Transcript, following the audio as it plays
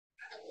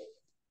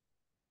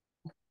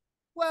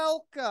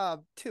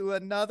Welcome to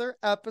another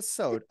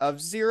episode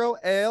of Zero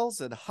Ales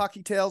and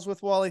Hockey Tales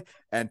with Wally.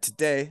 And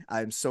today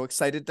I'm so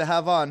excited to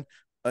have on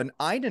an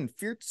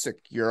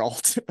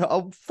 41-year-old,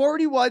 a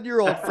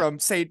 41-year-old from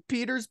St.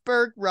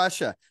 Petersburg,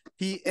 Russia.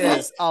 He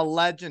is a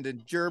legend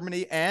in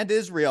Germany and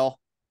Israel,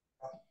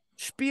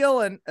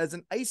 spielen as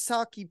an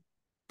Profi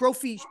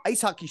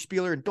ice hockey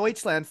spieler in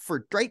Deutschland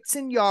for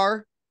 13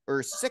 Jahr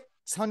or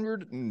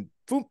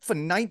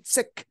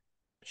 695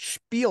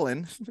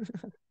 Spielen.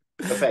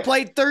 Perfect.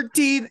 Played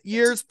 13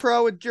 years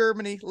pro in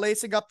Germany,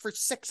 lacing up for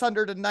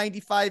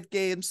 695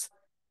 games.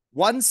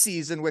 One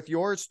season with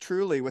yours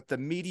truly with the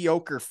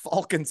mediocre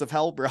Falcons of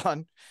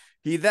Heilbronn.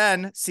 He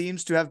then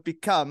seems to have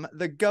become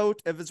the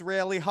GOAT of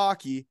Israeli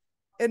hockey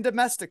in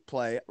domestic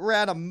play,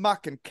 ran a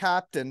muck and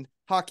captain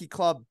hockey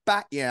club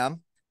Bat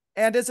Yam,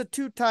 and is a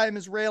two-time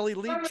Israeli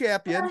league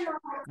champion,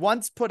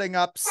 once putting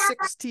up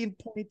 16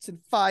 points in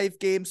 5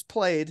 games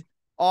played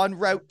en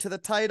route to the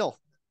title.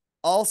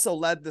 Also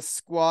led the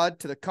squad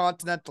to the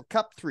Continental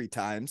Cup 3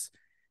 times.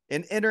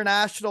 In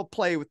international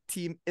play with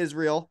Team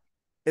Israel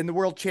in the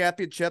World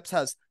Championships,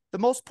 has the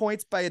most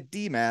points by a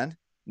D-man,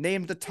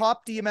 named the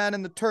top D-man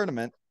in the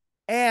tournament,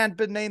 and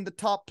been named the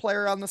top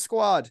player on the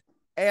squad,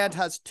 and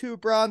has 2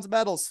 bronze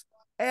medals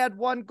and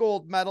 1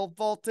 gold medal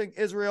vaulting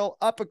Israel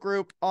up a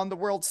group on the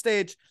world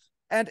stage,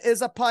 and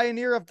is a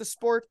pioneer of the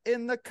sport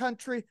in the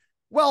country.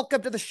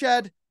 Welcome to the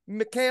shed,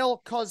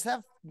 Michail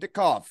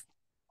Kozhevnikov.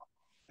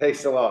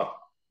 Thanks a lot.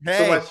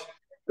 Hey,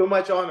 too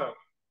much honor.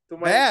 Too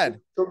much,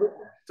 man, too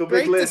great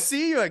big to list.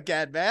 see you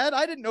again, man.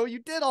 I didn't know you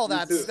did all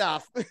that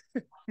stuff.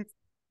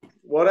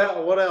 What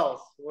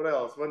else?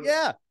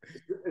 Yeah,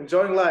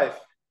 Enjoying life.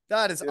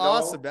 that is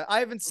awesome, man. I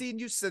haven't seen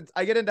you since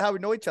I get into how we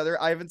know each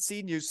other. I haven't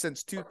seen you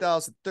since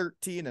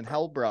 2013 in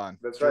Heilbronn,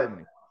 That's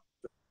Germany.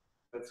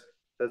 Right.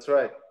 That's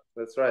right.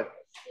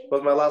 It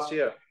was my last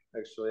year,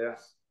 actually. Yeah.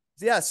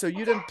 Yeah, so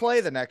you didn't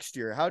play the next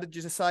year. How did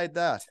you decide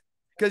that?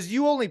 Because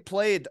you only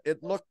played,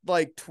 it looked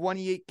like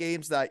 28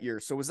 games that year.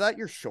 So was that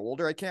your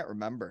shoulder? I can't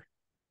remember.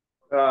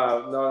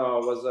 No.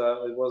 It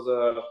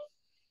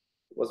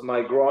was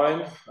my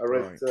groin. I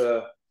ripped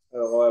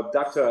or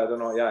abductor. I don't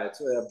know. Yeah,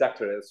 it's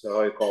abductor. That's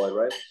how you call it,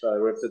 right? So I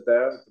ripped it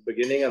there at the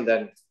beginning, and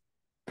then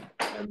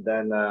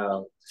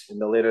in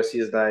the later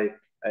season,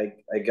 I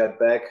got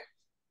back.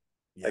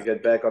 Yeah. I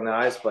got back on the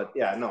ice, but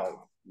yeah,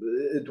 no,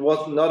 it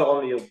was not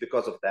only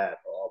because of that,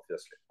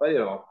 obviously,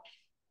 but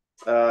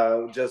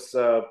just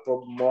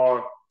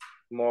more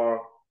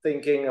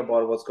thinking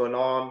about what's going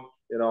on.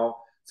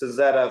 Since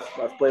that I've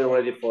played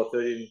already for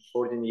 13,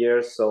 14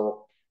 years,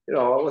 so I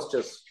was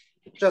just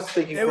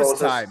thinking. It was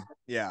time.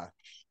 Yeah,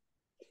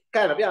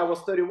 kind of. Yeah, I was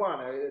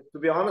 31. To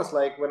be honest,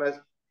 like when I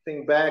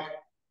think back,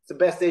 it's the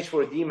best age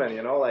for a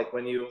demon. Like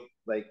when you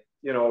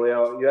you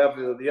have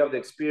the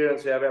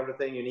experience, you have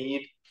everything you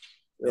need.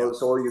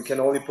 So you can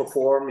only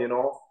perform.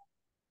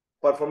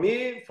 But for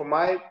me, for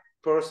my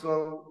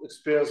personal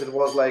experience, it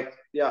was like,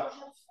 yeah,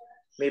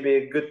 maybe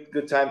a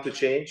good time to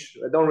change.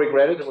 I don't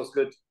regret it. It was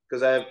good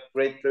because I have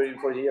great 30,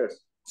 40 years.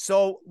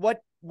 So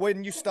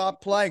when you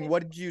stopped playing,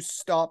 what did you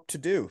stop to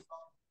do?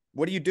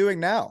 What are you doing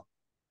now?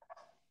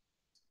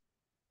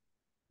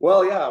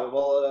 Well, yeah,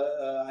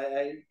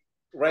 I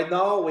right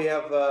now we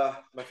have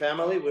my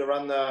family. We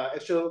run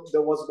actually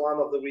there was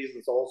one of the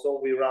reasons also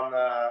we run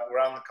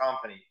the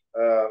company,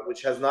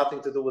 which has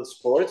nothing to do with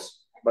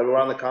sports, but we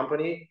run the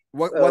company.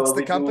 What's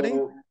the company?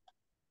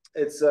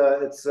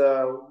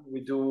 We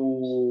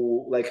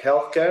do like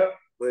healthcare.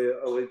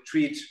 We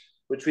treat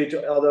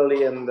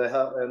elderly and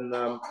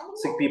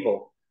sick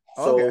people.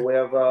 So okay. we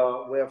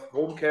have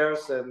home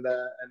cares and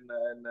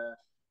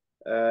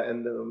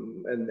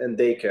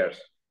daycares.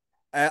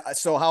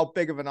 So how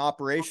big of an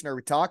operation are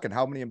we talking?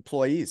 How many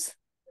employees?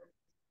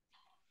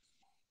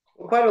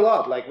 Quite a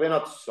lot. Like we're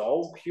not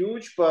so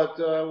huge, but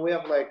we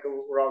have like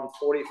around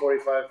 40,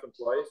 45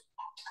 employees.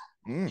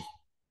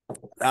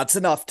 That's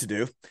enough to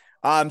do.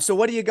 So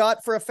what do you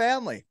got for a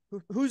family?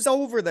 Who's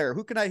over there?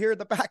 Who can I hear in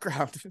the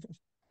background?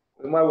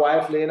 My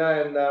wife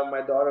Lena and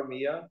my daughter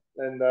Mia,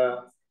 and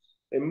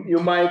you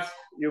might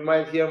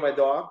hear my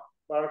dog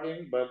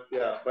barking, but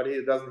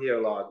he doesn't hear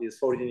a lot. He's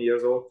 14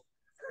 years old.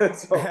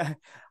 So,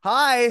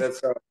 hi.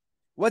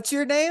 What's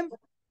your name?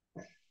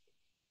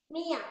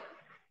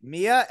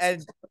 Mia,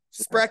 and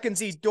sprechen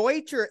Sie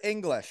Deutsch or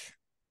English?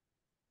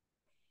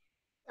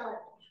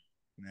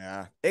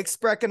 Ja, ich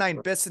spreche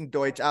ein bisschen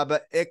Deutsch,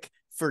 aber ich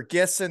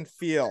vergessen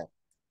viel.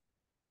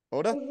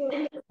 Oder?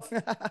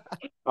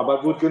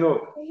 Aber gut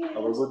genug.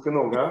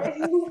 Ja?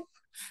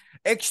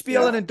 Ich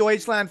spiele in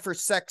Deutschland for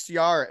 6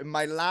 Jahre. In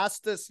my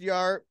lastes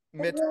Jahr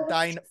mit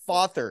dein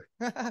Vater.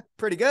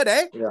 Pretty good,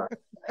 eh?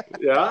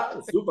 Yeah,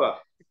 super.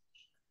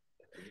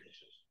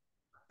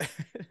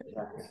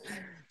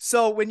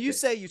 So when you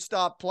say you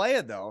stopped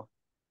playing, though,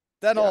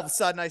 then all of a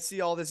sudden I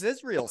see all this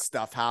Israel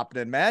stuff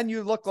happening, man.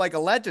 You look like a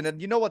legend.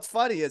 And you know what's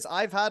funny is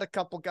I've had a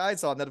couple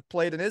guys on that have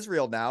played in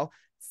Israel now,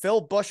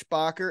 Phil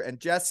Bushbacher and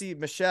Jesse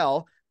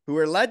Michail, who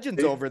are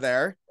legends over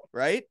there,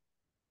 right?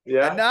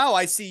 Yeah. And now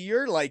I see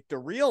you're like the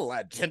real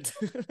legend.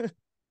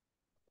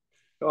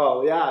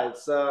 Oh, yeah.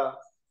 It's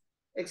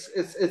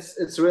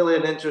It's really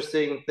an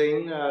interesting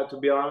thing, to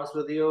be honest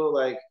with you.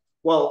 Like,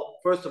 well,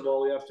 first of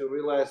all, you have to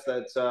realize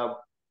that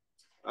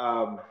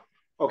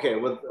okay,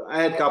 with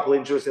I had a couple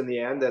injuries in the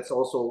end. That's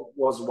also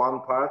was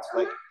one part,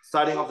 like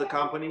starting off the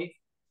company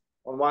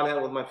on one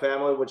hand with my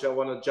family, which I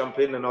want to jump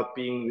in and not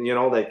being,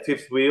 like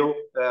fifth wheel,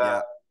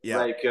 Yeah. Yeah.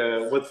 like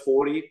with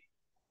 40.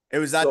 It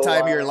was that So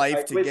time of your I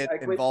life to quit. get I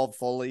quit. involved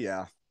fully.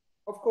 Yeah.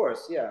 Of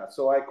course, yeah.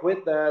 So I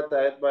quit that.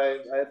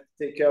 I had to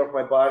take care of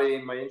my body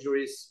and my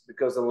injuries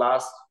because the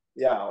last,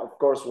 yeah, of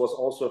course, was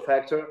also a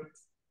factor.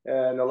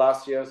 In the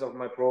last years of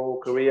my pro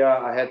career,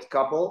 I had a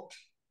couple.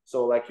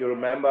 So, like you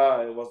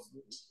remember, it was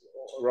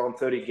around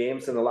 30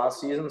 games in the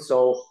last season.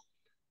 So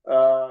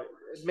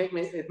it made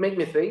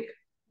me think.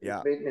 It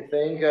Yeah. made me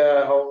think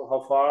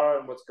how far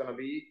and what's gonna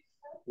be,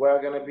 where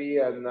I'm gonna be,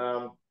 and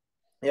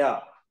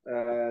yeah,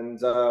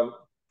 and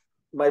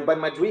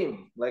my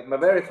dream, like my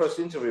very first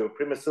interview,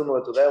 pretty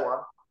similar to that one.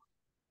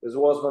 This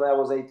was when I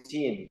was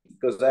 18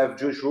 because I have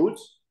Jewish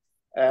roots.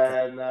 Okay.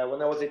 And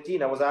when I was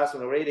 18, I was asked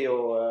on the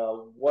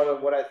radio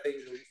what I think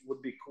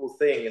would be a cool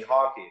thing in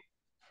hockey.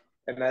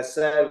 And I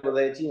said, with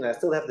 18, I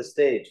still have the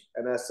stage.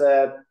 And I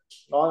said,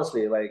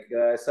 honestly, like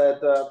I said,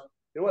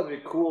 it would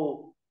be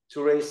cool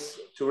to race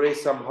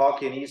some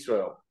hockey in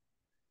Israel.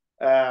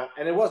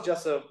 And it was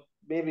just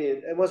maybe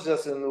it was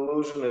just an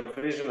illusion, a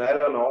vision, I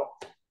don't know.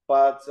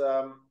 But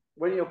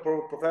when you're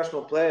a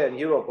professional player in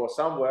Europe or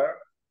somewhere,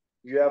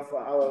 you have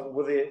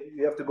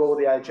to go with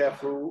the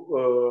IHF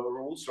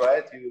rules,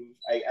 right?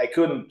 I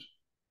couldn't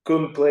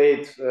play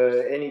it,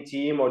 any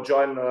team or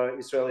join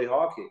Israeli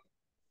hockey.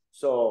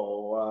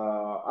 So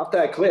after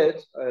I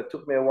quit, it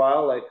took me a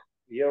while, like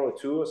a year or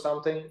two or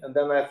something, and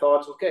then I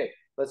thought, okay,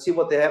 let's see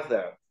what they have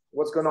there.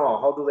 What's going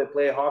on? How do they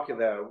play hockey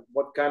there?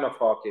 What kind of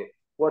hockey?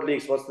 What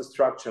leagues? What's the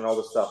structure and all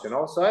the stuff?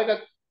 So I got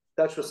in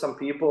touch with some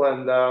people,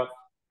 and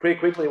pretty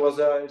quickly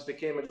it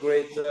became a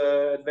great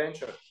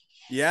adventure.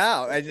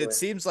 Yeah, and it Actually.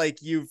 seems like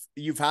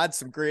you've had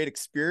some great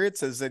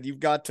experiences and you've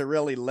got to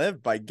really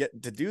live by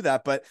getting to do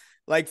that. But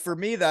like for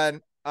me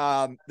then,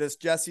 this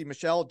Jesse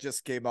Michel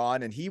just came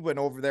on and he went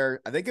over there.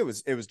 I think it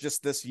was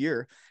just this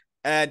year,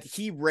 and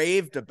he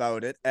raved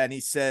about it and he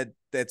said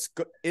that's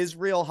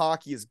Israel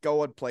hockey is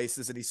going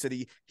places, and he said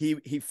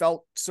he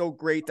felt so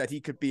great that he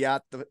could be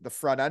at the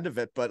front end of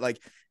it. But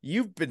like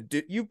you've been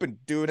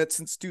doing it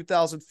since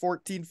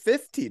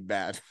 2014-15,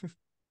 man.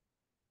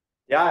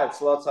 Yeah,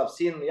 it's lots I've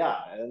seen. Yeah,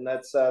 and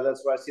that's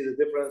where I see the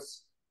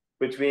difference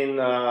between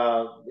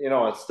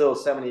it's still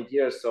 7 8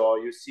 years, so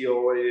you see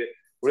already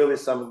really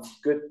some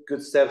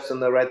good steps in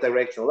the right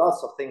direction.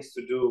 Lots of things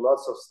to do,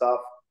 lots of stuff.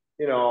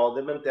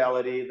 The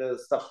mentality, the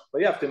stuff. But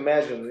you have to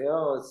imagine,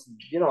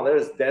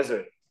 there's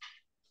desert,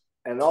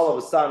 and all of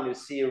a sudden you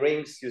see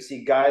rinks, you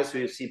see guys,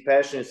 you see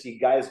passion, you see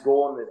guys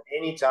going at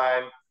any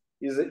time.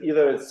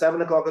 Either it's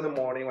 7 o'clock in the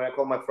morning when I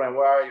call my friend,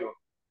 where are you?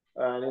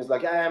 And he's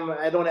like,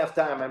 I don't have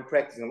time, I'm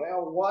practicing.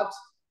 Well, what?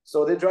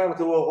 So they drive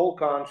through a whole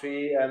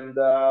country, and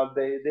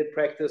they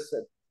practice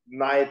at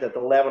night at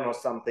 11 or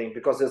something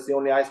because it's the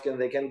only ice cream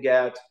they can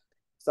get,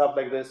 stuff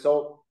like this.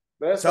 So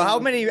there's So how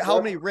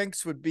some many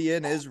rinks would be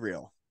in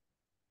Israel?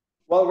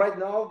 well, right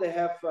now they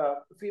have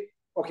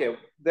okay,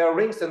 there are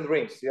rings and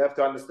rings, you have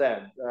to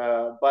understand,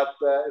 but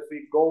if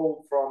we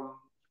go from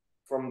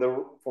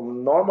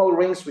normal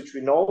rings, which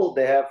we know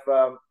they have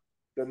the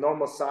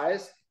normal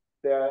size.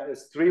 There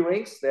is three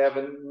rings. They have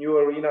a new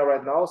arena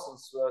right now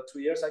since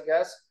 2 years, I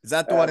guess. Is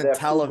that the one They in have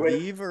Tel two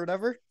great. Aviv or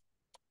whatever?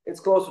 It's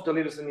close to Tel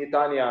Aviv and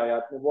Netanya.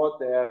 At what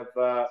they have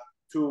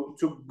two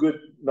good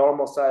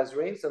normal size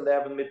rings, and they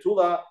have in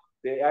Metula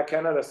the Air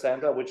Canada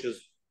Center, which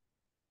is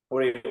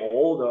very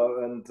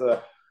older, and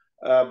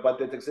but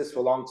it exists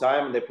for a long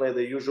time. And they play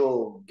the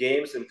usual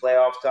games in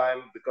playoff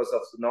time because of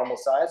the normal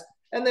size.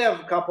 And they have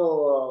a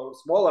couple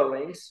smaller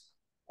rings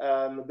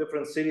in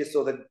different cities,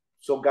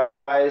 so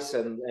guys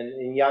and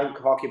young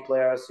hockey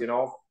players, I can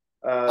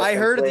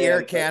heard of the play Air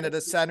and play. Canada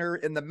Center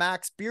in the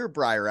Max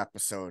Beerbrier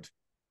episode.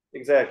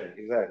 Exactly.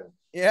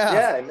 Yeah.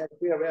 Yeah,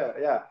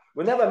 yeah.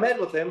 We never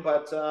met with him,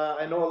 but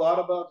I know a lot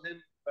about him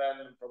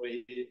and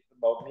probably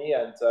about me.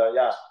 And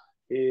yeah,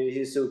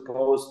 he's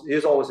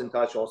always in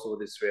touch also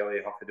with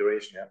Israeli Hockey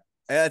Federation.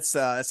 Yeah, It's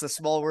a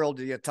small world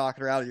to get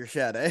talking around your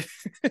shed, eh?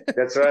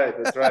 that's right.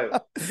 That's right.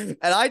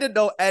 And I didn't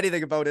know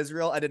anything about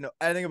Israel. I didn't know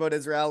anything about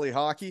Israeli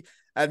hockey.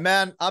 And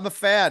man, I'm a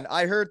fan.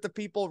 I heard the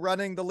people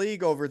running the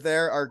league over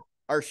there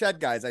are shed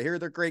guys. I hear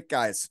they're great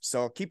guys.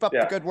 So keep up the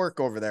Yeah, good work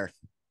over there.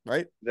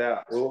 Right.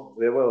 yeah. Well,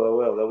 they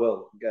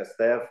will. Yes,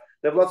 they have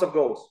lots of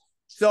goals.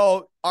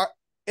 So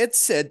it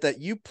said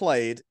that you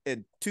played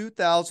in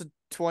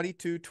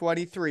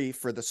 2022-23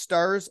 for the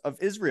Stars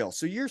of Israel.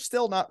 So you're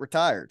still not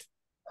retired.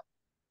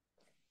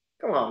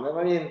 Come on,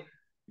 I mean,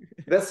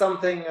 that's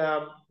something.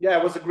 Yeah,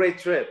 it was a great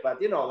trip,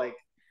 but like.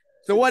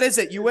 So what is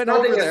it? You It's went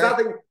nothing. over It's there.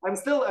 nothing. I'm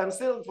still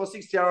for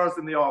 60 hours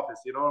in the office,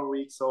 a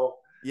week. So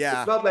it's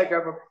Yeah. not like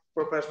I'm a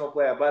professional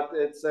player, but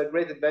it's a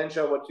great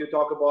adventure. What you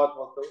talk about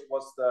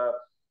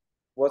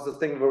was the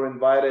thing we were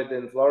invited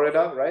in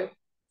Florida, right?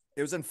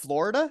 It was in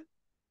Florida?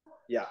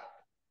 Yeah.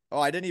 Oh,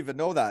 I didn't even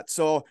know that.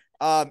 So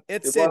it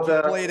It said was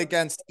you played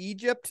against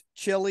Egypt,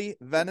 Chile,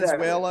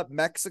 Venezuela, exactly.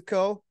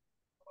 Mexico.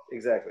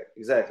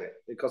 Exactly.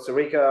 In Costa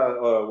Rica,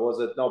 or was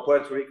it no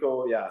Puerto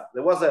Rico? Yeah,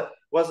 there was a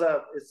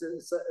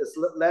it's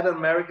Latin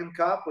American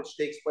Cup which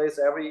takes place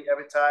every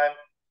time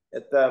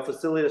at the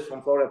facilities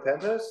from Florida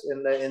Panthers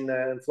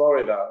in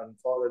Florida in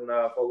Fort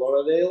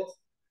Lauderdale.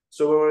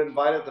 So we were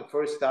invited the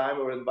first time.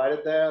 We were invited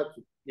there.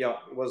 Yeah,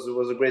 it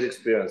was a great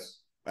experience.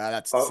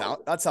 That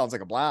sounds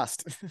like a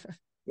blast.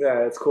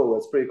 Yeah, it's cool.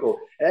 It's pretty cool.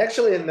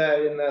 Actually, in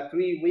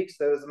 3 weeks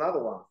there is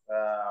another one.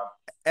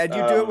 And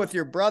you do it with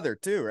your brother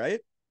too,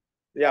 right?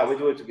 Yeah, we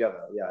do it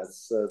together. Yeah,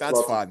 it's That's lots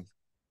of fun.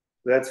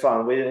 That's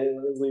fun. We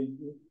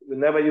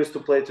never used to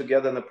play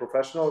together in the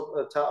professional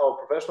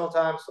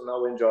time, so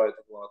now we enjoy it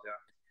a lot. Yeah,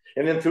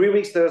 and in 3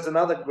 weeks there's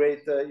another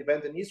great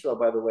event in Israel,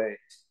 by the way.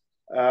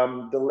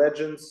 The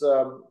legends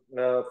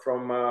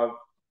from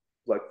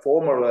like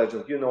former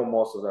legends, you know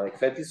most of them, like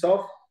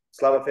Fetisov,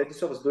 Slava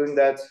Fetisov is doing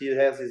that. He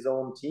has his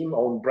own team,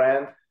 own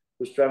brand,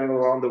 who's traveling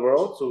around the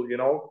world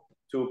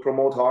to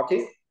promote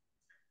hockey.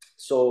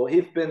 So he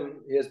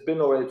has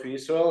been already to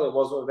Israel. It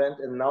was an event,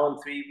 and now in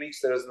 3 weeks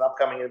there is an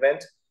upcoming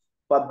event.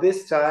 But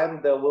this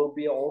time there will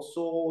be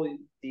also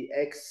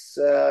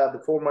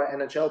the former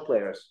NHL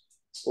players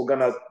who are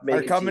gonna Are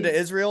make a coming team. to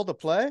Israel to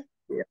play?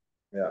 Yeah,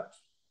 yeah.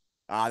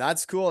 Ah,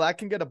 that's cool. That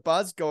can get a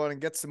buzz going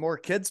and get some more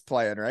kids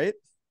playing, right?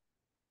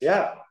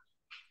 Yeah,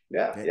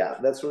 yeah.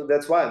 That's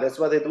why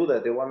they do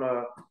that. They want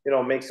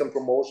to make some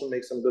promotion,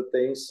 make some good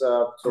things,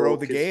 Grow so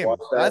the kids watch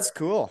game. that. That's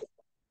cool.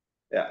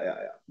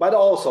 Yeah. But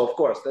also, of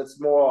course, that's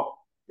more.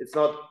 It's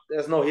not.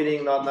 There's no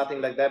hitting, nothing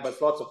like that. But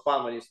it's lots of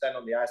fun when you stand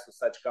on the ice with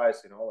such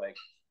guys.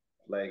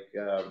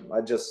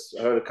 I just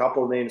heard a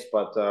couple names,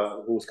 but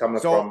who's coming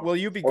So from? will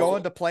you be Also,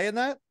 going to play in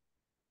that? Are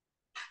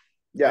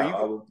yeah,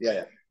 you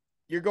yeah.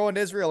 You're going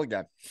to Israel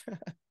again?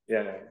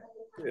 Yeah.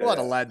 What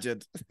a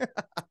legend.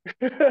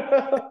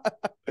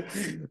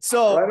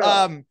 So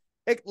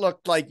it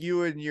looked like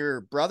you and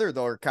your brother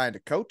though are kind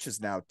of coaches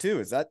now too.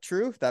 Is that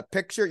true? That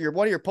picture, you're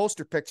one of your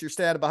poster pictures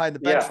standing behind the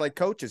bench Yeah. like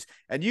coaches.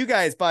 And you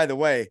guys, by the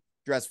way,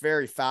 dress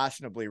very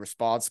fashionably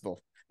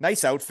responsible.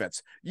 Nice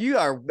outfits. You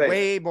are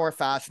way more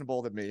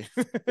fashionable than me.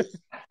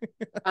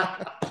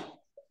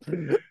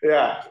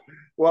 Yeah.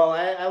 Well,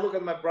 I look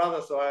at my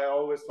brother, so I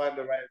always find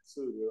the right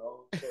suit,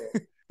 So,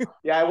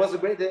 yeah,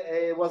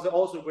 it was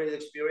also a great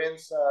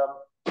experience.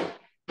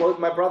 Well,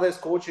 my brother is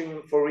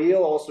coaching for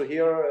real also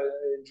here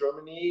in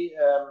Germany,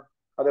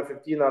 under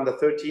 15, under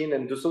 13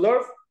 in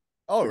Düsseldorf.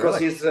 Oh,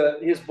 because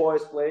really? his boy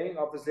is playing.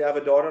 Obviously, I have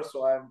a daughter,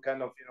 so I'm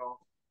kind of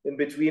in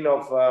between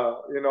of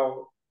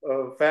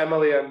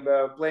family and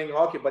playing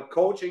hockey. But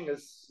coaching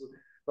is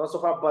not so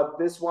far. But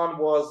this one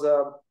was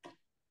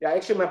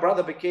actually my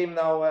brother became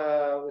now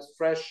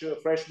fresh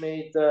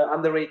made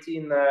under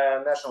 18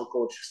 national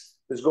coach.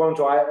 He's going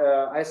to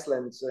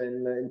Iceland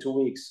in 2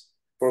 weeks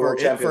for World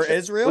For Championship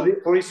Israel?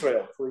 for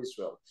Israel.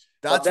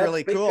 That's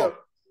really cool.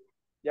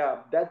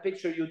 Yeah, that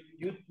picture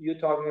you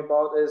talking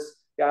about is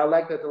I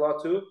like that a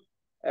lot too.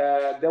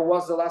 There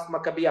was the last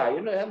Maccabia.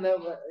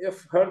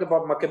 You've heard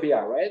about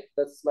Maccabia, right?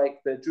 That's like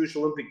the Jewish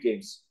Olympic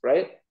Games,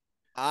 right?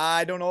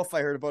 I don't know if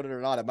I heard about it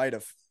or not. I might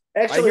have.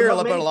 Actually, I hear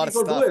not about many a lot of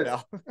people do stuff it.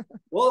 now.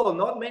 Well,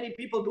 not many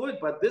people do it,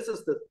 but this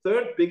is the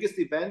third biggest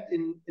event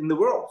in the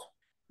world.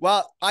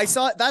 Well, I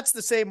saw that's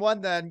the same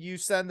one. Then you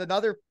send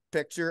another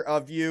picture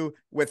of you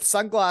with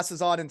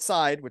sunglasses on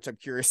inside, which I'm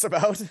curious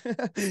about.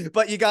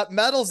 But you got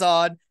medals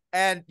on,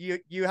 and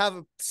you have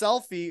a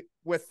selfie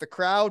with the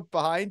crowd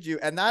behind you,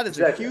 and that is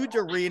exactly. A huge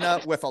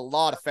arena with a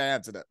lot of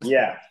fans in it.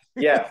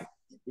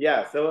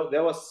 Yeah. So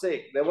that was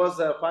sick. There was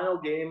a final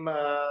game,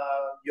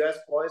 U.S.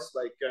 boys,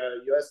 like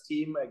U.S.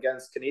 team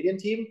against Canadian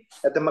team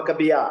at the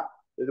Maccabia.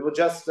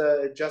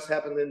 It just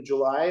happened in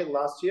July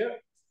last year,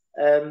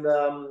 and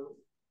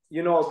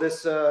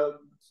this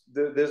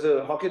there's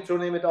a hockey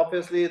tournament.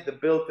 Obviously, they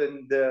built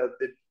in the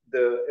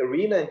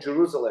arena in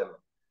Jerusalem.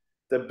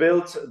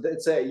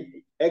 It's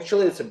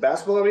a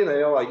basketball arena.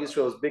 Like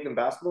Israel is big in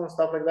basketball and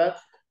stuff like that.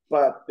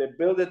 But they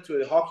built it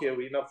to a hockey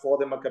arena for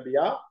the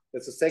Maccabia.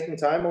 It's the second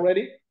time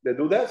already they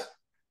do that.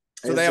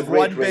 So they have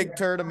one big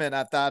tournament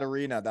at that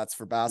arena that's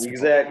for basketball.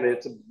 Exactly.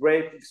 It's a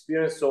great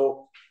experience.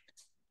 So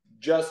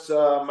just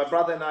my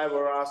brother and I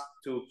were asked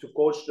to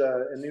coach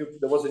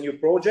there was a new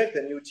project,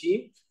 a new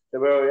team. There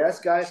were US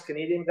guys,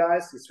 Canadian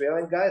guys,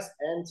 Israeli guys,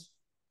 and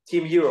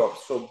Team Europe.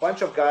 So a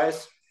bunch of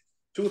guys,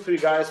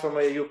 2-3 guys from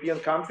European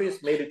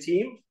countries made a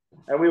team,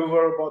 and we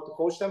were about to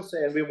coach them.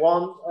 And we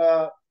won.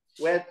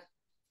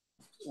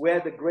 We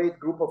had a great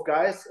group of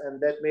guys, and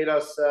that made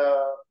us,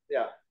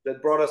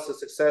 that brought us the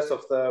success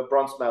of the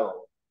bronze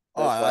medal.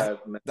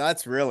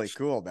 That's really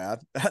cool, man.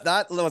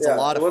 That was a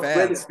lot of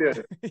fans. Great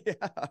experience.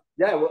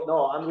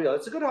 Unreal.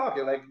 It's a good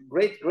hockey, like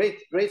great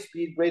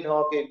speed, great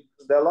hockey.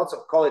 There are lots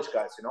of college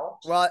guys,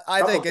 Well,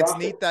 I think it's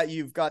neat that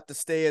you've got to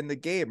stay in the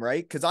game,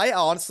 right? Because I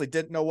honestly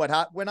didn't know what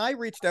happened. When I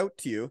reached out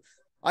to you,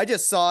 I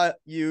just saw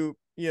you,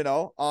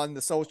 on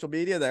the social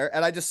media there,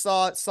 and I just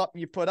saw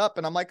something you put up,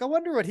 and I'm like, I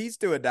wonder what he's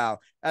doing now.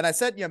 And I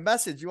sent you a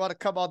message. You want to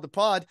come on the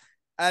pod?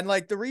 And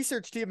like the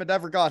research team had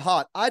never got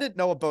hot. I didn't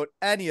know about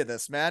any of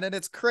this, man. And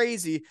it's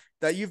crazy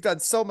that you've done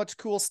so much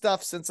cool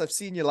stuff since I've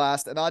seen you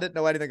last, and I didn't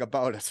know anything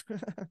about it.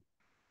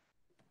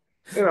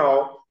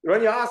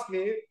 When you ask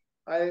me,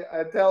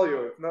 I tell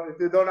you. No, if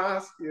you don't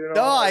ask,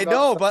 No, I I'm not.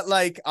 know, but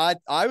like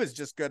I was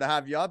just gonna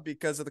have you on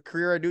because of the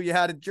career I knew you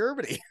had in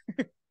Germany.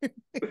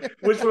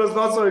 Which was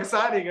not so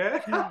exciting,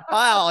 eh?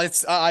 Well,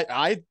 it's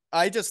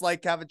I just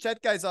like having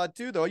Chet guys on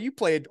too, though. You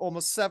played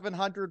almost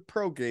 700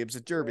 pro games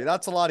in Germany.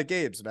 That's a lot of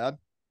games, man.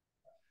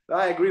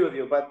 I agree with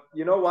you, but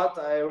you know what?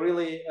 I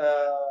really,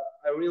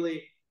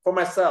 for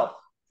myself,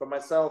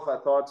 I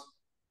thought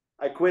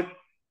I quit.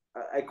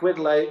 I quit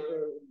like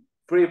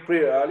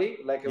pretty early,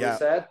 like we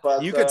said.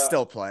 But you could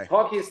still play.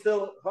 Hockey is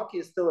still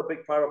a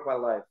big part of my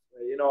life.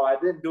 I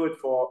didn't do it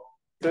for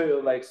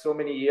like so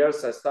many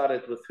years. I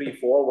started with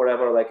 3-4,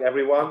 whatever, like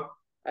everyone.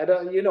 I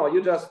don't,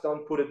 you just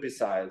don't put it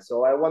beside.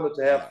 So I wanted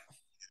to have,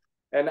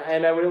 and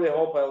I really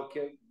hope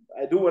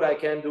I do what I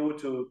can do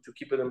to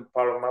keep it in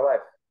part of my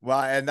life. Well,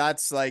 and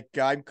that's like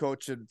I'm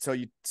coaching. So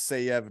you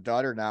say you have a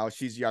daughter now.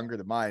 She's younger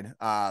than mine.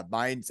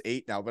 Mine's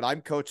 8 now, but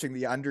I'm coaching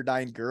the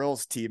under-9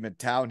 girls team in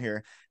town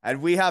here.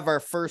 And we have our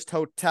first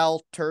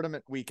hotel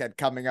tournament weekend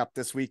coming up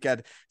this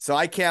weekend. So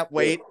I can't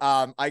wait.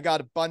 I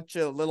got a bunch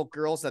of little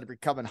girls that are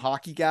becoming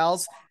hockey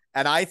gals.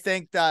 And I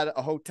think that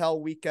a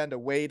hotel weekend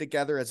away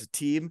together as a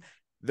team,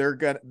 they're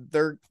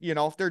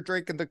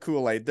drinking the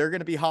Kool-Aid. They're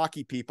going to be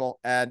hockey people.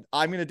 And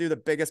I'm going to do the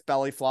biggest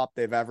belly flop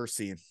they've ever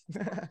seen.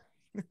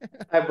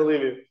 I believe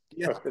you.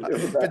 Yeah,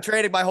 I've been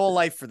training my whole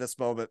life for this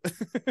moment.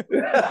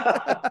 You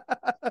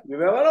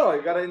never know.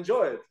 You gotta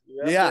enjoy it.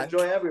 You have to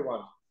enjoy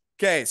everyone.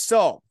 Okay,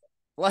 so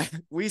like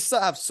we still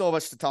have so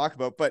much to talk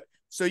about, but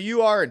so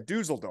you are in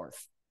Düsseldorf.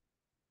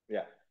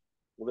 Yeah,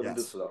 we live in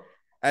Düsseldorf.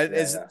 And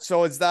is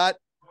that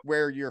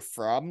where you're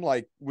from?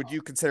 Like, would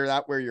you consider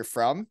that where you're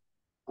from?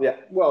 Yeah.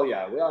 Well,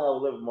 yeah. We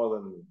all live more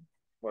than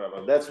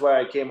whatever. That's where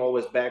I came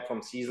always back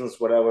from seasons,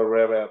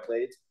 wherever I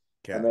played.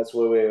 Okay. And that's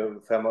where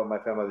my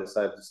family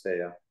decided to stay.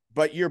 Yeah.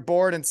 But you're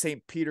born in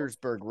St.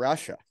 Petersburg,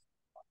 Russia.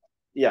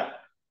 Yeah.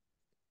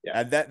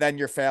 And then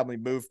your family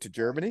moved to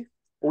Germany?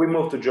 We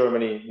moved to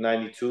Germany in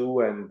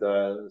 92, and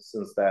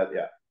since that,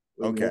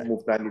 we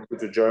moved 92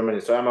 to Germany.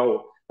 So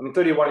I'm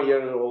 31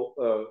 years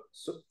old.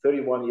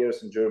 31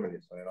 years in Germany.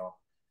 So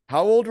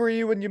How old were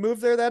you when you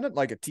moved there then?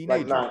 Like a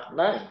teenager? Like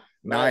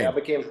nine. I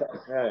became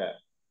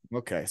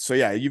Okay, so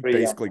you've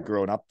basically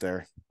grown up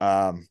there.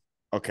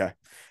 Okay.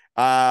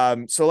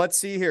 So let's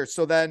see here.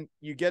 So then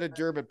you get a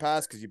German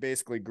pass because you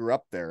basically grew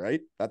up there,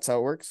 right? That's how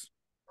it works.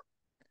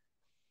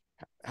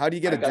 How do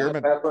you get a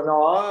German?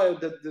 No,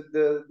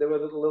 there were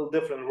a little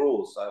different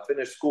rules. I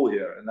finished school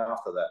here, and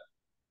after that,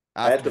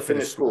 I had to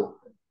finish school.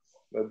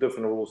 There were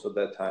different rules at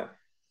that time.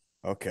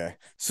 Okay.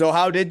 So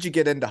how did you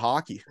get into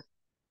hockey?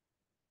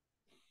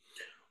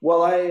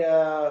 Well,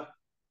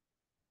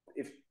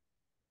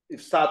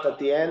 if start at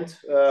the end,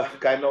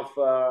 kind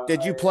of.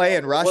 Did you play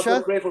in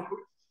Russia?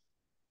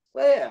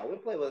 Well, yeah, we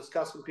played with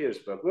St.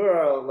 Petersburg. We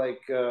were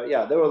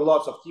there were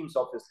lots of teams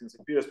obviously in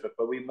St. Petersburg,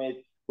 but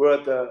we're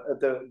at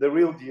the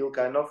real deal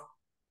kind of.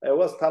 It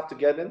was tough to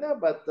get in there,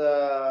 but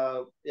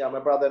my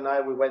brother and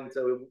I we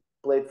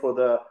played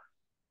for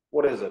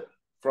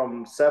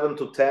from 7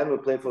 to 10 we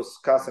played for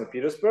St.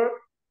 Petersburg,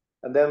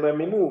 and then when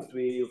we moved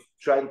we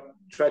tried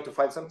to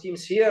find some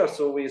teams here,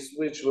 so we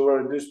switched. We were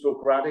in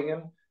Duisburg,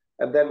 Ratingen,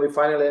 and then we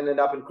finally ended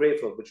up in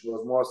Krefeld, which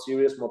was more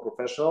serious, more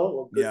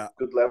professional,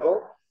 good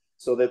level.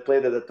 So they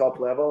played at the top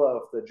level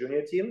of the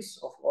junior teams,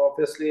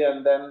 obviously,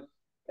 and then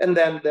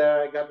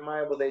there I got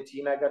with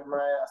 18. I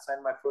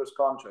signed my first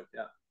contract.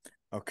 Yeah.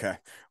 Okay.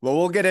 Well,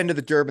 we'll get into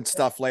the German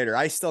stuff later.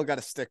 I still got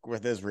to stick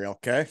with Israel.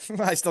 Okay.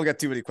 I still got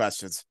too many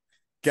questions.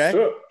 Okay.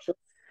 Sure.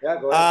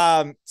 Yeah. Go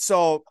ahead.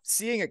 So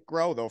seeing it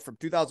grow though from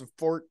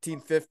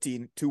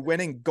 2014-15 to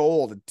winning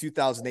gold in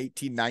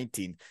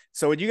 2018-19.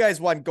 So when you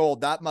guys won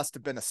gold, that must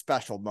have been a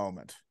special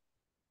moment.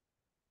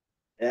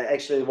 Yeah,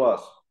 actually, it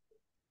was.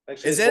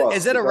 Is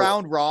it a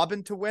round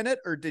robin to win it,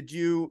 or did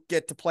you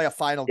get to play a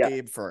final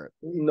game for it?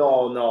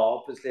 No,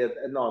 obviously,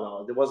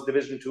 no. There was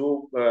Division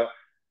 2,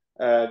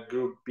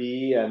 Group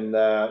B, and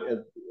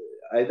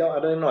I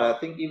don't know. I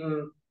think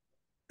even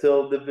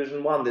till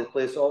Division 1, they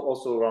play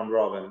also round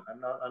robin.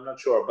 I'm not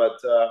sure, but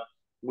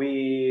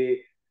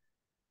we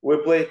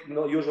played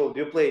usual.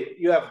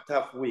 You have a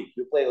tough week.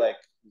 You play like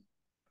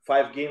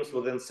 5 games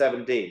within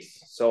 7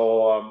 days.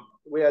 So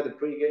we had a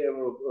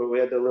pregame. We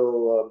had a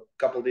little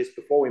couple days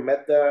before we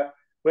met there.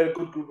 We had a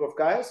good group of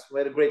guys. We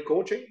had a great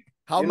coaching.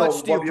 How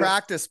much do you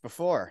practice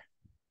before?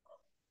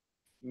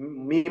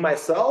 Me,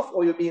 myself,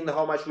 or you mean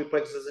how much we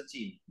practice as a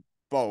team?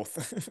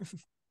 Both.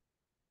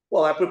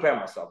 Well, I prepare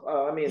myself.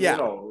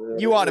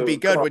 You want to be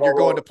good when you're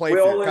going to play for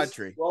your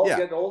country. We all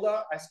get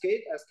older. I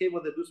skate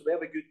with the Düsseldorf. We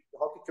have a good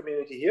hockey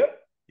community here.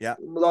 Yeah.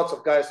 Lots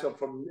of guys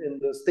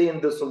stay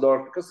in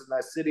Düsseldorf because it's a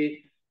nice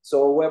city.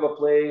 So whoever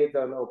played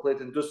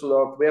in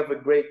Düsseldorf, we have a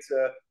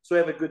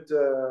good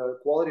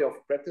quality of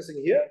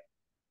practicing here.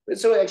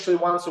 So actually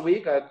once a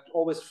week, I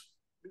always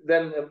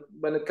then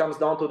when it comes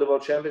down to the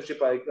World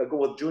Championship, I go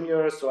with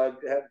juniors, so I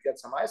have get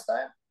some ice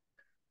time.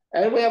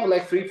 And we have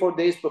like 3-4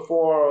 days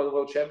before the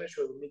World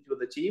Championship, we meet with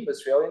the team, the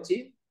Australian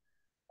team,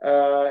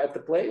 at the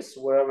place,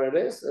 wherever it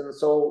is. And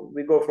so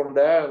we go from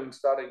there and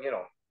starting,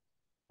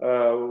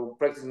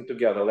 practicing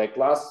together. Like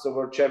last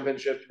World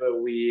Championship,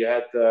 we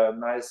had a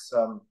nice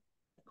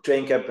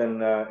training camp in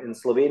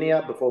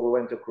Slovenia before we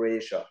went to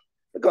Croatia.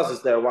 Because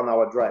it's their 1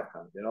 hour drive,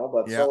 but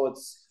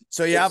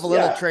so you have a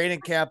little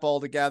training camp all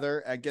together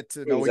and get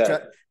to know each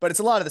other, but it's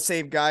a lot of the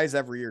same guys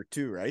every year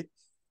too, right?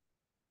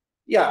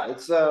 Yeah,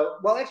 it's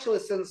well, actually,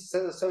 since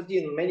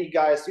 17, many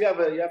guys, you have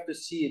to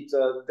see it.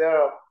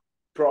 There are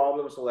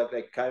problems, or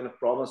like kind of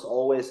problems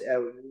always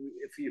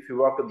if you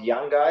work with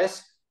young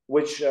guys,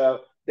 which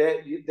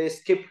they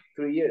skip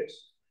 3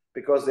 years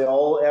because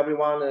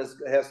everyone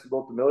has to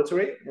go to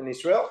military in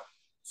Israel.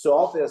 So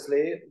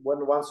obviously,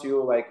 once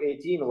you like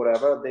 18 or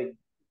whatever,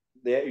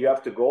 you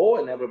have to go,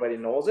 and everybody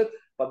knows it.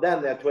 But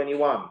then they're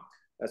 21,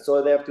 and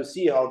so they have to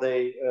see how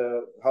they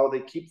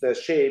keep their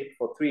shape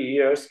for 3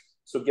 years.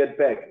 So get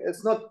back.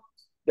 It's not.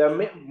 There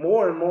are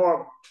more and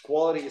more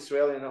quality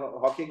Israeli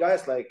hockey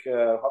guys, like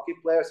hockey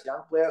players,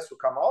 young players who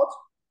come out.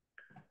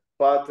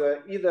 But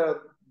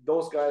either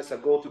those guys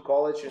go to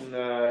college in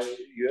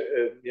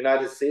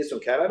United States or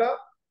Canada,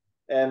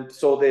 and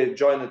so they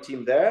join the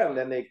team there, and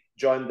then they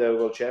join the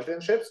World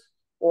Championships,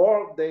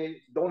 or they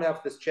don't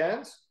have this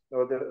chance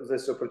or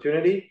this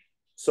opportunity,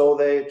 so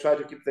they try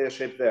to keep their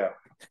shape there.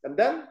 And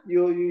then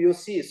you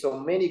see so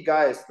many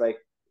guys, like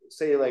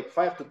say like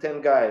 5 to 10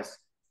 guys,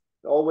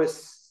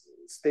 always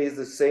stays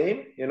the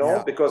same,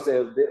 because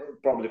they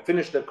probably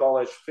finished the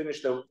college,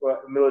 finished the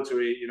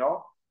military,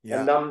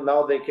 and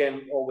now they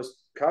can always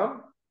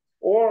come,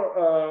 or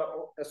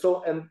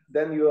and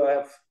then you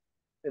have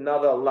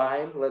another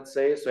line, let's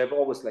say, so you have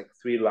always like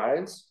 3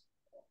 lines,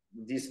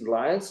 decent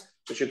lines,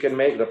 which you can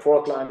make. The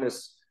 4th line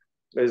is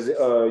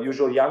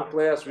usual young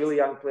players, really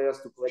young players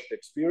to collect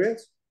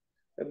experience,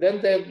 and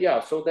then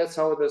so that's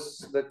how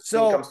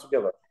team comes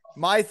together.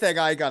 My thing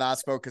I got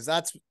asked about, because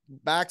that's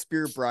Max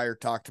Beerbreyer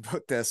talked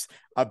about this,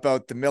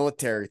 about the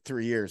military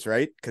 3 years,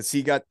 right? Because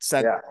he got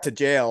sent to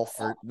jail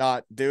for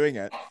not doing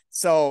it.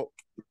 So,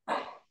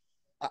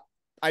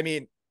 I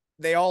mean,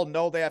 they all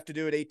know they have to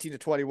do it 18 to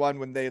 21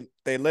 when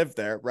they live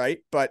there, right?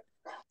 But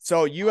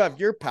so you have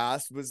your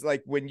past, was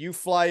like when you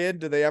fly in,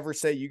 do they ever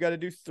say you got to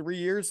do 3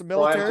 years of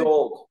military?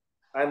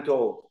 I'm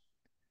told.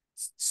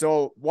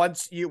 So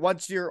once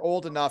you're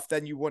old enough,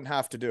 then you wouldn't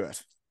have to do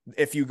it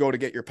if you go to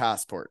get your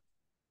passport.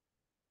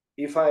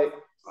 Your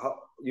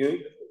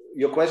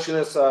question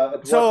is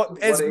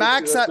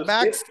Max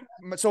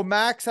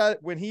had,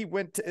 when he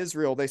went to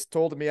Israel, they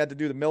told him he had to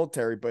do the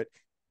military, but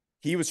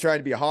he was trying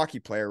to be a hockey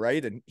player,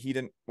 right? And he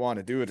didn't want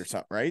to do it or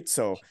something, right?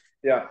 So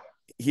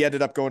he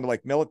ended up going to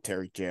like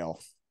military jail.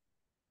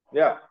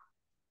 Yeah,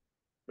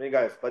 many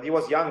guys, but he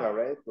was younger,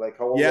 right? Like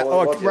how old? Yeah,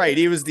 was right.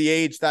 He was the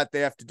age that they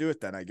have to do it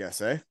then, I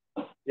guess, eh?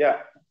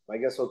 Yeah, I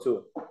guess so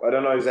too. I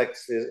don't know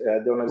exactly.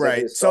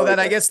 Right. So then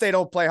I guess they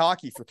don't play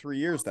hockey for 3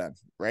 years then,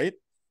 right?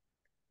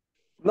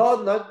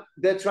 No,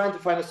 they're trying to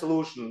find a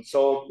solution.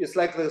 So it's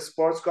like the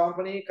sports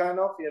company kind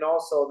of,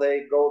 so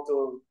they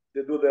do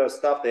the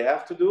stuff they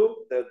have to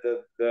do,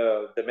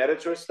 the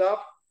mandatory stuff,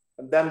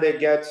 and then they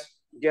get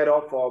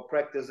off for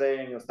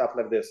practicing and stuff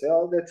like this.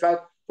 They try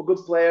for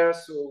good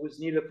players who's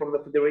needed from the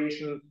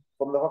federation,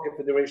 from the hockey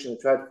federation,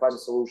 to try to find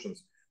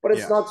solutions. But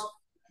it's not.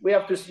 You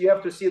have to see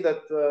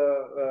that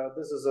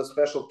this is a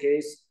special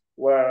case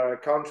where a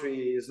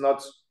country is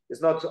not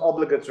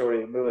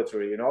obligatory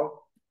military.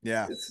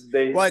 Yeah. It's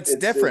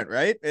different,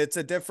 right? It's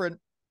a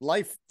different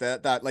life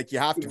that like you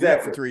have to do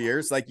it for 3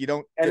 years. Like you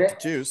don't get to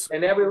choose.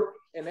 But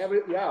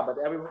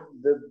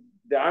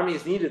the army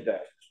is needed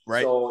there.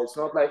 Right. So it's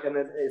not like, and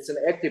it's an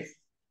active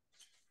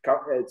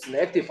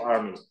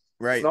army.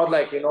 Right. It's not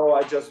like,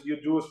 you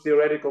do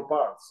theoretical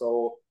parts.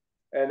 So,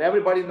 and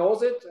everybody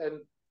knows it,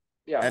 and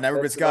and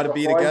everybody's got to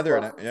be together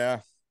in it.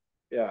 Yeah.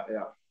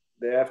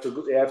 They have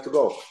to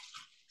go.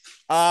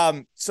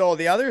 So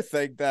the other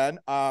thing then,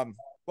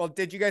 well,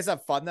 did you guys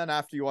have fun then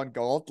after you won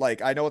gold?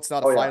 Like, I know it's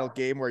not a final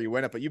game where you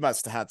win it, but you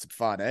must have had some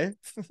fun, eh?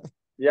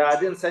 Yeah, I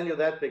didn't send you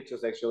that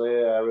pictures, actually.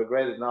 I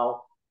regret it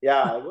now.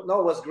 Yeah,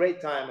 no, it was a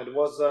great time. It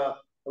was,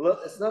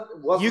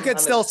 you could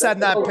still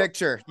send that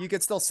picture. You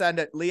could still send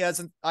it. Lee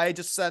hasn't, I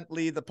just sent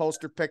Lee the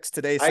poster pics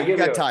today, so you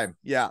got time.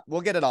 Yeah, we'll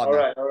get it on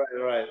there. All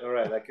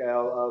right. Okay,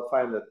 I'll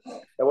find it.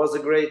 It was a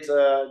great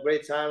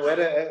time.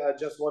 I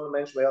just want to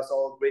mention we also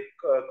all great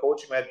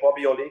coaching. We had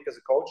Bobby Olik as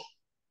a coach.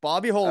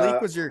 Bobby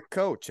Holik was your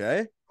coach,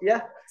 eh?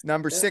 Yeah.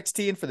 Number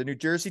 16 for the New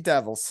Jersey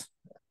Devils.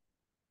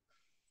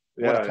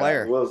 What a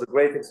player. It was a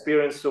great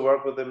experience to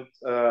work with him.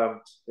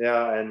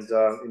 And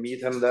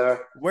meet him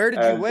there. Where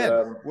did you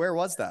win? Where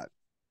was that?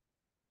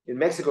 In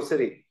Mexico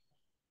City.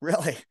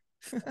 Really?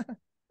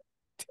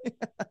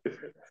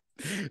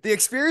 The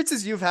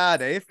experiences you've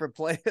had, for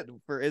playing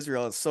for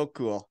Israel is so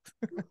cool.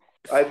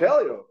 I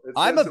tell you.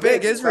 I'm a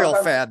big Israel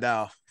fan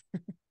now.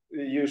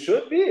 You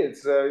should be.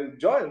 It's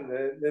join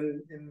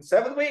in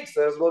 7 weeks.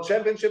 There's World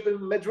Championship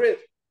in Madrid.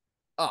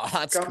 Oh,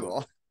 that's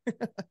cool.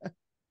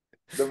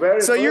 The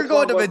very so you're first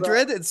going one to was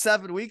Madrid in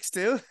 7 weeks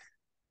too?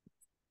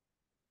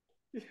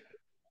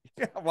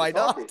 Yeah, why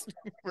not? hockey.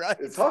 Right.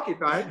 It's hockey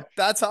time.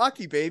 That's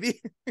hockey,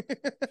 baby.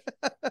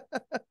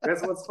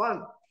 That's what's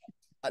fun.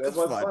 That's That's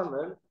what's fun. fun,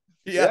 man.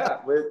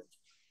 Yeah.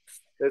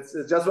 It's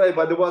just right.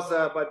 But it was,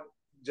 but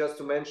just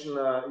to mention,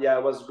 yeah,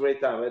 it was a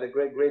great time. We had a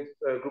great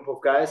group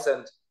of guys,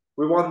 and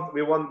we won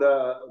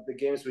the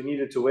games we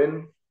needed to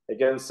win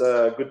against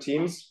good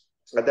teams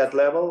at that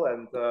level,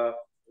 and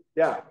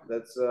yeah,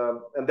 that's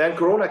and then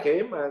Corona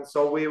came, and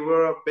so we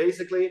were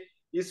basically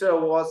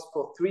Israel was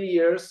for 3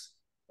 years.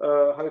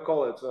 How you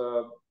call it?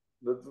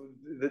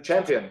 The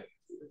champion,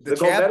 the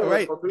gold medalist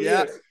right. for 3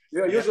 years.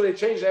 Yeah. Usually it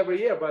changed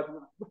every year, but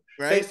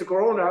thanks to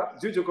Corona,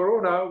 due to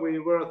Corona, we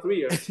were 3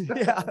 years.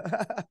 Yeah.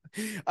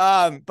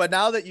 But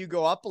now that you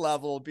go up a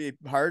level, it'll be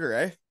harder,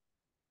 eh?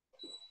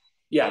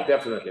 Yeah,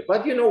 definitely.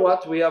 But you know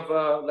what? We have,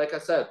 like I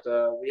said,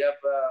 we have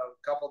a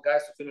couple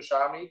guys who finish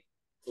army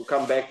who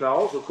come back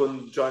now who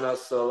couldn't join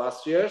us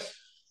last year's,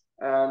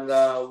 and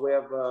we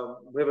have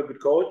a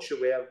good coach.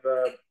 We have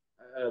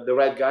the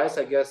right guys,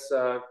 I guess,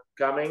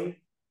 coming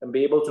and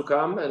be able to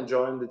come and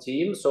join the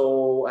team.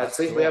 So I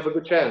think we have a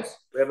good chance.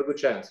 We have a good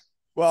chance.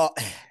 Well,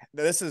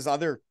 this is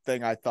other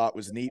thing I thought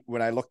was neat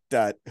when I looked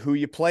at who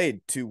you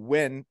played to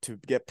win to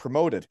get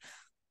promoted.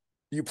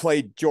 You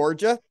played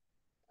Georgia,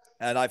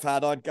 and I've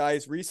had on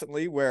guys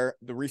recently where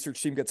the research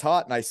team gets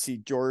hot and I see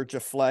Georgia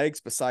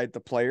flags beside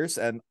the players,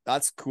 and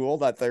that's cool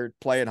that they're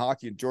playing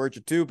hockey in Georgia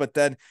too. But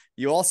then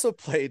you also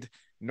played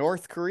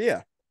North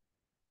Korea.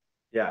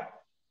 Yeah,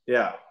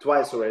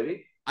 twice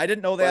already. I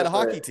didn't know they had a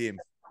hockey team.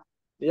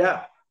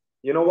 Yeah,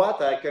 you know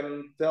what? I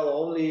can tell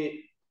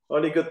only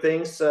good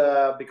things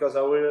because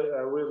I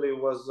really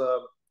was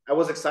I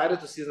was excited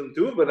to see them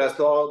too. But I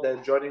saw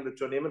them joining the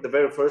tournament, the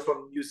very first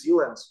one, New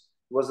Zealand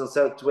was in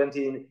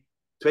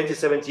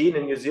 2017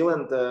 in New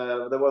Zealand.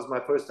 That was my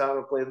first time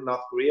I played in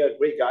North Korea.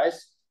 Great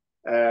guys,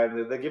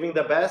 and they're giving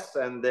the best,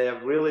 and they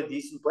have really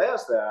decent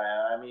players there.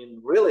 I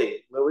mean,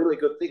 really, really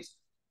good things.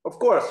 Of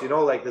course,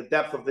 like the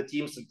depth of the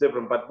teams is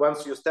different, but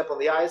once you step on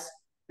the ice,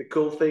 the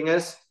cool thing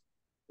is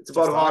it's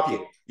about hockey.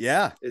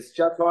 Yeah, it's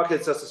just hockey.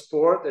 It's just a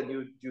sport, and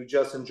you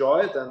just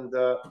enjoy it. And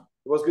it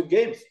was good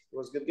games. It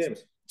was good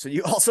games. So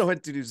you also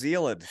went to New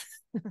Zealand.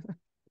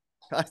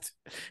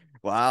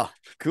 Wow,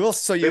 cool.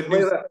 So you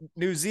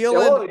New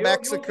Zealand,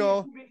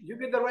 Mexico. You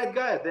be the right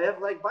guy. They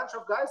have like a bunch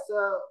of guys.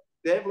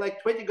 They have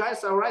like 20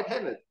 guys are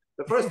right-handed.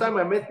 The first time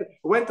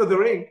went to the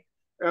ring,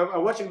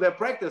 watching their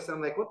practice, I'm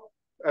like, what?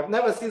 I've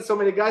never seen so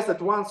many guys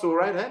at once who are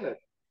right-handed.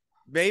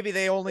 Maybe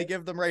they only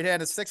give them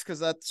right-handed sticks because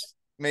that's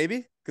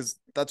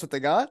what they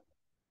got.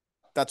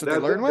 That's what they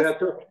learned with.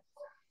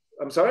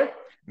 I'm sorry.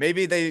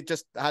 Maybe they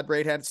just had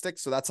right-handed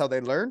sticks, so that's how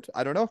they learned.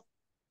 I don't know.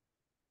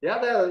 Yeah,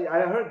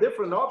 I heard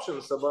different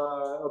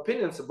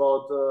opinions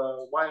about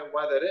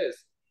why that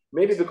is.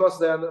 Maybe because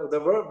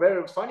the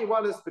very funny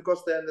one is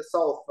because they're in the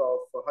south of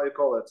how you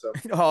call it. So.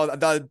 Oh,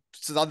 the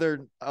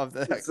southern of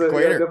the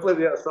equator.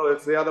 Yeah, so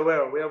it's the other way.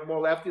 We have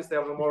more lefties. They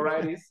have more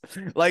righties.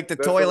 Like the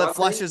toilet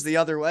flushes the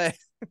other way.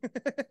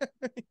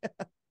 Yeah.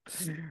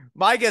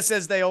 My guess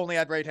is they only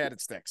had right-handed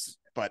sticks,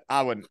 but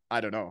I don't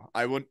know.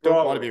 Don't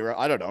want to be wrong.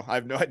 I don't know. I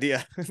have no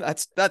idea.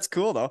 That's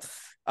cool though.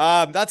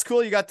 That's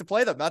cool. You got to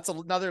play them. That's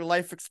another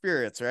life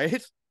experience,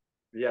 right?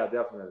 Yeah,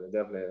 definitely.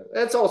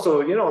 It's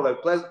also,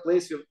 the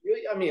place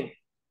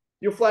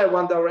you fly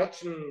one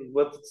direction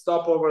with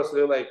stopovers,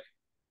 they're like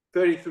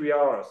 33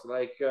 hours.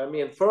 Like,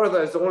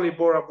 further is only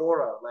Bora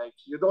Bora. Like,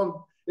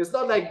 it's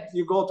not like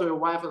you go to your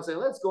wife and say,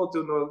 let's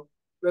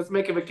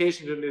make a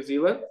vacation to New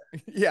Zealand.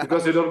 Yeah.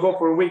 Because you don't go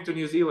for a week to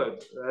New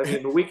Zealand.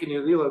 A week in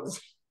New Zealand,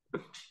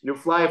 you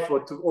fly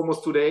for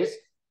almost 2 days.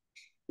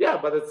 Yeah,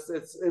 but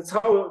it's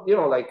how,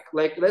 like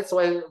that's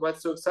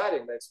what's so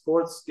exciting. Like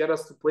sports get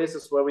us to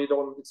places where we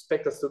don't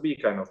expect us to be,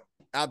 kind of.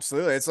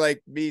 Absolutely. It's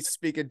like me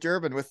speaking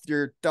German with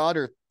your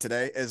daughter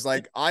today is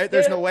like,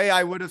 there's no way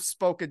I would have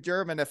spoken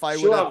German if I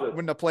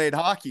wouldn't have played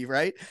hockey.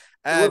 Right.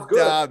 And,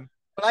 but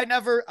I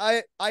never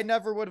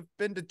would have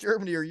been to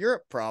Germany or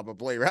Europe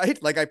probably. Right.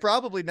 Like I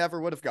probably never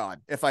would have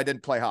gone if I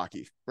didn't play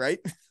hockey. Right.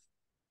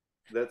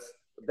 That's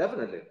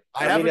definitely,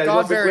 I haven't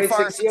gone very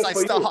far since I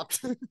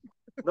stopped.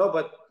 No,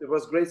 but it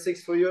was grade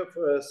 6 for you,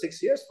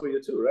 6 years for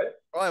you too, right?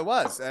 Oh, it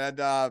was.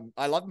 And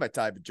I loved my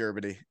time in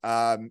Germany.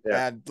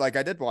 And like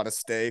I did want to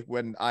stay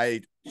when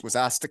I was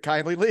asked to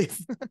kindly leave.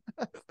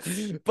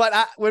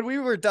 But when we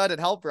were done at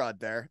Helbrod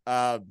there,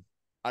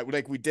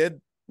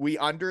 we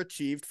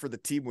underachieved for the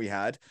team we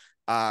had.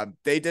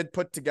 They did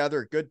put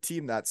together a good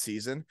team that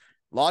season.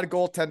 A lot of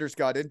goaltenders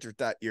got injured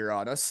that year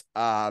on us.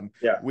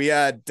 We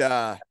had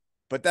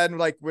but then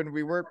like when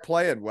we weren't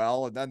playing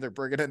well, and then they're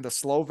bringing in the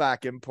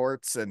Slovak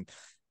imports and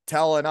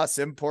telling us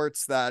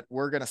imports that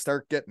we're going to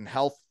start getting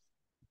health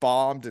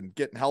bombed and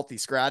getting healthy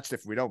scratched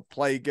if we don't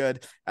play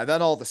good. And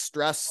then all the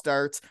stress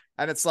starts.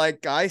 And it's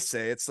like I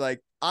say, it's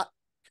like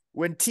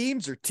when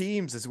teams are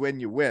teams is when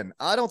you win.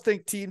 I don't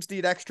think teams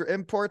need extra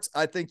imports.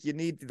 I think you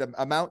need the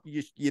amount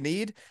you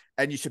need,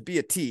 and you should be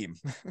a team.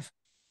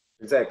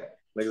 Exactly.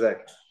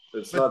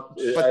 It's but, not.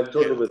 but I'm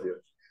totally with you.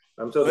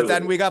 But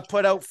then we got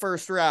put out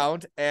first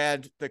round,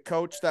 and the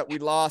coach that we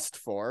lost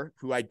for,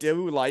 who I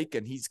do like,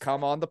 and he's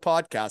come on the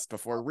podcast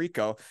before,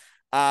 Rico.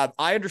 I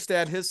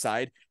understand his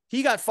side.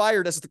 He got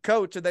fired as the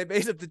coach, and they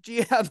made him the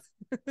GM,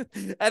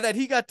 and then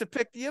he got to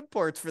pick the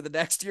imports for the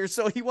next year,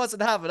 so he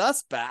wasn't having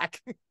us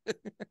back.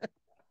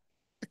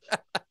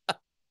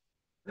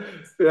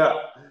 Yeah,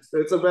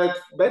 it's a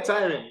bad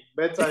timing.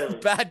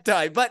 Bad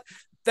time. But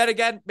then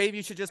again, maybe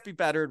you should just be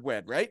better and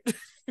win, right?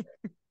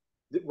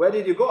 Where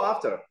did you go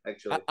after,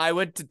 actually? I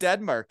went to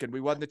Denmark, and we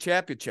won the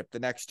championship the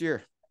next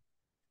year.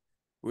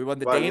 We won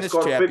the Danish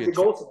championship. 50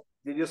 goals?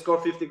 Did you score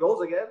 50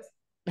 goals again?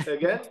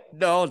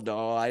 No.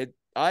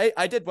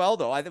 I did well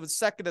though. I was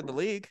second in the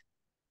league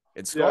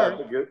in scoring.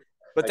 Yeah, good.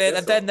 But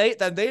then they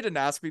didn't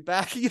ask me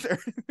back either.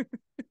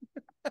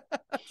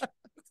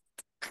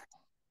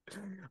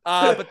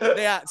 But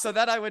yeah, so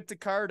then I went to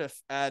Cardiff,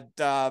 and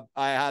I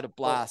had a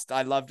blast.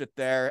 I loved it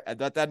there, and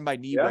then my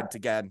knee went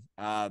again.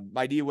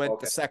 My knee went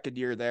the second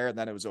year there, and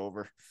then it was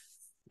over.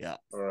 Yeah.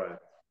 All right.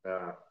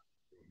 Yeah.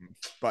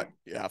 But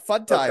yeah,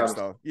 fun times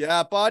though.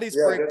 Yeah, bodies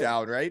break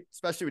down, right?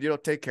 Especially when you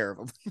don't take care of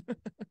them.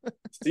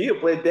 See, you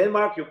play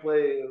Denmark.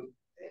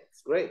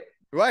 It's great.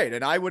 Right,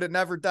 and I would have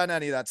never done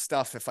any of that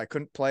stuff if I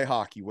couldn't play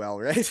hockey well,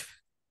 right?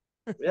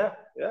 Yeah,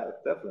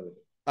 definitely.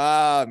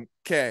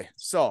 Okay,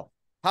 so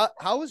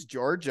how is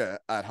Georgia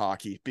at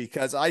hockey?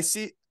 Because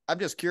I'm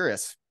just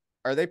curious.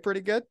 Are they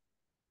pretty good?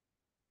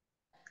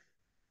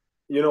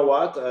 You know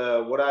what?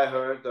 What I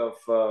heard of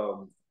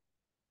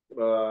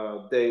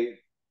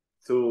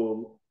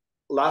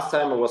last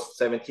time I was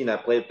 17, I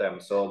played them,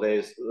 so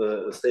they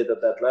stayed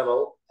at that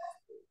level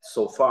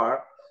so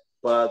far.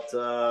 But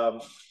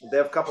they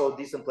have a couple of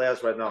decent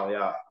players right now,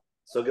 yeah.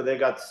 So they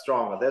got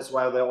stronger. That's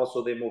why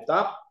they moved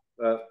up.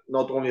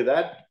 Not only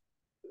that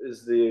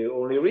is the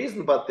only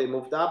reason, but they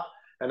moved up,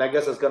 and I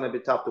guess it's going to be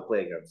tough to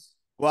play against.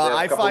 Well,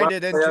 I find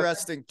it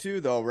interesting too,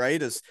 though,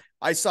 right? As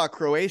I saw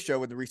Croatia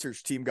when the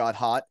research team got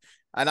hot,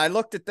 and I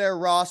looked at their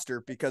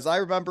roster because I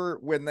remember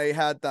when they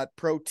had that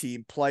pro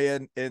team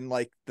playing in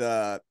like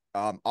the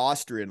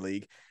Austrian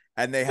league,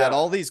 and they had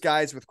all these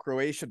guys with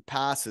Croatian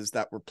passes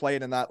that were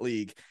playing in that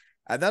league.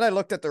 And then I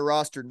looked at the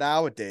roster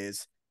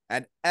nowadays,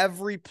 and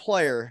every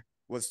player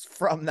was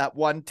from that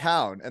one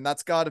town, and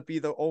that's got to be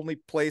the only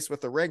place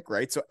with a rink,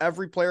 right? So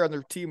every player on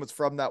their team was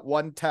from that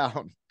one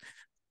town.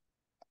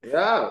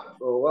 Yeah,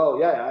 well,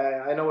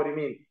 yeah, I know what you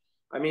mean.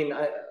 I mean,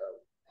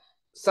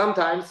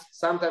 sometimes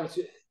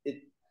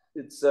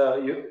it's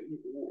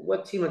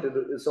what team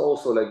is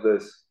also like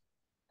this?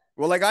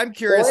 Well, like I'm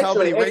curious how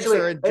many rinks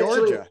are in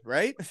Georgia,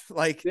 right?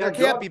 Like there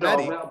can't be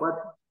many.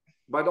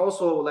 But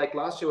also like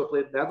last year we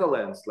played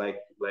Netherlands, like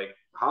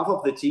half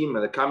of the team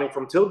are coming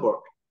from Tilburg.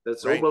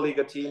 That's right.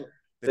 Oberliga team.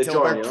 The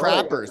Tilburg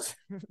Trappers.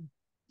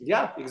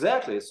 Yeah,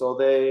 exactly. So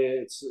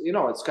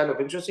it's kind of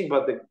interesting,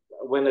 but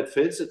when it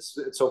fits,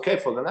 it's okay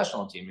for the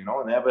national team,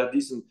 and they have a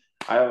decent.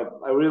 I'm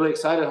really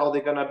excited how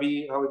we're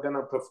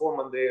gonna perform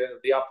on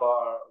the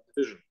upper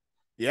division.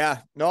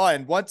 Yeah, no,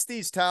 and once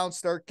these towns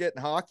start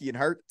getting hockey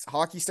and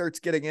hockey starts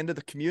getting into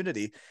the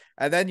community,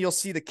 and then you'll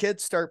see the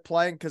kids start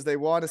playing because they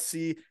want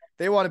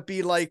to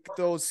be like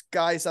those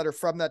guys that are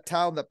from that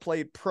town that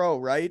played pro,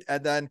 right?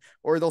 And then,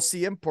 or they'll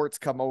see imports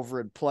come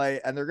over and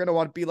play, and they're going to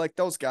want to be like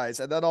those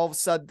guys. And then all of a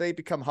sudden they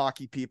become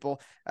hockey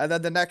people. And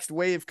then the next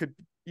wave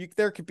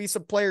there could be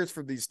some players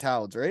from these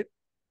towns, right?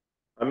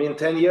 I mean,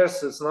 10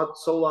 years is not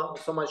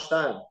so much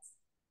time.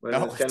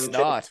 No, it's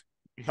not.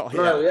 Oh,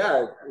 yeah. No,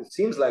 yeah, it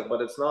seems like,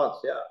 but it's not.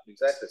 Yeah,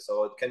 exactly.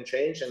 So it can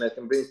change, and it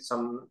can bring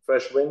some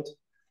fresh wind.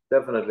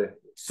 Definitely.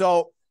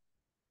 So,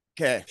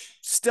 okay,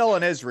 still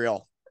in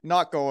Israel,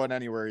 not going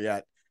anywhere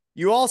yet.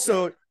 You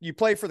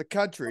play for the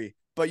country,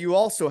 but you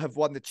also have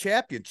won the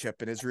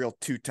championship in Israel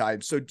 2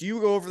 times. So do you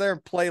go over there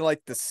and play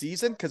like the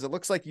season? Because it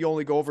looks like you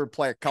only go over and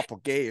play a couple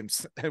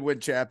games and win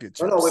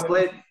championships. No, we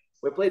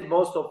played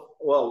most.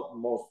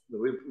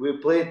 We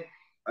played.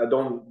 I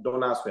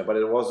don't ask me, but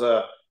it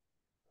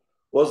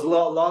was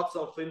lots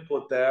of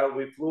input there.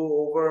 We flew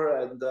over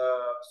and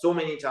so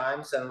many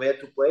times, and we had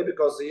to play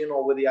because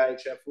with the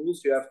IHF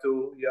rules, you have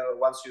to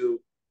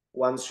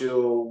once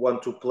you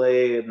want to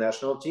play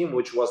national team,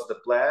 which was the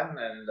plan,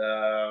 and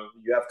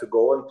you have to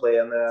go and play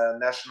in a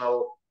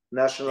national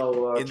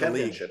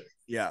championship.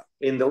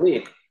 In the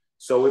league.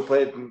 So we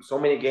played so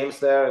many games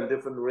there in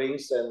different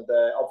rinks, and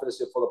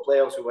obviously for the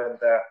playoffs we went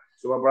there.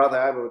 So my brother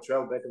and I would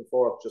travel back and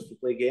forth just to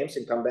play games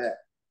and come back.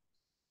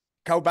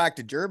 Go back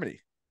to Germany.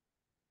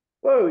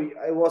 Well,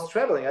 I was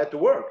traveling. I had to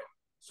work,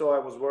 so I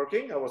was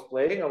working. I was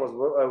playing.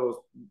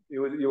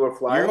 You were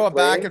flying. You're going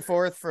back and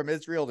forth from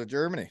Israel to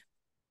Germany.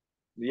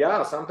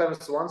 Yeah,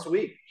 sometimes once a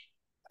week.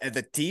 And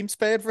the team's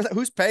paying for that?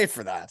 Who's paying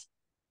for that?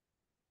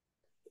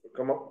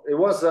 Come on, it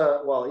was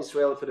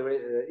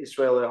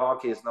Israeli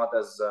hockey is not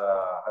as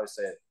how to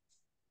say it,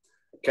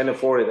 can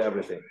afford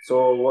everything.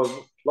 So it was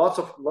lots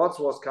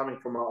was coming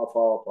from our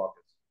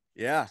pockets.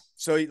 Yeah.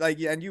 So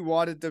and you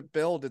wanted to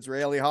build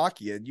Israeli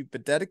hockey, and you've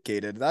been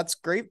dedicated. That's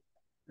great.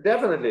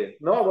 Definitely.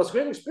 No, it was a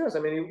great experience. I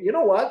mean, you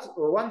know what?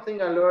 One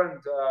thing I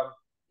learned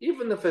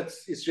even if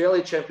it's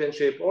Israeli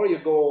championship or you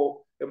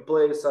go and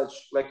play such,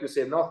 like you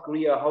say, North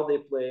Korea, how they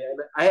play. And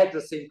I had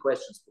the same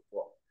questions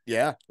before.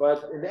 Yeah.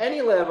 But in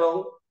any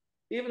level,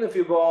 even if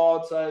you go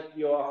outside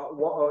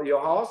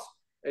your house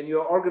and you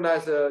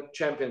organize a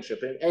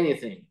championship in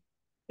anything,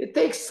 it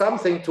takes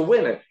something to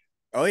win it.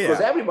 Oh yeah.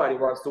 Because everybody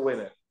wants to win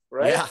it,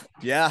 right? Yeah.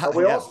 Yeah.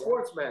 We're all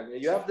sportsmen.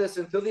 You have this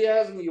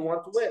enthusiasm. You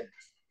want to win.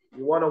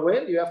 You want to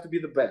win. You have to be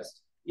the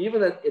best,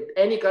 even at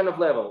any kind of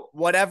level.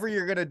 Whatever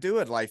you're gonna do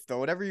in life, though,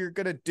 whatever you're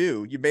gonna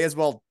do, you may as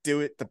well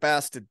do it the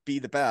best and be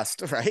the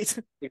best, right?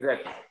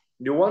 Exactly.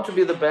 You want to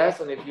be the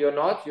best, and if you're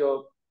not,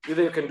 you're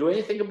either you can do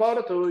anything about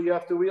it, or you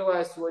have to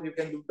realize what you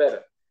can do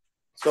better.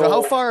 So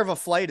how far of a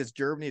flight is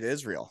Germany to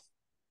Israel?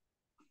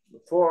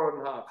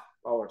 4.5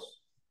 hours.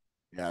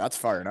 Yeah, that's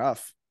far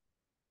enough.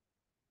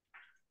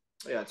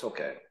 Yeah, it's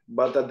okay.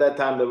 But at that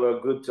time, there were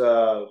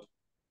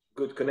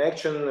good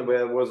connection.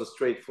 Where it was a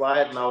straight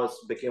flight. Now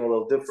it's became a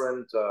little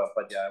different.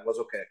 But yeah, it was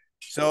okay.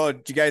 So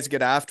did you guys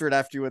get after it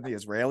after you won the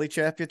Israeli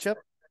championship?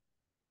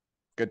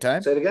 Good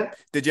time? Say it again?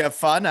 Did you have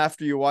fun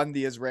after you won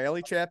the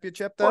Israeli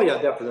championship then? Oh,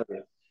 yeah, definitely.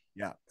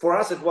 Yeah. For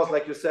us, it was,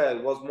 like you said,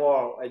 it was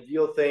more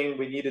ideal thing.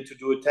 We needed to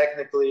do it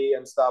technically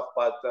and stuff.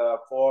 But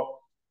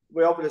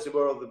we obviously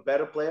were the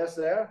better players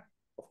there.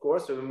 Of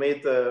course, we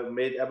made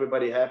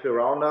everybody happy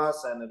around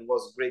us, and it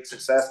was great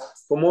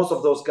success. For most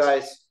of those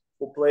guys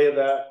who play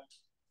there,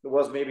 it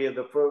was maybe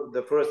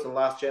the first and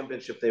last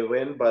championship they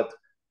win. But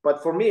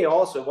for me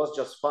also, it was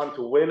just fun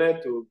to win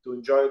it, to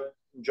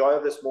enjoy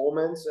this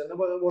moments, and it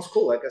was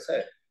cool, like I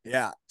said.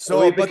 Yeah.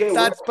 So,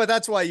 but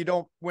that's why you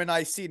don't. When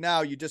I see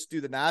now, you just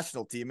do the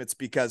national team. It's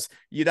because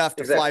you'd have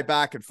to fly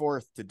back and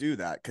forth to do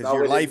that because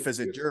your life is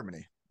in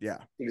Germany. Yeah.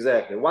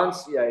 Exactly.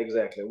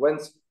 Exactly.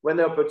 When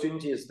the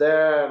opportunity is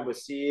there and we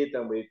see it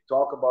and we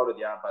talk about it,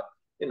 yeah. But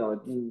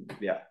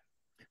yeah.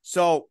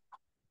 So,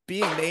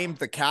 being named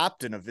the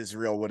captain of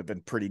Israel would have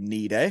been pretty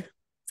neat, eh?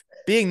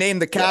 Being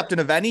named the captain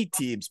of any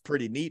team's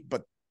pretty neat,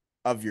 but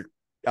of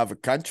a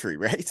country,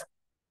 right?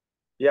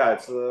 Yeah,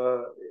 it's.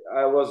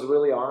 I was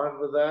really honored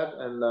with that,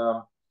 and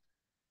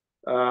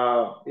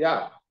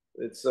yeah,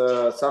 it's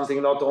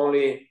something not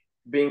only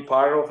being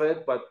part of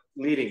it, but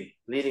leading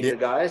the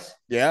guys.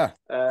 Yeah.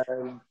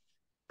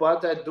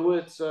 But I do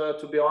it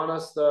to be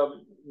honest,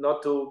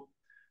 not to.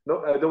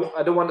 No,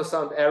 I don't want to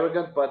sound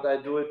arrogant, but I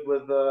do it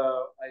with.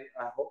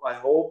 I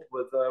hope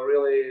with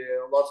really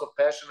lots of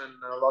passion and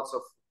lots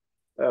of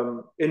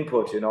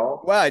input.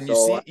 Well, and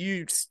so,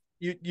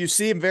 you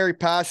seem very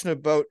passionate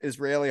about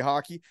Israeli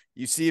hockey.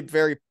 You seem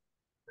very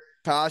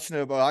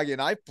passionate about hockey,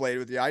 and I've played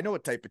with you. I know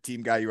what type of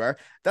team guy you are.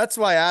 That's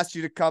why I asked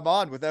you to come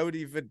on without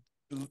even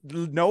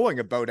knowing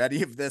about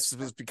any of this. It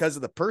was because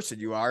of the person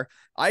you are.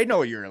 I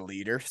know you're a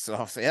leader,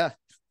 so yeah.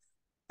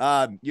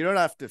 You don't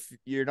have to.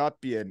 You're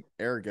not being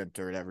arrogant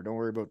or whatever. Don't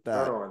worry about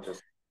that. No,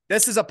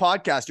 This is a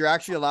podcast. You're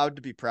actually allowed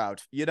to be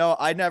proud.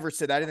 I never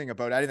said anything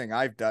about anything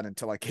I've done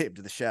until I came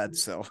to the shed.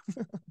 So.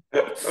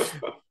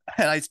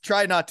 And I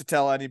try not to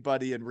tell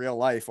anybody in real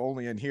life,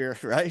 only in here,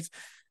 right?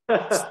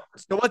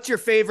 So what's your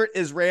favorite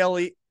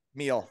Israeli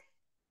meal?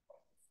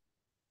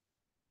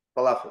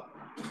 Falafel.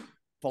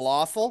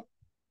 Falafel?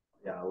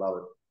 Yeah, I love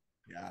it.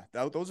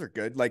 Yeah, those are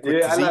good. Like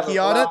with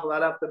tzatziki on it? I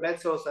love the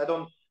mezzos.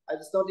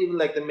 It's not even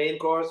like the main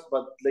course,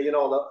 but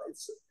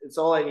it's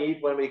all I need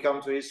when we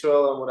come to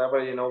Israel and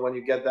whatever, when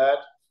you get that.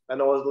 I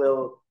know a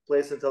little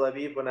place in Tel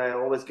Aviv when I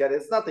always get it.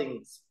 It's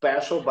nothing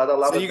special, but I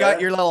love it. So you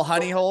got your little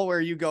honey hole where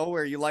you go,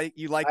 where you like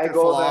their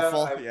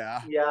falafel.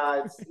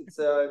 Yeah, it's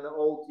an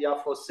old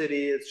Yafo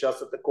city. It's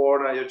just at the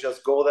corner. You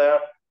just go there.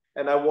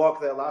 And I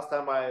walked there. Last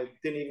time I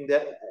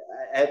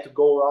had to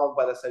go around,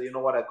 but I said, you know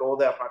what? I go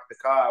there, park the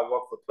car. I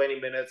walk for 20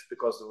 minutes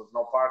because there was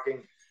no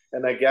parking.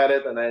 And I get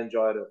it and I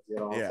enjoyed it.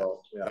 Yeah.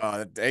 So,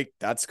 yeah. Hey,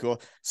 that's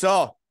cool.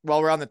 So while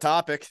we're on the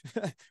topic,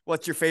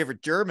 what's your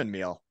favorite German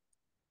meal?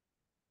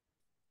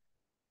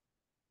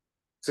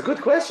 It's a good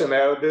question.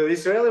 The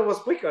Israeli was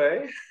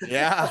quicker,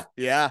 eh?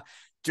 Yeah.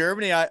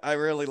 Germany, I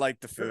really like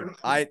the food.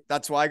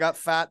 That's why I got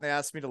fat and they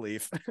asked me to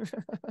leave.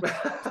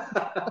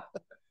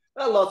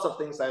 Lots of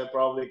things I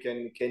probably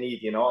can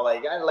eat,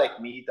 like I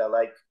like meat. I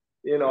like,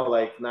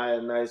 like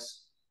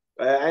nice.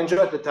 I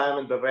enjoyed the time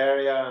in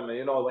Bavaria and,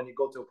 when you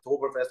go to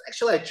Oktoberfest.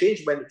 Actually, I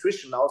changed my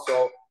nutrition now,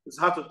 so it's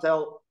hard to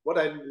tell what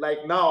I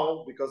like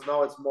now because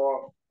now it's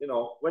more,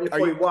 when you're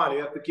 41, you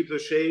have to keep the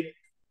shape.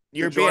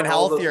 You're being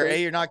healthier, eh?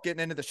 You're not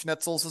getting into the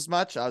schnitzels as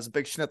much. I was a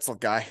big schnitzel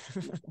guy.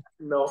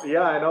 No,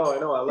 yeah, I know.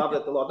 I love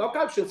it a lot. No,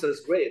 Kalb schnitzel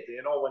is great.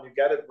 When you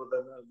get it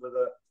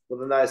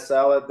with a nice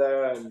salad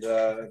there, and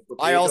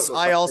I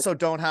also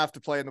don't have to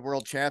play in the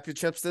World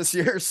Championships this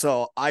year,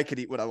 so I could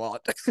eat what I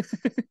want.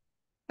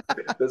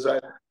 That's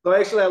right. So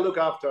actually, I look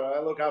after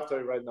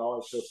it right now.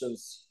 It's just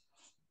since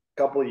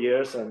a couple of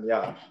years, and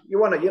yeah, you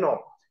want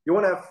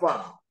to have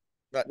fun.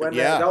 When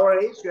at our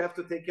age, you have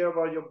to take care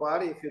about your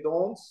body. If you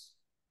don't.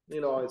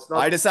 It's not.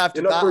 I just have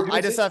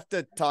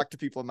to talk to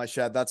people in my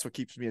shed. That's what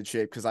keeps me in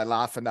shape because I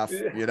laugh enough.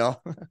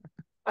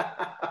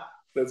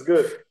 That's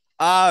good.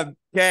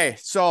 Okay,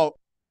 so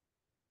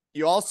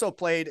you also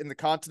played in the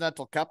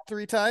Continental Cup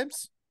 3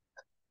 times.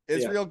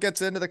 Israel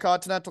gets into the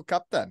Continental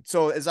Cup then.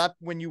 So is that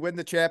when you win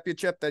the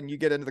championship, then you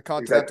get into the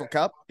Continental Exactly.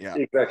 Cup? Yeah.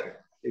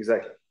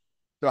 Exactly.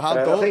 So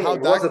I think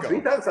how'd was that it go?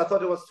 3 times? I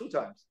thought it was 2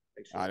 times.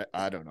 Actually,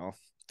 I don't know.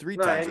 Three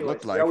no. times it Anyways,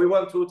 looked like. yeah, we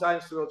won 2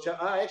 times.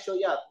 Actually,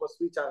 yeah, it was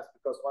 3 times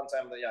because one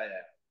time. Yeah.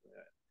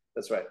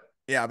 That's right.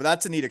 Yeah, but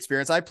that's a neat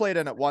experience. I played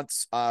in it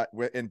once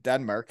in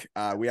Denmark.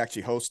 We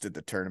actually hosted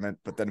the tournament,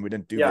 but then we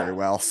didn't do very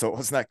well, so it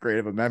wasn't that great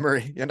of a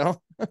memory, you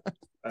know?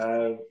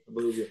 I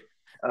believe you.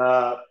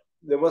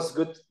 There was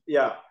good.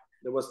 Yeah,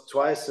 there was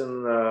twice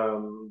in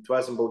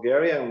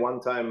Bulgaria and one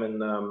time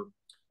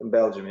in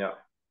Belgium. Yeah,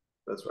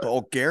 that's right.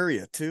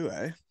 Bulgaria too,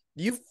 eh?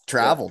 You've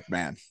traveled,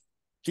 man.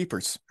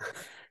 Keepers.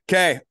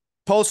 Okay,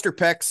 poster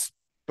picks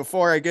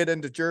before I get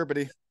into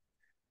Germany.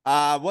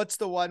 What's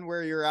the one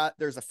where you're at?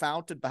 There's a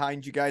fountain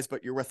behind you guys,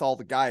 but you're with all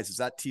the guys. Is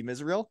that Team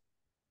Israel?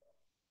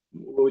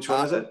 Which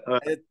one is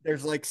it?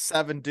 There's like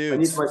 7 I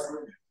dudes. need my.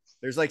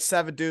 There's like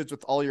 7 dudes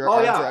with all your Oh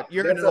arms yeah, around.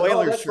 You're in an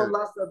Oilers shirt.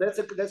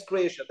 That's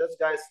Croatia. That's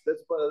guys.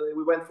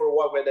 We went for a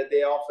walk with the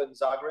day off in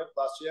Zagreb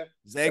last year.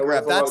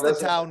 Zagreb. That's the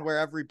town where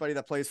everybody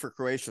that plays for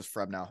Croatia is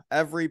from now.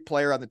 Every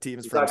player on the team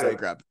is from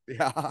Zagreb.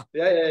 Yeah.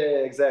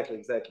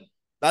 Exactly.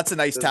 That's a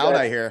nice town,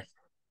 I hear.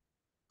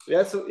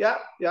 Yeah, so yeah,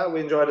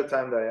 we enjoyed the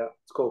time there. Yeah,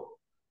 it's cool.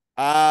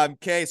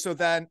 Okay, so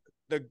then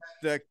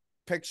the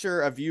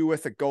picture of you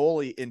with a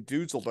goalie in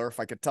Düsseldorf,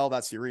 I could tell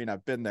that's the arena.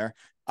 I've been there.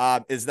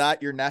 Is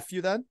that your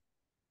nephew then?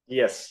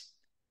 Yes.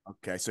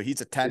 Okay, so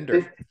he's a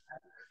tender.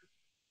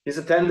 He's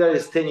a tender.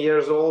 He's 10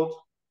 years old,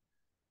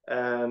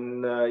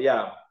 and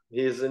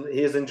he's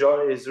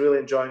really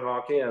enjoying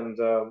hockey, and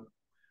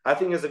I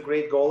think he's a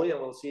great goalie, and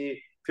we'll see if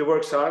he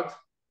works hard,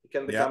 he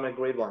can become a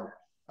great one.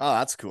 Oh,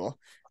 that's cool.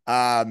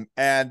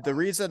 And the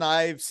reason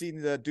I've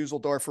seen the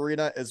Düsseldorf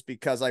arena is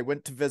because I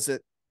went to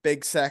visit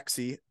Big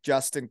Sexy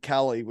Justin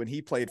Kelly when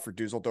he played for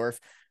Düsseldorf,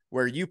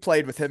 where you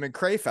played with him in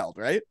Krefeld,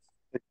 right?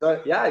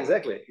 Yeah,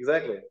 exactly.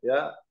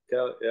 Yeah,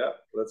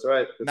 that's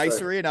right.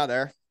 Nice arena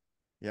there.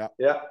 Yeah.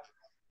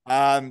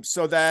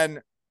 So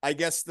then I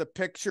guess the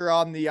picture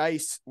on the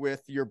ice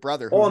with your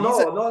brother. Oh no,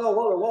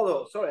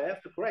 whoa. Sorry, I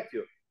have to correct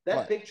you.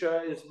 That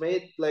picture is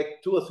made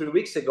like 2 or 3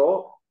 weeks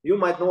ago. You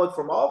might know it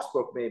from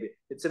Augsburg, maybe.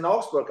 It's in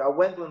Augsburg. I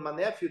went with my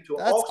nephew to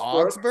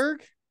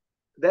Augsburg.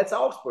 That's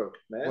Augsburg,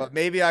 man. Well,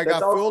 maybe I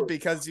got fooled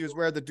because he was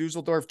wearing the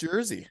Düsseldorf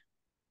jersey.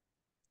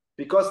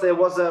 Because there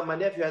was my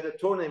nephew had a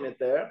tournament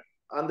there,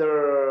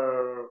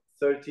 under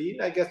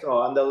 13, I guess,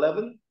 or under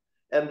 11,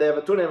 and they have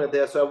a tournament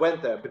there, so I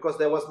went there because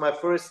that was my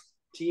first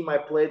team I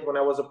played when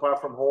I was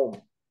apart from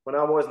home, when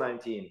I was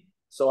 19.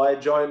 So I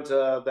joined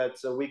that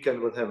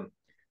weekend with him.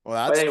 Well,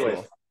 that's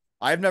cool.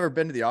 I've never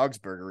been to the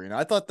Augsburg arena.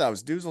 I thought that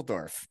was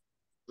Düsseldorf.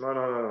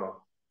 No.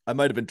 I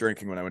might have been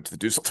drinking when I went to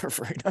the Düsseldorf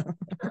arena.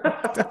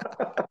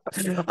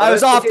 I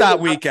was off that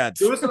weekend.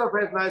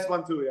 Düsseldorf has a nice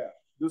one too, yeah.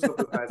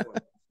 Düsseldorf has a nice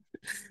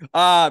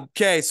one.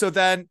 Okay, so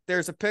then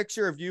there's a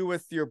picture of you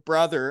with your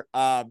brother.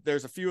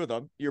 There's a few of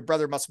them. Your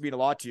brother must mean a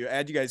lot to you,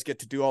 and you guys get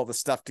to do all this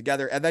stuff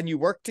together, and then you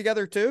work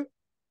together too.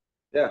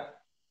 Yeah.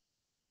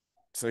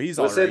 So he's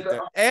all right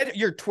there. And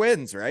you're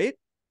twins, right?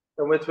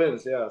 And we're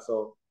twins, yeah.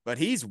 So, but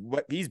he's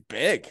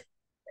big.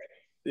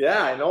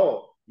 Yeah, I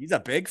know. He's a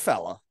big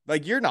fella.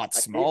 Like you're not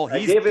small.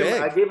 He's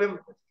big.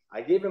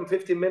 I gave him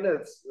 50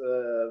 minutes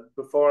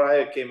before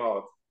I came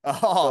out.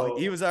 Oh, so,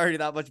 he was already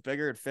that much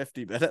bigger in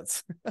 50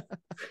 minutes.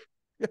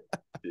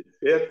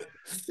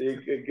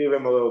 You give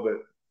him a little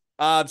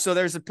bit. So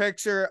there's a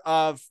picture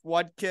of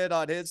one kid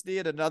on his knee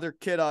and another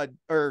kid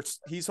or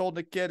he's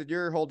holding a kid and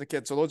you're holding a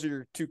kid. So those are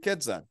your 2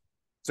 kids then.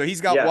 So he's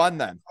got one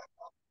then.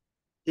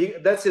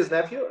 That's his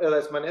nephew.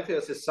 That's my nephew.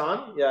 That's his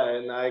son. Yeah,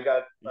 and I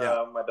got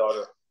my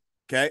daughter.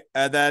 Okay,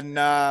 and then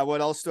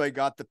what else do I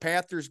got? The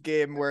Panthers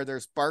game where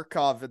there's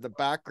Barkov in the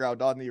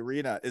background on the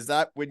arena. Is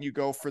that when you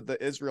go for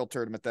the Israel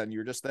tournament then?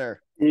 You're just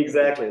there?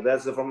 Exactly.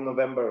 That's from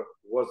November.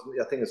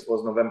 I think it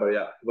was November,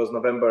 yeah. It was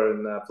November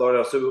in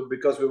Florida. So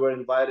because we were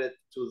invited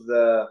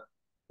to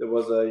there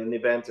was an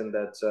event in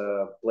that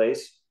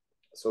place.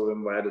 So we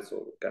invited,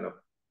 so we kind of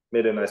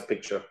made a nice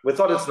picture. We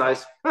thought it's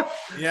nice.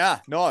 Yeah,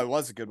 no, it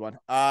was a good one.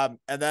 And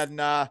then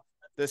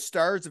the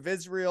Stars of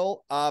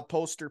Israel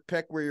poster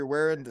pick where you're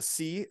wearing the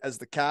C as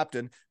the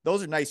captain.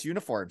 Those are nice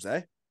uniforms,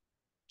 eh?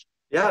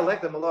 Yeah, I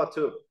like them a lot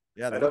too.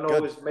 Yeah, I don't know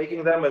who's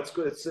making them. It's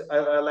good.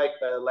 I like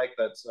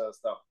that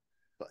stuff.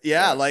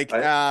 Yeah,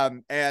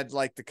 and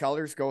like the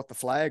colors go with the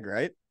flag,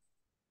 right?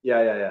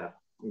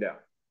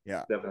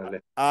 Yeah, definitely.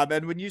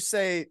 And when you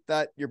say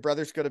that your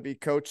brother's going to be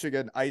coaching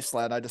in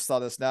Iceland, I just saw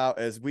this now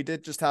is we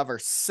did just have our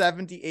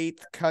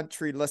 78th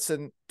country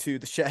listen to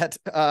the shed,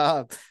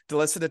 to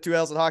listen to 2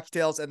 L's and Hockey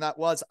Tales, and that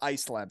was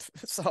Iceland.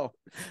 So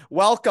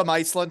welcome,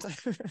 Iceland.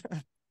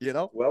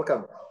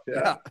 Welcome.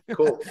 Yeah.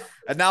 Cool.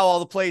 And now all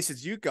the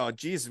places you go,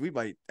 Jesus, we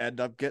might end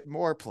up getting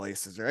more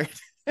places, right?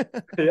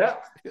 Yeah.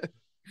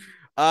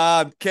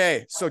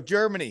 Okay, so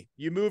Germany,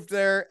 you moved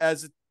there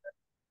as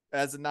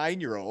a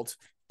 9-year-old.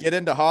 Get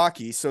into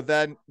hockey. So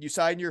then you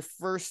sign your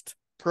first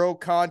pro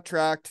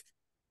contract.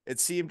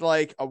 It seemed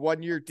like a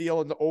 1-year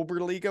deal in the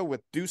Oberliga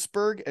with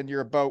Duisburg, and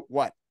you're about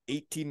what,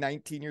 18,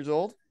 19 years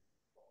old?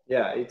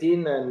 Yeah,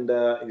 18 and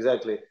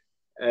exactly.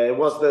 It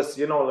was this,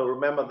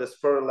 remember this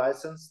fur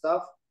license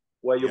stuff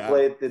where you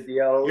played the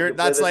DL.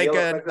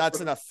 That's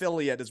an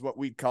affiliate is what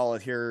we'd call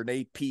it here, an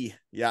AP.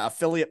 Yeah,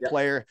 affiliate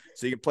player.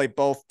 So you can play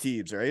both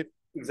teams, right?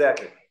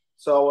 Exactly.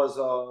 So I was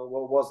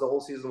the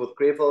whole season with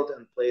Krefeld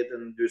and played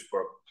in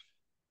Duisburg.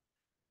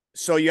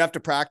 So you have to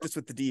practice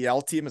with the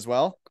DL team as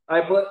well?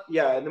 In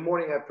the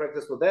morning I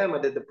practiced with them. I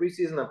did the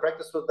preseason, I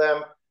practiced with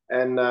them.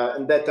 And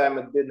in that time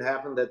it didn't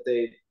happen that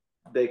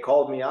they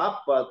called me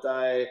up, but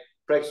I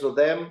practiced with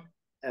them.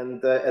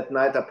 And at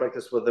night I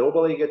practiced with the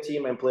Oberliga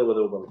team and play with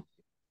the Oberliga.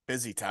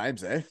 Busy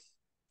times, eh?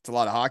 It's a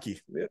lot of hockey.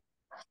 Yeah.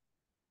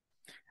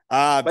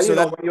 But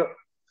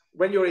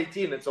when you're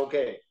 18, it's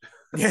okay.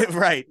 Yeah,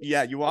 right.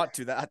 Yeah, you want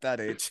to at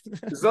that age.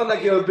 It's not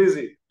like you're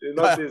busy. You're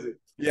not busy.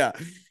 Yeah.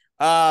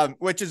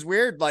 Which is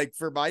weird, like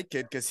for my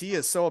kid, because he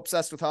is so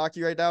obsessed with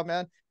hockey right now,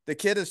 man. The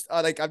kid is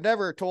like, I've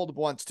never told him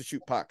once to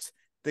shoot pucks.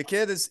 The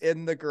kid is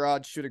in the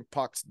garage shooting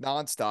pucks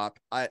nonstop.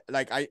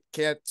 I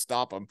can't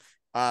stop him.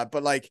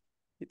 But like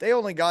they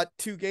only got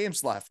 2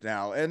 games left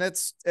now, and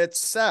it's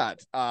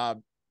sad.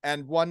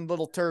 And one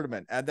little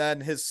tournament, and then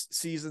his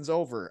season's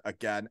over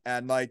again.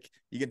 And like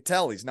you can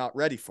tell he's not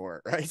ready for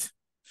it, right?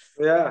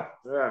 Yeah.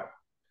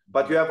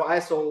 But you have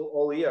ice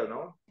all year,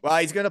 no? Well,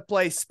 he's going to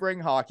play spring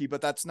hockey, but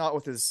that's not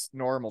with his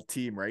normal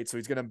team, right? So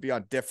he's going to be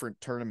on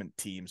different tournament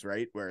teams,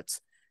 right? Where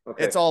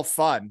it's all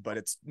fun, but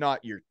it's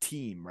not your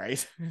team,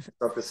 right? It's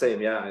not the same.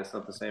 Yeah, it's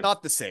not the same.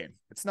 Not the same.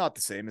 It's not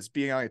the same as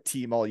being on a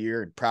team all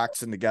year and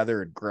practicing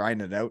together and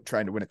grinding out,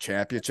 trying to win a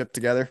championship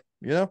together,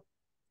 Yeah.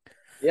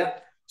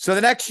 So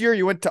the next year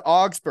you went to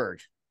Augsburg.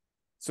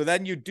 So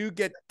then you do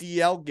get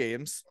DL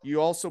games.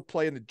 You also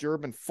play in the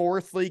German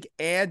 4th League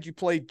and you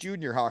play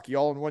junior hockey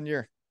all in 1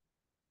 year,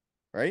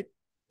 right?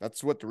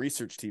 That's what the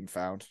research team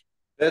found.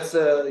 That's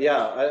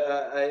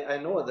I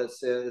know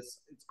that's it's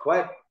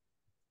quite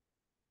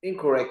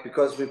incorrect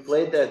because we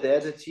played that. They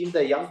had a team,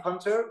 the Young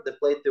Panther. They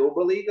played the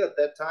Oberliga at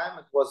that time.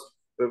 It was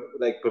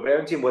like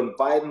Bavarian team when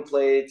Biden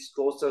played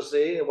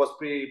Klostersee. It was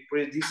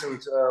pretty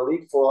decent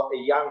league for a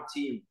young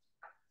team.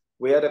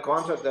 We had a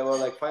contract. There were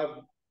like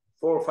 4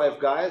 or 5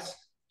 guys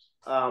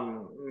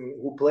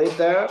who played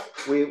there.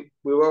 We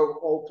were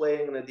all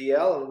playing in the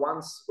DL, and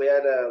once we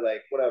had a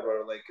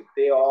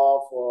day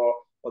off or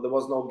there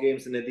was no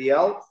games in the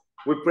DL,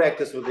 we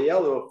practiced with the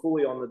DL. We were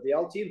fully on the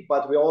DL team,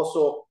 but we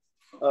also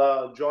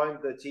joined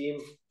the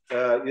team.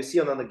 You see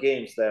on the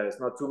games there, it's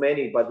not too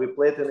many, but we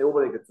played in the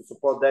Oberliga to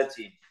support that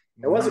team.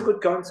 It was a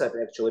good concept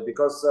actually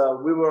because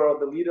we were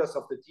the leaders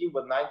of the team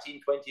with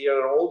 19,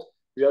 20-year-old.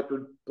 We had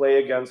to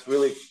play against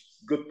really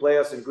good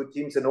players and good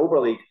teams in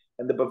Oberliga.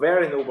 And the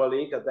Bavarian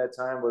Oberliga at that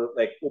time were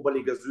like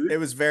Oberliga Süd. It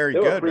was very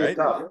good, right?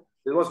 Tough.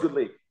 It was good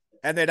league.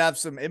 And they'd have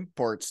some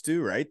imports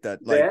too, right?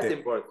 They had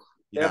imports.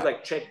 They had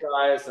like Czech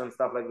guys and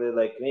stuff like that,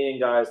 like Canadian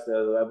guys.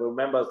 I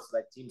remember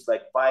like teams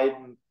like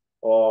Biden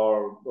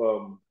or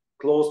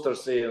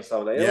Klostersee and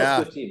stuff like that. It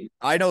was a good team.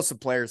 I know some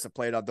players that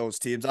played on those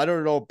teams. I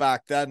don't know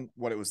back then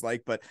what it was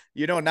like, but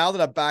now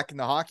that I'm back in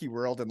the hockey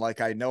world and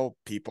like I know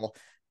people,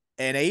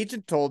 an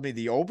agent told me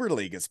the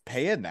Oberliga is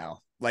paying now,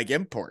 like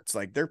imports,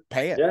 like they're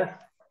paying.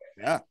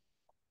 Yeah.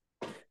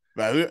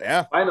 But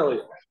yeah.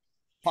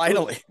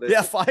 Finally.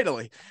 Yeah,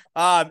 finally.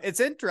 It's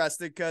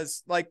interesting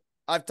because like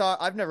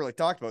I've never really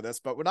talked about this,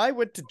 but when I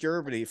went to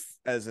Germany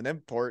as an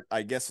import,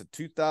 I guess in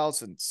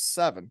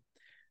 2007,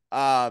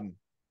 I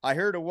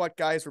heard of what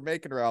guys were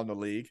making around the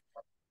league,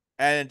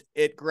 and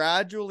it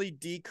gradually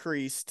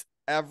decreased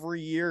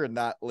every year in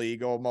that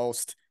league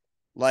almost.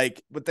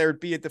 Like, but there'd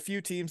be the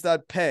few teams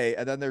that pay,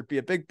 and then there'd be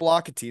a big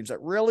block of teams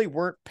that really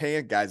weren't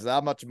paying guys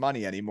that much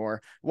money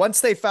anymore. Once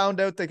they found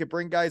out they could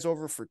bring guys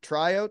over for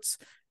tryouts,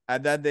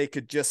 and then they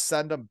could just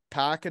send them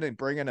packing and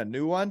bring in a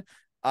new one.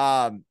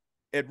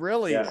 It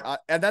really,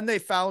 and then they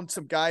found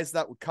some guys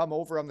that would come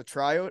over on the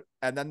tryout,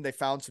 and then they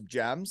found some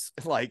gems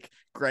like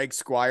Greg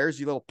Squires,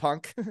 you little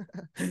punk.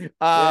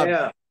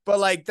 But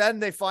like,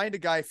 then they find a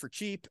guy for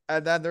cheap,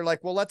 and then they're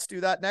like, well, let's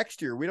do that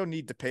next year. We don't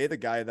need to pay the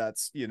guy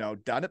that's,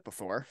 done it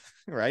before.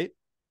 Right.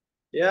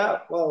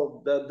 Yeah.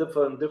 Well, the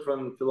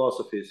different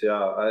philosophies.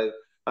 Yeah.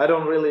 I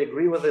don't really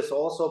agree with this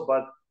also,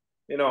 but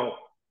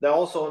they're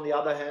also on the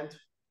other hand,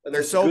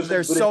 there's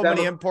so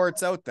many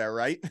imports out there,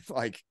 right?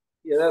 Like,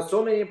 yeah, there's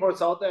so many imports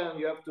out there, and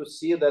you have to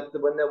see that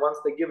once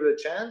they give it a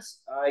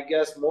chance, I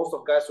guess most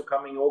of guys who are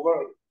coming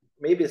over,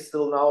 maybe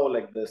still now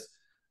like this,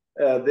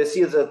 they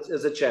see it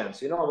as a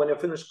chance. When you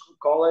finish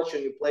college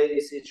and you play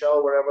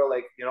ACHL, wherever,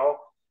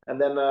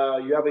 and then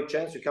you have a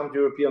chance, you come to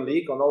European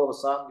League, and all of a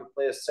sudden you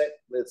play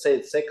let's say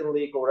it's second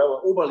league or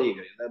whatever,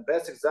 Oberliga. The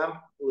best example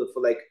for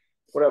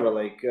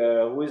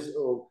who is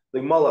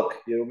the Muck?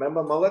 You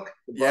remember Muck?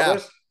 The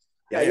brothers?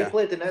 Yeah, he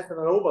played the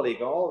National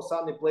Oberliga. All of a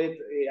sudden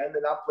he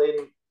ended up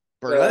playing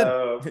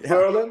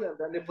Berlin, and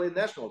then they played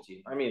national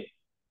team. I mean,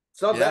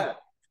 it's not bad.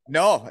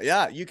 No,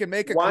 you can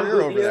make a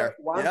career over there.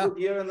 Good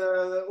year in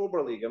the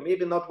Oberliga,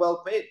 maybe not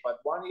well paid, but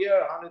 1 year,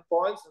 100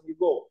 points, and you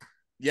go.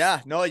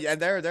 Yeah, no, and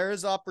there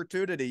is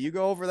opportunity. You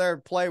go over there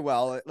and play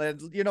well.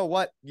 And you know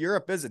what?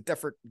 Europe is a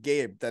different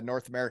game than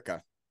North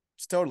America.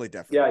 It's totally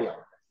different. Yeah,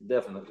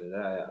 definitely.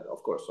 Yeah,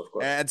 of course.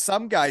 And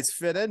some guys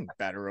fit in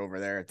better over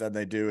there than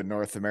they do in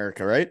North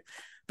America, right?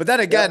 But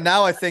then again,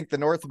 now I think the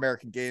North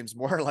American game's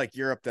more like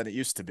Europe than it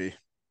used to be.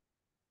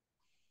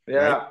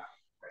 Yeah.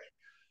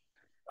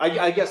 Right?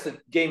 I guess the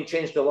game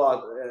changed a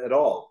lot at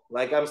all.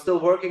 Like, I'm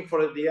still working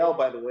for the DL,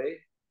 by the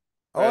way.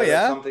 Oh,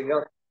 yeah? Something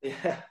else.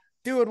 Yeah.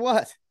 Doing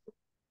what?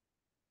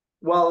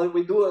 Well,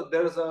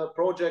 there's a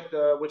project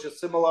which is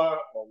similar,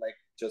 or like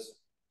just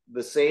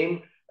the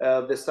same.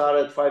 They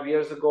started 5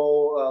 years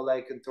ago,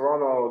 like in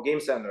Toronto Game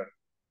Center.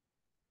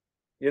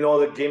 You know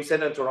the Game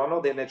Center in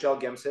Toronto, the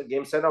NHL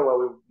Game Center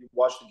where we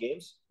watch the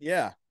games?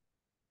 Yeah.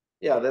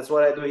 Yeah, that's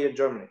what I do here in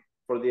Germany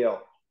for DL.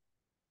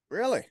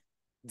 Really?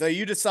 Do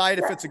you decide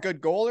if it's a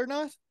good goal or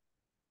not?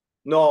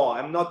 No,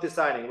 I'm not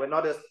deciding. We're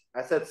not as,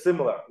 I said,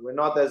 similar. We're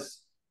not as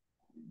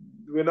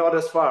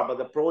far, but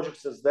the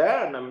project is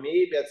there, and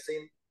maybe at the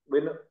same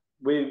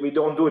we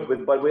don't do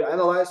it, but we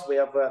analyze. We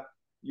have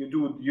you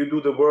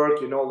do the work,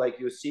 you know, like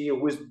you see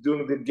who's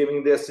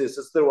giving the assist.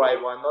 It's the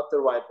right one, not the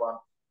right one.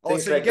 Oh,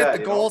 so you get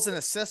the goals and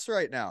assists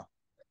right now.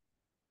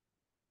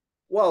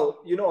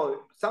 Well, you know,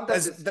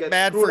 sometimes it's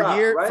bad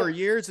for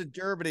years in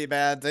Germany,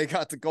 man. They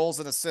got the goals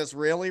and assists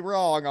really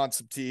wrong on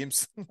some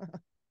teams.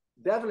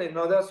 Definitely,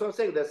 no. That's what I'm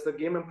saying. That's the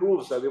game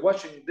improves. So we're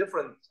watching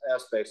different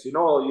aspects. You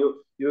know,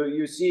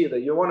 you see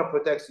that you want to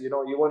protect. You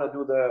know, you want to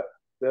do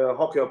the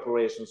hockey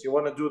operations. You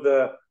want to do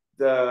the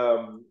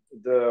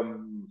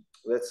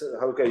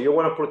you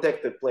want to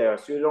protect the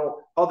players. You know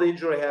how the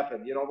injury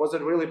happened. You know, was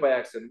it really by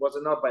accident? Was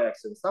it not by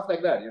accident? Stuff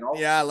like that. You know.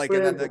 Yeah, like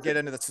and then they get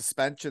into the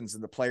suspensions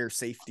and the player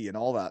safety and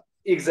all that.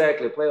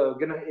 Exactly,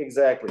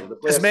 exactly.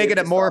 Just making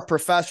it more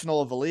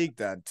professional of a league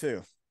then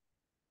too.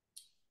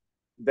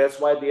 That's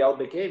why the L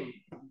became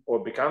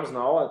or becomes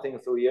now, I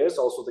think, 3 years.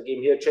 Also, the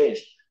game here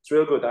changed. It's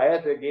real good. I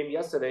had the game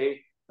yesterday,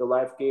 the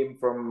live game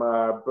from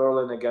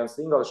Berlin against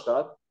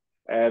Ingolstadt,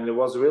 and it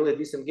was a really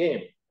decent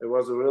game. It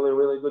was a really,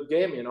 really good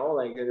game, you know,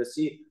 like you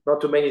see not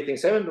too many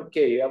things happened.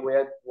 Okay, yeah, we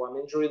had one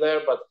injury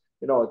there, but,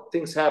 you know,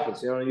 things happen.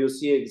 You know, you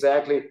see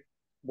exactly,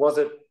 was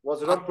it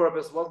on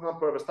purpose, wasn't on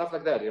purpose, stuff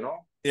like that, you know?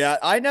 Yeah,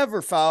 I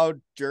never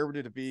found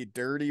Germany to be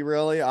dirty,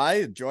 really. I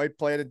enjoyed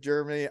playing in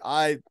Germany.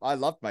 I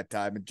loved my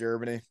time in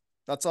Germany.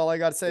 That's all I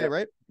got to say,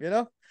 right? You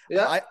know?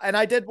 Yeah.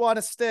 I did want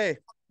to stay,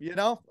 you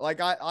know?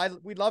 Like,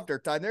 we loved our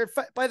time there.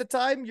 By the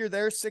time you're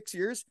there 6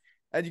 years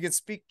and you can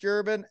speak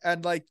German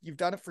and, like, you've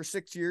done it for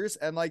 6 years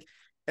and, like,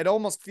 it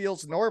almost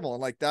feels normal.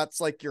 And, like,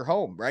 that's, like, your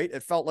home, right?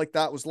 It felt like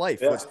that was life.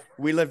 Yeah.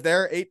 We lived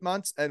there 8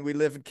 months and we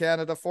live in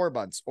Canada 4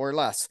 months or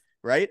less,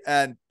 right?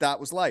 And that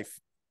was life.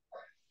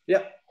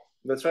 Yeah.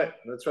 That's right.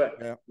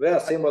 Yeah,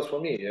 same was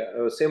for me.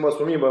 Yeah, same was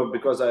for me, but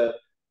because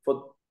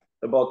for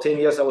about 10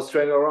 years I was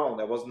training around.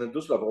 I wasn't in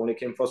Düsseldorf. I only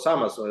came for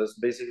summer, so it's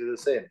basically the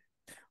same.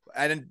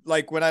 And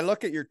like when I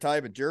look at your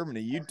time in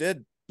Germany, you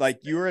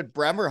were at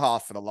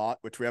Bremerhaven a lot,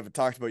 which we haven't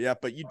talked about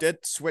yet, but you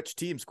did switch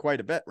teams quite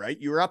a bit, right?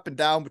 You were up and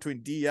down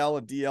between DL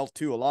and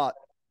DL2 a lot.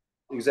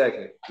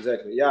 Exactly.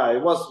 Yeah,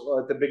 it was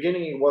at the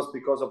beginning. It was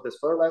because of this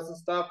fertilizer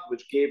stuff,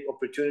 which gave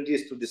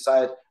opportunities to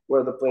decide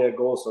where the player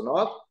goes or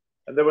not.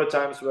 And there were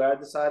times where I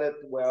decided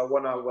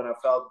when I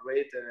felt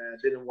great and I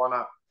didn't want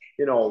to,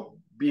 you know,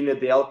 being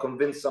at the L,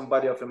 convince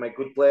somebody if I'm a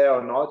good player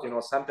or not. You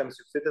know, sometimes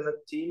you fit in a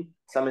team,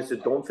 sometimes you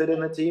don't fit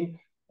in a team.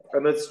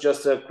 And it's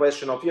just a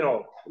question of, you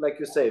know, like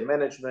you say,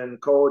 management,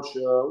 coach,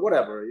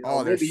 whatever. You know,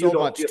 oh, there's so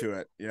much to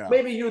it. Yeah.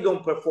 Maybe you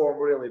don't perform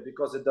really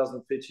because it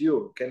doesn't fit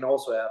you. It can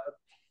also happen.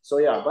 So,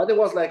 yeah, but it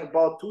was like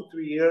about 2-3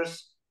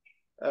 years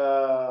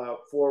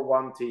for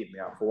one team.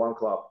 Yeah, for one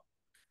club.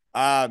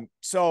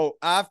 So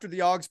after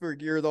the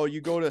Augsburg year, though, you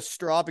go to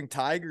Straubing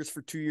Tigers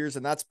for 2 years,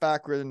 and that's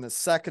back in the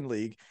second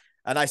league.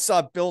 And I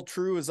saw Bill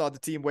True was on the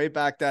team way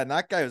back then.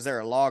 That guy was there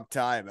a long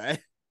time, eh?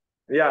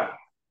 Yeah,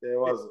 it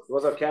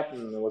was a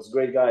captain. It was a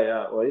great guy.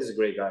 Yeah, well, he's a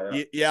great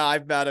guy. Yeah,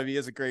 I've met him. He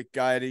is a great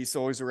guy, and he's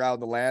always around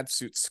the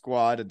Landshut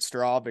squad and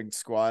Straubing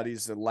squad.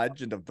 He's a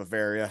legend of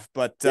Bavaria.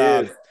 But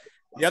the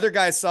other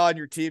guy I saw on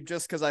your team,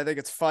 just because I think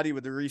it's funny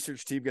when the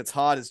research team gets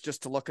hot, is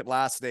just to look at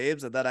last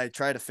names, and then I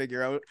try to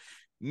figure out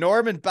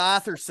Norman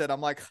Batherson. I'm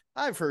like,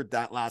 I've heard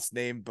that last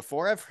name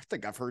before. I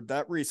think I've heard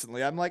that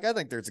recently. I'm like, I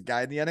think there's a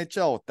guy in the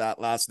NHL with that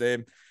last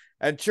name.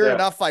 And sure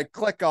enough, I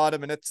click on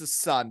him and it's his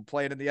son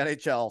playing in the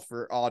NHL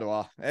for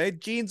Ottawa. Hey,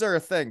 genes are a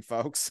thing,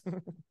 folks.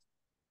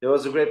 It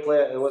was a great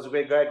player. It was a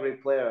great guy,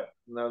 great player.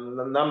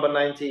 Number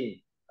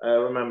 19, I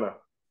remember.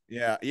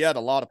 Yeah, he had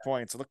a lot of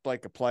points. It looked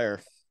like a player.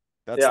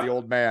 That's the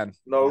old man.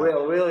 No,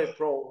 really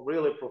pro,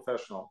 really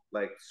professional,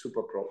 like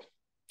super pro.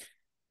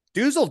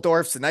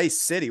 Dusseldorf's a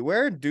nice city.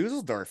 Where in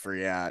Dusseldorf are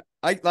you at?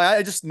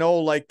 I just know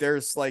like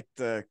there's like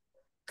the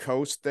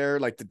coast there,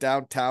 like the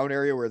downtown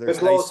area where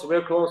there's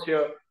we're close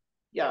here.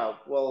 Yeah,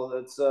 well,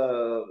 it's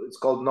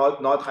called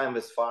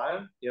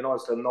Nordrhein-Westfalen. You know,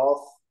 it's the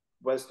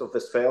northwest of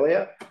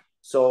Westphalia.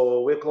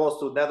 So we're close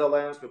to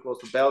Netherlands. We're close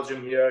to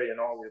Belgium here. You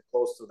know, we're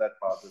close to that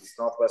part. It's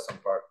northwestern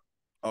part.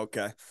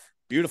 Okay.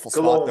 Beautiful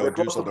spot though,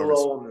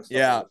 Dusseldorf.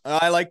 Yeah,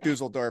 I like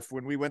Dusseldorf.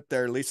 When we went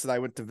there, Lisa and I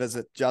went to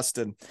visit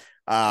Justin.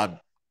 I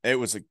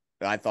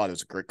thought it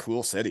was a great,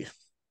 cool city.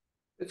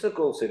 It's a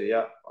cool city.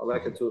 Yeah, I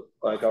like it too.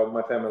 Like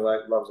my family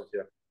loves it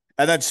here.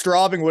 And then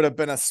Straubing would have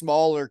been a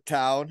smaller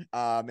town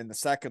in the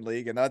second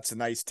league, and that's a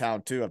nice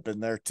town too. I've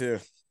been there too.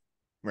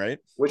 Right?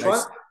 Which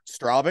Nice. one?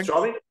 Straubing?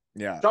 Straubing?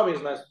 Yeah. Straubing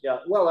is nice. Yeah.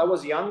 Well, I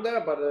was young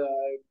there, but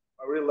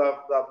I really love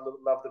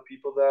the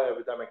people there.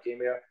 Every time I came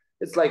here,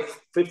 it's like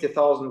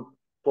 50,000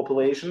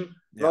 population.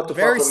 Yeah. Not too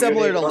far Very from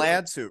similar Munich. to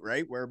Landshut,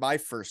 right? Where my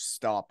first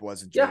stop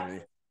was in Yeah.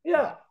 Germany.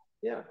 Yeah.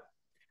 Yeah.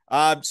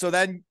 So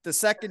then the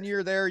second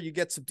year there, you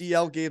get some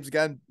DL games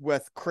again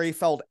with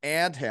Krefeld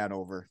and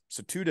Hanover.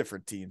 So two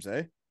different teams,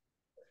 eh?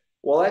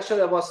 Well, actually,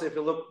 that was, if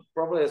you look,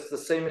 probably it's the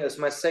same as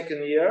my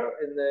second year.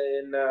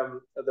 In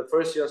the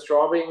first year in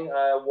Straubing,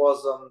 I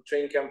was on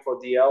training camp for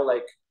DL,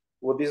 like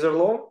with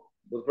Iserlohn,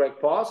 with Greg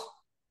Paus.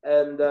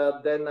 And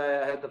then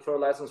I had the first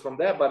license from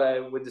there,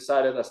 but we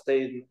decided I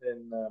stayed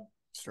in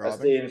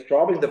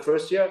Straubing the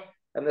first year.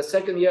 And the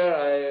second year,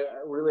 I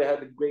really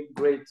had a great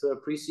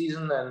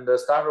preseason and the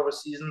start of a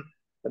season.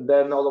 And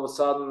then all of a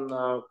sudden,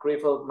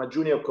 Krefeld, my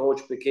junior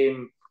coach,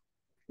 became,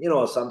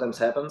 sometimes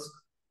happens.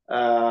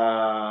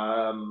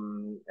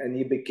 And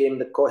he became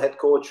the head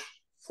coach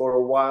for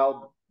a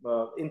while,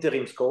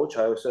 interims coach,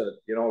 I said,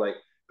 like,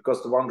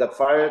 because the one got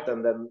fired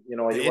and then, he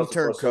was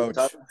intern coach.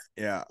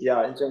 Yeah,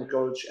 intern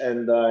coach.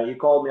 And he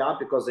called me up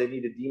because they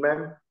needed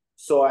D-man.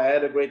 So I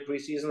had a great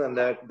preseason, and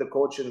the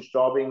coach in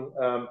Straubing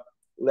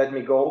let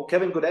me go.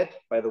 Kevin Godet,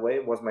 by the way,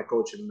 was my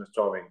coach in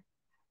Straubing.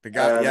 The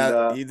guy,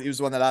 and, he was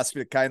the one that asked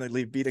me to kindly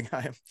leave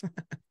Bietigheim.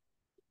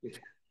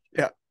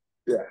 Yeah.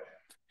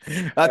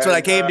 That's when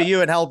I came to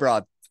you in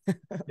Hellbrod.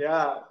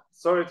 Yeah,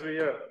 sorry to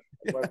hear.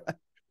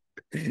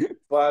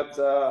 But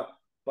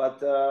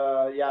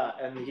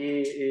and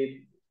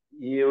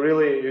he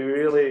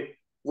really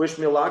wished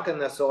me luck, and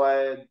so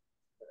I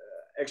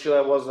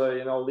was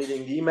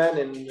leading D-man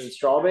in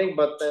Straubing,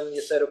 but then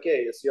he said,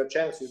 okay, it's your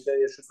chance, you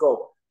should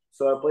go.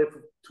 So I played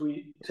for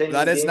 10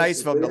 That games. Is nice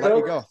of him to let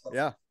you go.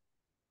 Yeah.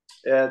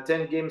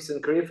 10 games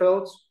in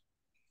Krefeld,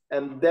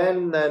 and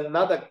then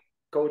another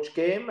coach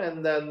came,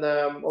 and then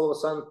all of a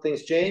sudden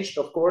things changed.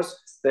 Of course,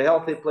 the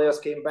healthy players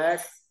came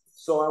back.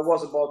 So I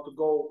was about to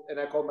go, and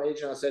I called my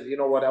agent. I said, you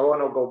know what, I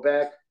want to go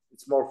back.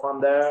 It's more fun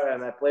there,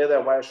 and I play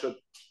there. Why I should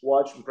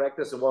watch and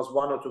practice? It was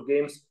 1 or 2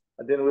 games.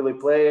 I didn't really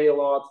play a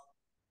lot.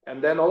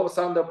 And then all of a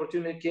sudden the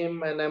opportunity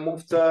came, and I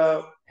moved.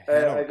 I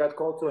got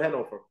called to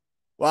Hanover.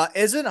 Well,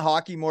 isn't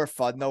hockey more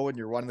fun though when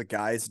you're one of the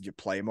guys and you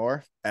play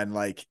more, and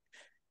like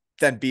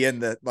than being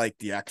the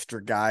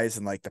extra guys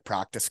and like the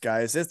practice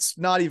guys? It's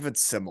not even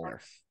similar.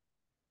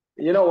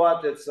 You know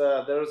what? It's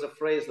there is a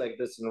phrase like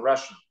this in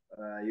Russian.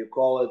 You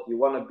call it, you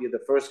want to be the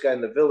first guy in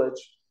the village,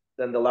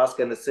 then the last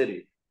guy in the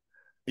city.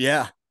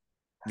 Yeah.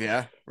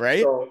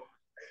 Right. So,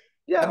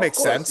 yeah, that makes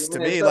sense to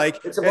me.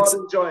 It's about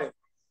enjoying.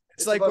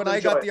 It's like when I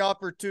got the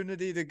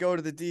opportunity to go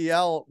to the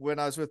DL when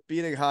I was with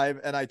Bietigheim,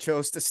 and I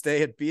chose to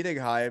stay at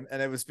Bietigheim,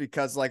 and it was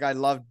because like I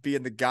loved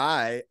being the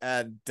guy,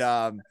 and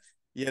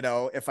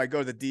if I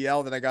go to the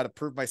DL, then I got to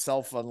prove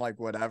myself on like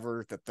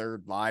whatever the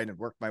third line and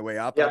work my way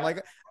up. Yeah. I'm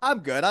like, I'm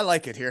good. I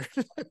like it here.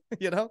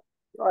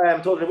 I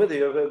am totally with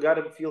you. You got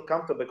to feel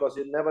comfortable because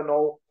you never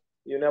know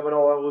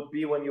what it would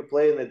be when you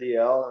play in the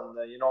DL,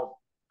 and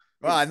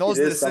Well, and those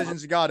are the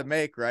decisions you got to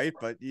make, right?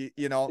 But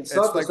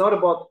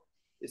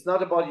it's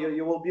not about you.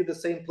 You will be the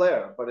same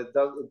player, but it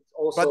does.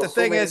 Also, but the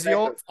thing is,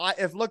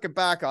 if looking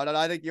back on it,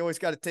 I think you always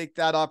got to take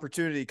that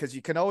opportunity because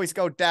you can always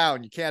go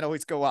down. You can't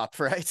always go up,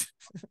 right?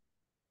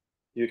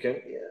 You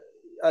can.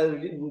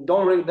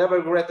 Never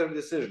regret the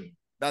decision.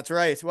 That's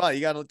right. Well, you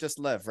got to just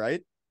live,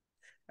 right?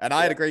 And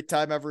I had a great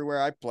time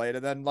everywhere I played.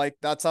 And then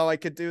that's how I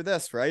could do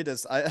this, right?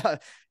 Is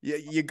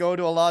you go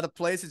to a lot of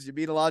places, you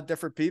meet a lot of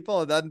different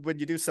people. And then when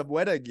you do some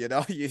winning,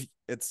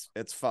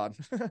 it's fun.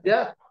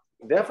 Yeah,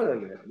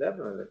 definitely.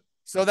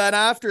 So then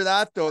after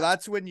that though,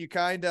 that's when you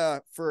kind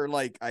of, for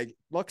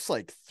looks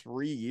like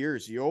 3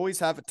 years, you always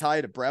have a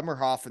tie to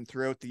Bremerhaven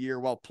throughout the year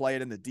while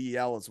playing in the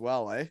DL as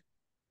well, eh?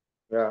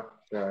 Yeah.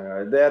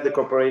 They had the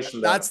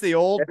corporation there. That's the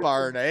old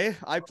barn, eh?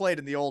 I played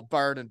in the old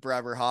barn in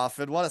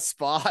Bremerhaven. What a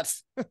spot.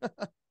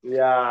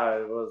 Yeah,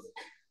 it was.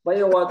 But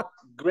you know what?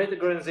 Great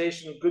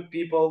organization, good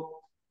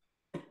people.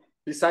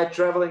 Besides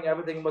traveling,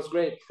 everything was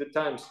great. Good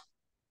times.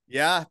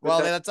 Yeah,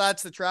 well,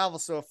 that's the travel.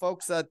 So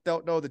folks that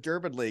don't know the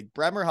German league,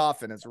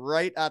 Bremerhaven is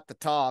right at the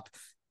top,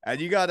 and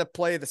you got to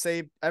play the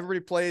same. Everybody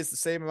plays the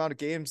same amount of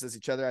games as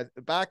each other.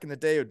 Back in the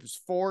day, it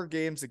was 4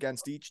 games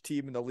against each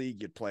team in the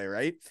league you'd play,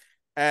 right?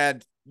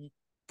 And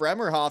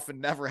Bremerhaven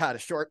never had a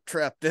short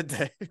trip, did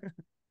they?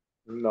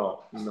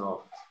 No.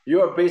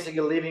 You are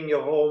basically leaving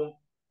your home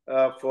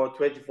for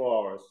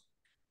 24 hours.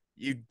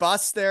 You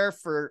bus there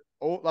for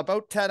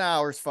about 10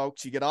 hours,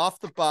 folks. You get off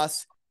the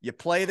bus, you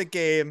play the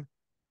game,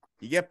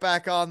 you get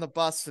back on the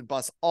bus and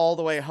bus all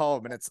the way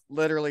home, and it's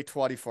literally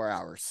 24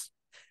 hours.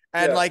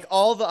 And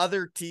all the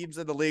other teams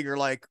in the league are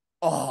like,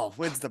 oh,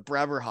 when's the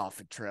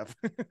Bremerhaven trip?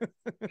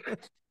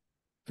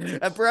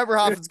 And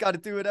Bremerhaven's got to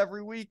do it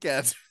every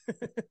weekend.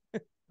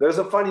 There's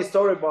a funny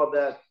story about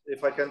that,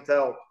 if I can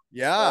tell.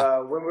 Yeah.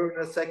 When we were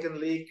in the second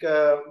league, we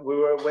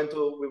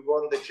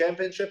won the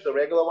championship, the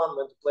regular one,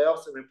 went to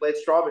playoffs, and we played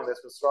Straubing.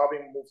 That's when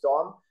Straubing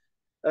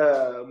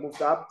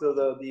moved up to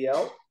the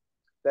DL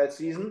that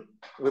season.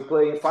 We're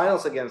playing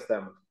finals against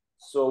them.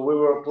 So we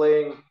were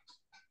playing,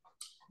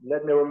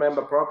 let me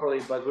remember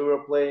properly, but we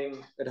were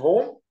playing at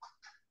home,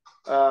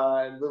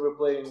 and we were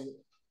playing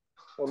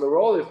on the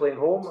road. We were playing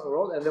home on the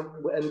road, and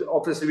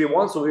obviously we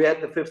won, so we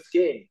had the fifth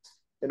game,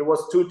 and it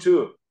was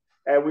 2-2.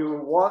 And we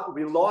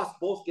lost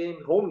both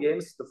home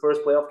games, the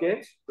first playoff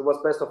games. It was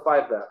best of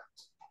 5 there.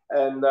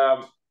 And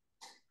I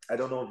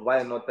don't know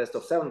why not best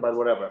of 7, but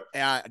whatever.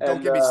 Yeah,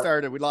 don't get me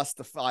started. We lost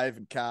the 5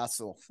 in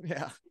Castle.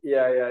 Yeah.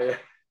 Yeah.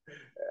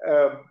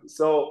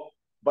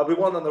 But we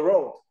won on the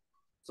road.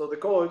 So the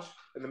coach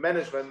and the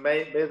management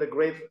made a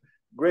great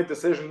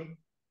decision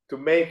to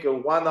make a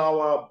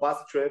 1-hour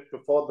bus trip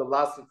before the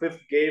last 5th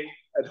game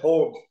at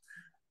home.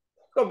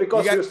 No,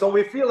 because so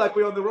we feel like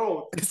we're on the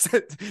road.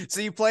 So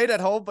you played at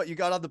home, but you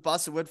got on the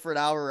bus and went for an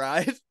hour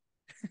ride?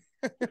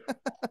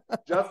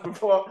 Just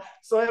before.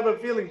 So I have a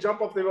feeling,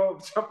 jump off the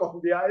ice,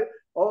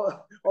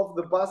 off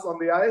the bus on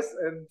the ice.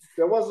 And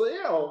there was,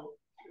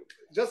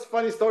 just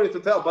funny story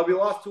to tell. But we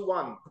lost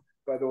 2-1,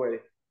 by the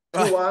way.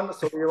 2-1.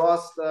 So we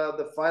lost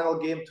the final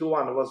game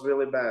 2-1. It was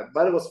really bad,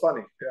 but it was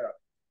funny.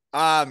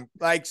 Yeah.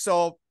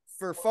 So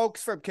for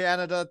folks from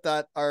Canada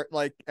that are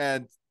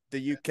and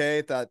the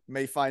UK that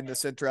may find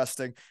this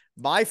interesting,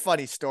 my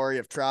funny story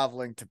of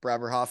traveling to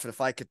Bremerhaven,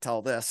 if I could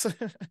tell this,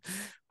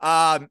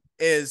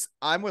 is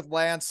I'm with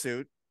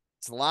Landshut.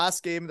 It's the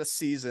last game of the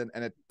season,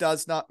 and it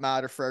does not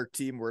matter for our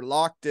team. We're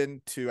locked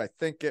into, I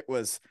think it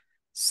was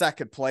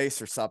second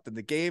place or something.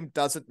 The game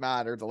doesn't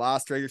matter, the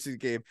last regular season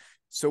game.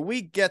 So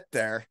we get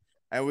there,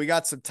 and we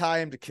got some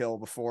time to kill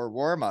before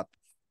warm-up.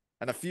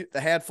 And the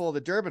handful of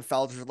the German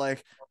fellas were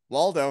like,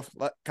 Waldo,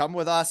 come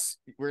with us.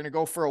 We're going to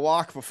go for a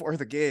walk before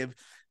the game.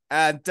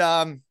 And,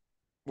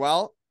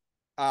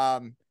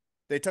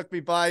 they took me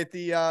by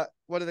the,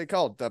 what are they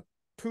called? The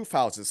poof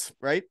houses,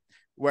 right?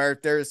 Where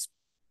there's,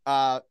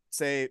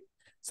 say,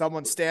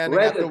 someone standing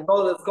at the...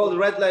 It's called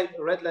red light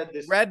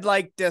district. Red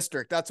light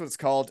district. That's what it's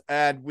called.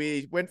 And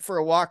we went for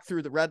a walk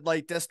through the red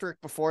light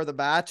district before the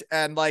match.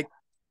 And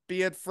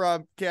being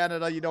from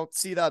Canada, you don't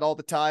see that all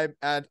the time.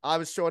 And I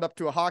was showing up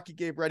to a hockey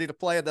game ready to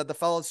play, and then the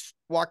fellas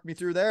walked me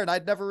through there, and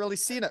I'd never really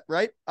seen it,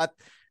 right?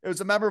 It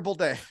was a memorable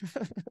day.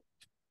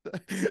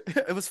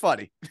 It was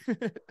funny.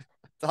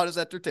 Thought it was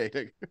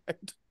entertaining.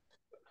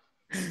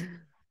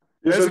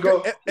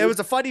 It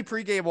was a funny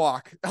pregame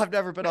walk. I've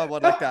never been on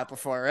one like that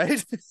before,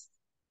 right?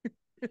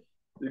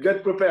 You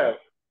get prepared.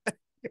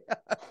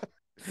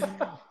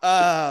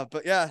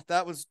 But yeah,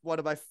 that was one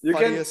of my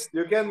funniest.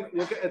 You can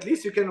at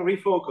least you can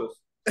refocus.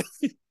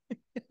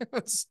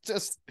 It's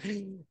just,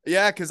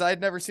 because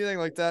I'd never seen anything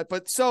like that.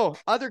 But so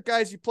other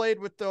guys you played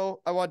with,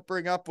 though, I want to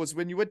bring up was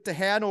when you went to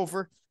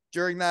Hanover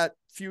during that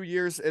few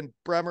years in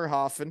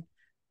Bremerhaven.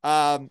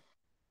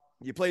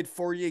 You played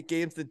 48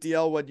 games in the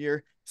DL 1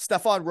 year.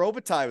 Stefan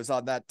Robitaille was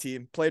on that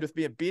team, played with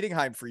me at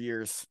Bietigheim for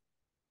years.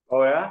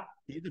 Oh, yeah?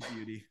 He's a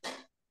beauty.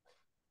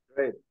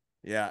 Great.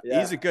 Yeah,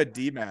 he's a good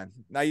D-man.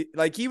 Now,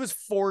 he was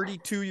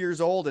 42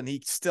 years old and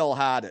he still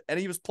had it. And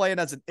he was playing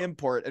as an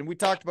import. And we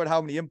talked about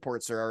how many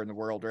imports there are in the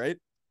world, right?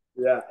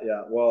 Yeah.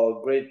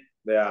 Well, great.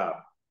 Yeah.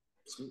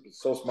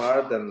 So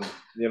smart and, so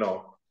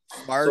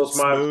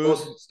smart,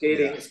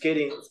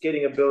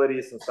 skating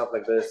abilities and stuff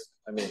like this.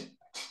 I mean,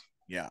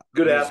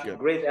 good athlete,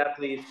 great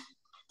athlete.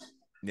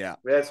 Yeah.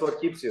 That's what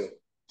keeps you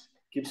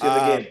in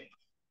the game.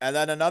 And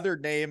then another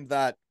name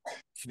that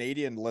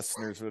Canadian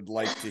listeners would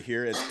like to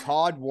hear is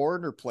Todd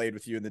Warner played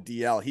with you in the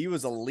DL. He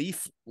was a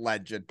Leaf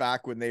legend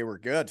back when they were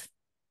good.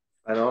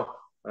 I know.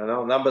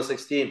 Number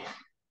 16.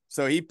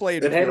 So he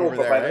played with Hanover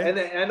over there, right? And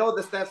I know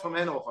the stats from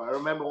Hanover. I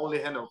remember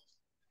only Hanover.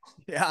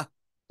 Yeah.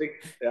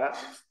 Yeah.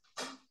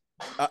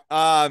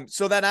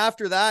 So then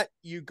after that,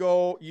 you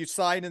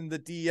sign in the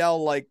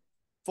DL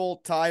full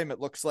time. It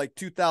looks like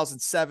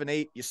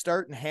 2007-8. You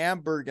start in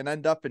Hamburg and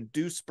end up in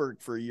Duisburg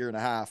for a year and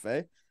a half,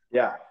 eh?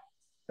 Yeah.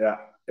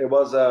 It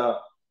was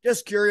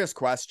just curious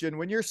question.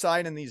 When you're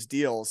signing these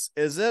deals,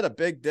 is it a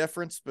big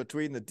difference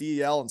between the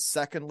DL and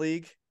second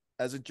league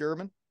as a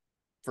German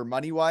for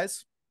money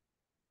wise?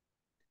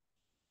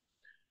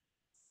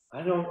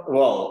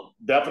 Well,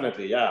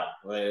 definitely. Yeah.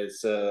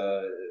 It's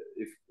they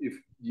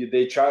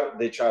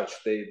charge,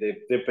 they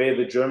pay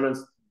the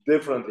Germans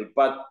differently,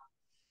 but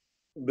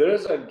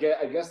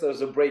I guess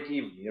there's a break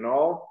even,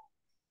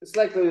 It's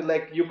like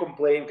you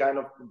complain kind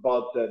of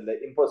about the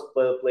imports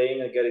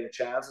playing and getting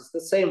chances.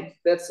 That's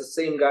the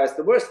same guys.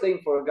 The worst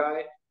thing for a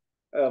guy,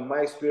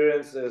 my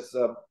experience is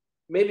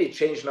maybe it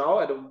changed now.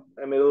 I'm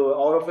a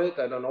little out of it.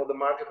 I don't know the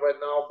market right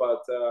now,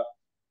 but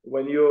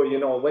when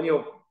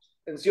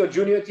it's your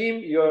junior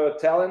team, you're a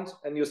talent,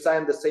 and you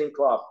sign the same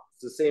club,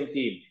 it's the same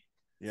team.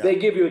 Yeah. They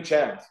give you a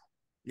chance.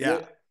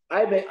 Yeah.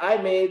 I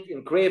made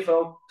in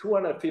Krefeld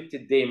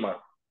 250 D-mark,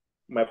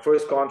 my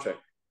first contract.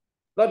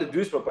 Not the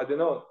Duisburg, but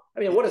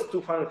what is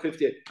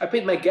 250? I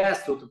paid my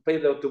gas to pay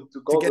to go to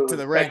get to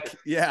the rink.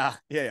 Yeah.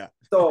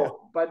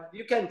 So, but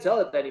you can't tell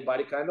it to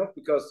anybody, kind of,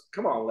 because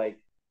come on, like,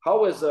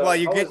 how is Well,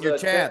 you how get is your a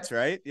chance,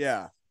 right?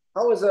 Yeah.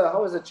 how is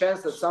a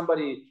chance that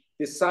somebody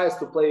decides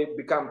to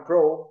become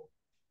pro?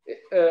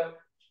 Uh,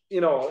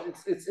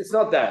 it's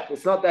not that.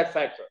 It's not that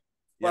factor.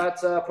 Yeah.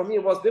 But for me,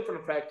 it was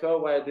different factor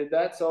why I did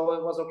that, so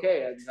it was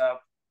okay. And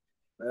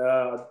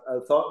I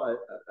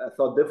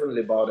thought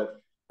differently about it.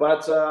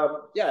 But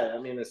yeah, I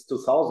mean, it's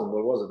 2000.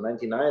 What was it?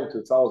 99,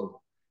 2000.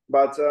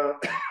 But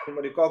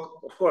when you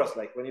call, of course,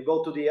 like when you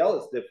go to DL,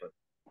 it's different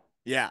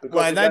Yeah. Well,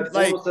 because and you then got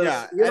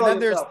bonuses. You and know then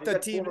there's yourself. You the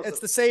get team. It's bonuses.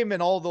 the same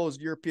in all those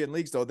European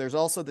leagues, though. There's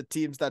also the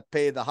teams that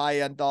pay the high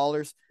end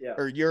dollars Yeah.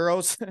 or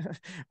euros,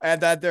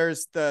 and then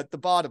there's the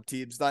bottom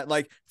teams that,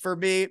 like, for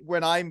me,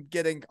 when I'm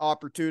getting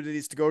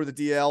opportunities to go to the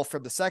DL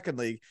from the second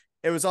league,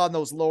 it was on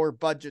those lower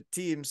budget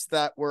teams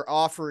that were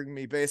offering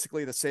me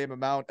basically the same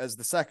amount as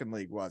the second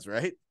league was,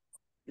 right?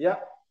 Yeah.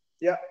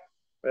 Yeah.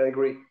 I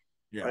agree.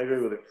 Yeah. I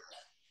agree with it.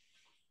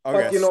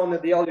 Okay. But in the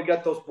DL, you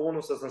get those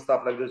bonuses and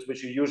stuff like this,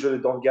 which you usually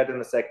don't get in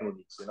the second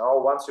leagues.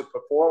 Once you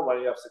perform, when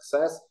you have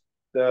success,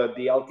 the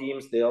DL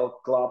teams, DL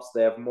clubs,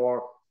 they have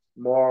more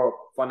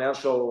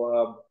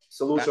financial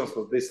solutions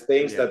for these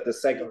things that the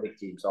second league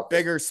teams offer.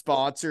 Bigger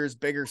sponsors,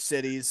 bigger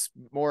cities,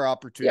 more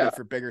opportunity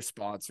for bigger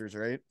sponsors,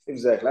 right?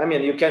 Exactly. I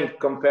mean, you can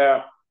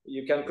compare.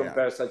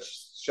 Such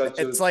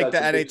it's like the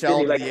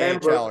NHL to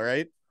the AHL,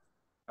 right?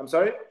 I'm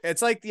sorry?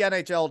 It's like the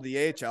NHL to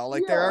the AHL.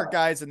 Like, there are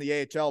guys in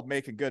the AHL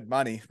making good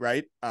money,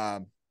 right?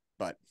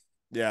 But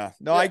yeah,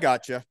 no, I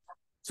got you.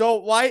 So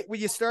why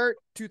when you start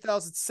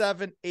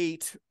 2007,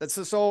 8?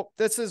 So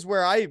this is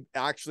where I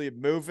actually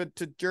moved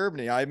to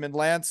Germany. I'm in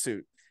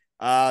Landshut.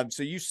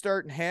 So you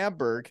start in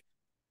Hamburg,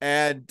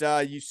 and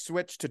you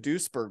switch to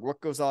Duisburg. What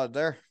goes on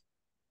there?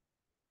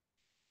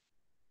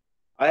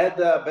 I had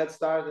a bad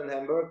start in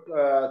Hamburg.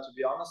 To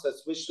be honest, I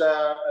switched.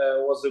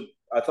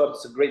 I thought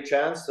it's a great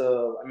chance.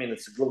 I mean,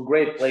 it's a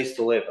great place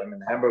to live. I mean,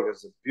 Hamburg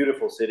is a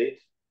beautiful city,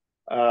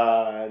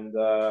 and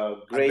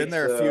great. I've been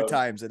there a few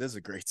times. It is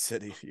a great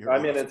city. I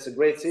mean, it's a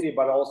great city,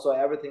 but also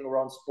everything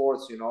around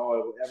sports.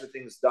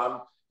 Everything's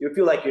done. You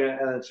feel like you're in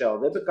NHL.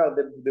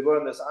 They were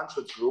in this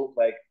Anschutz group,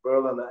 like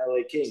Berlin and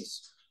LA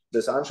Kings.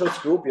 This Anschutz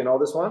group, you know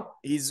this one?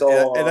 He's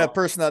the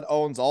person that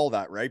owns all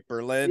that, right?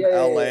 Berlin,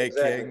 LA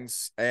exactly.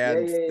 Kings,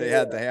 and they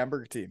had the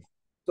Hamburg team.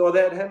 So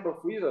they had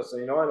Hamburg Freezers,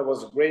 and it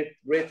was a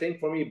great thing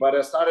for me. But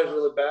I started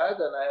really bad,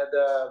 and I had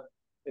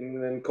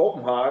in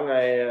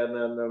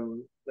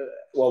Copenhagen.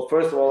 Well,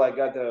 first of all, I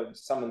got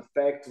some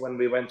infect when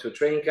we went to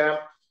training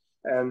camp,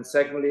 and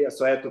secondly,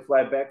 so I had to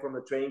fly back from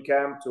the training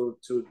camp to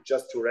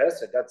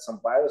rest. I got some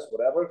virus,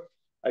 whatever.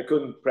 I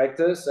couldn't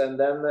practice, and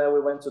then we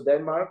went to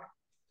Denmark.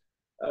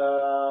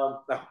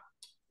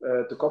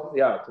 To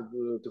Copenhagen,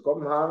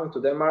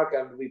 to Denmark,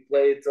 and we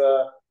played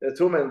a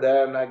tournament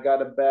there, and I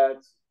got a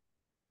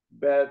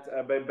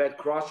bad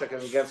cross check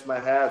against my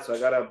head, so I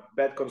got a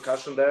bad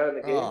concussion there in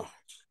the game.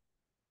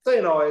 So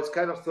it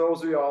kind of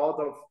throws you out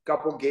of a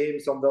couple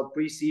games on the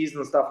preseason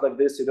and stuff like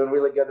this. You don't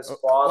really get a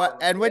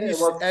spot. And when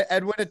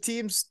a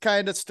team's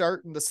kind of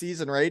starting the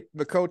season, right,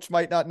 the coach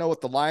might not know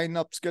what the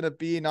lineup's going to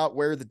be, not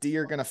where the D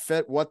are going to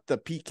fit, what the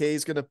PK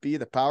is going to be,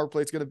 the power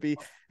play is going to be.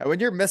 And when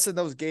you're missing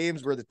those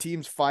games where the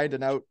team's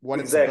finding out what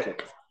exactly,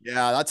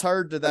 that's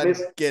hard to then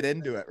get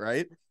into it,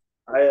 right?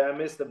 I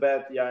missed the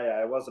bet.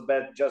 Yeah. It was a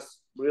bad, just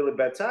really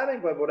bad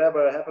timing, but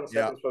whatever happens for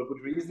a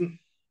good reason.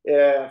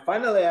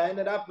 Finally, I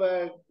ended up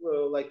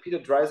like Peter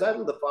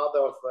Dreisaitl, the father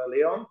of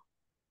Leon.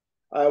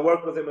 I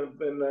worked with him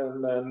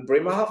in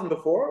Bremerhaven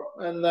before,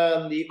 and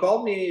then he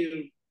called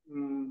me.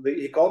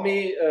 He called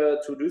me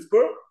to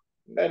Duisburg,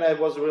 and it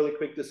was a really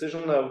quick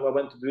decision. I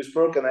went to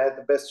Duisburg, and I had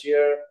the best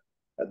year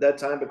at that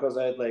time because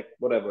I had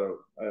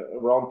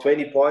around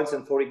 20 points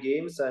in 40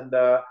 games, and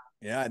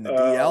in the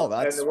DL,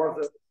 and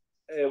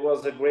it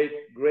was a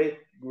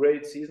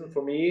great season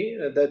for me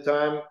at that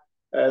time.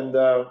 And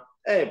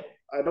hey,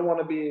 I don't want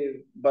to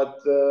be, but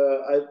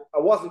I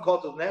wasn't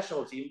called to the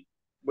national team,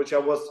 which I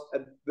was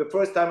the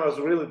first time. I was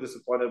really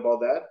disappointed about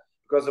that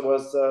because it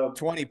was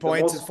 20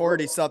 points in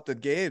 40 something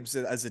games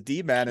as a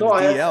D man in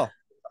the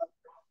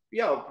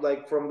DL.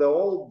 Like from the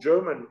old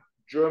German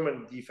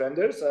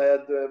defenders, I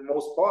had the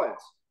most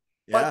points.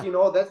 Yeah.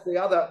 But that's the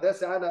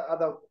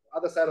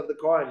other side of the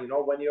coin.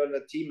 When you're in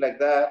a team like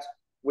that,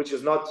 which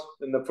is not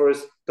in the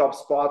first top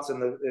spots in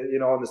the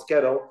on the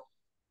schedule,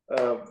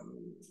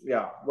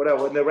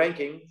 whatever in the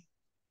ranking.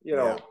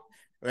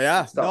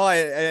 Yeah, no,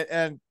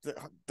 and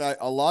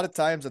a lot of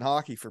times in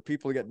hockey, for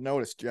people to get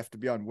noticed, you have to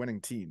be on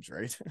winning teams,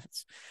 right?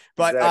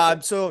 But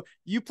exactly. So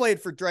you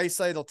played for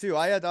Draisaitl too.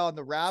 I had on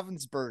the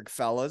Ravensburg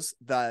fellas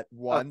that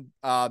won,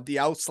 the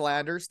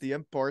Auslanders, the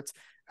imports,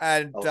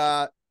 and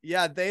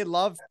they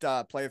loved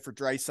playing for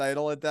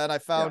Draisaitl. And then I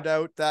found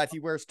out that he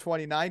wears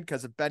 29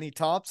 because of Benny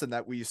Thompson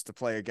that we used to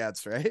play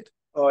against, right?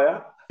 Oh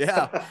yeah,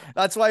 yeah,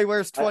 that's why he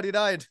wears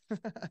 29.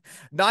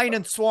 9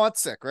 in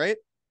Swansea, right?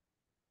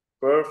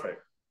 Perfect.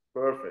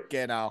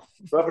 Genau.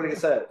 Perfectly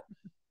said.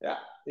 Yeah,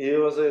 he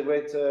was a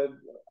great. To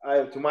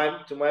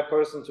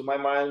my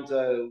mind,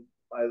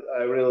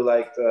 I really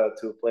liked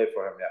to play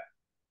for him.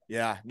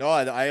 Yeah, no,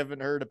 I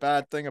haven't heard a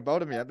bad thing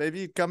about him yet.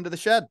 Maybe he'd come to the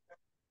shed,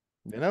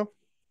 you know?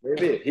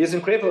 Maybe he's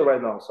in Krefeld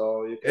right now,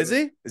 so you can. Is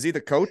he? Is he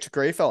the coach,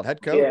 Krefeld,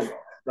 head coach? GM.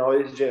 No,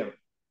 he's GM.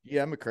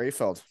 Yeah, I'm a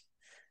Krefeld.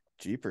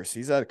 Jeepers,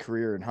 he's had a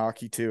career in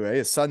hockey too. Eh?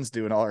 His son's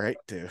doing all right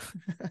too.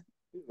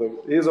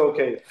 He's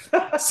okay.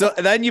 So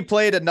then you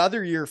played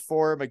another year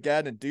for him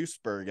again in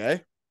Duisburg, eh?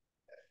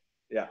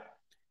 Yeah.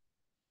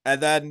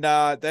 And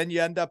then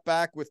you end up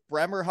back with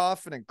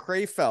Bremerhaven and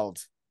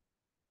Krefeld.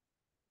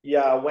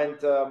 Yeah, I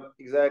went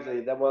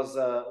exactly. That was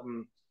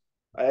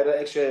I had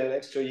an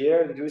extra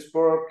year in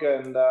Duisburg,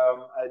 and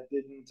I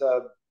didn't.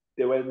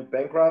 They went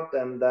bankrupt,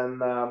 and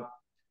then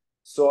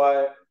so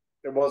I.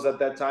 It was at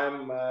that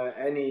time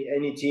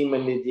any team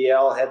in the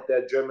DL had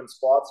their German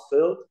spots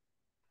filled.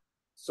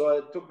 So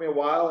it took me a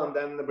while, and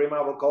then the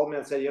Bremer called me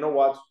and said, "You know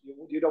what?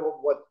 You know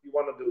what you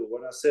want to do?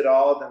 Want to sit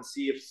out and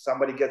see if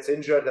somebody gets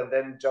injured, and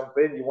then jump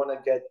in. You want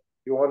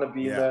to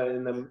be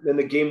in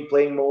the game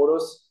playing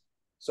modus."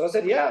 So I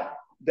said, "Yeah,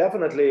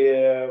 definitely.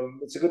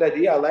 It's a good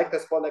idea. I like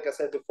that spot, like I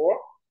said before."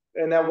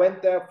 And I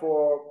went there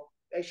for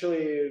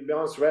actually, to be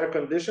honest, rare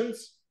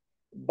conditions.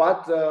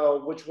 But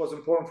which was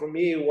important for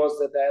me was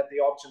that I had the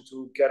option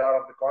to get out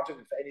of the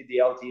contract if any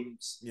DL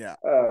teams. Yeah.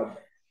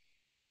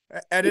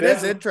 And it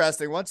is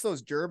interesting. Once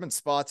those German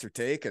spots are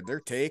taken, they're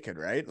taken,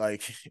 right?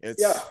 Like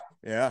it's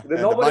yeah. And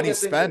the money's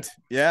spent.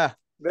 Yeah.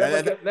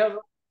 And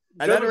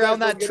then around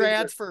that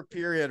transfer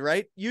period,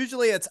 right?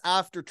 Usually it's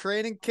after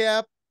training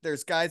camp.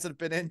 There's guys that have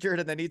been injured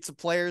and they need some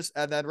players.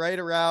 And then right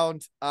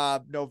around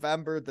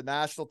November, the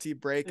national team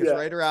break is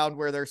right around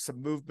where there's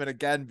some movement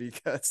again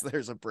because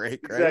there's a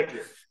break, right?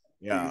 Exactly.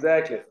 Yeah.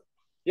 Exactly.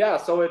 Yeah.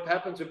 So it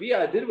happened to be.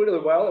 I did really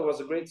well. It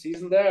was a great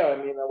season there. I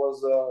mean, I was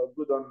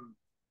good on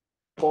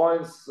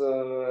points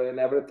and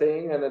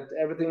everything, and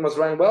everything was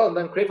running well. And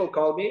then Krefeld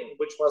called me,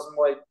 which was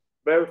my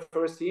very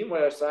first team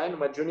where I signed.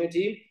 My junior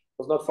team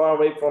was not far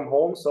away from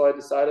home, so I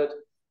decided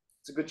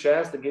it's a good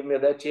chance to give me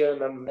that year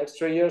and then the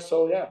extra year.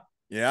 So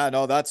yeah,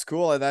 no, that's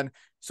cool. And then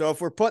so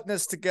if we're putting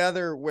this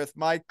together with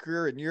my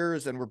career and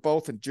yours, and we're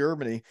both in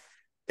Germany,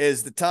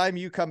 is the time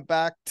you come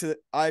back to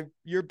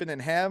you've been in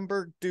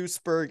Hamburg,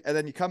 Duisburg, and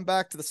then you come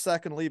back to the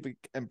second league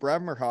in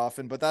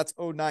Bremerhaven, but that's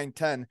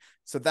 09-10.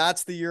 So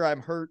that's the year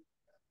I'm hurt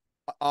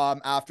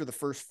after the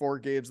first 4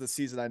 games of the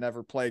season. I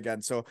never play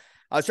again. So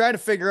I was trying to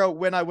figure out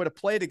when I would have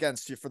played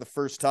against you for the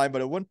first time,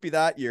 but it wouldn't be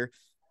that year.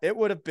 It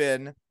would have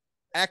been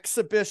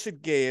exhibition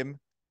game.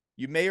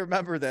 You may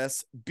remember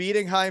this,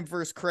 Bietigheim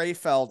versus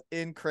Krefeld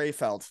in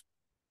Krefeld.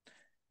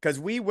 Because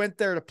we went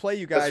there to play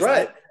you guys. That's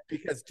right.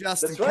 Because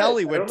Justin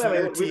Kelly went to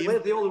your team. We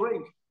played the old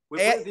rink.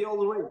 Played the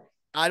old rink.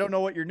 I don't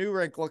know what your new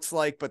rink looks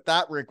like, but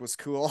that rink was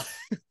cool.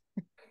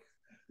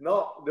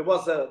 No, there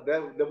was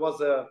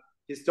a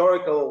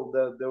historical,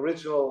 the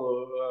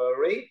original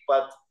rink,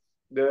 but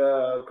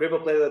the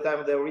Krefeld played at the time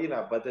in the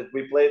arena. But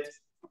we played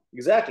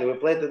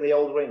in the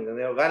old ring, in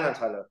the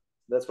Rheinlandhalle.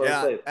 That's what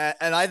I played.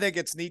 And I think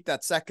it's neat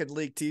that second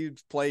league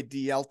teams play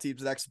DL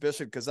teams in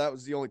exhibition, because that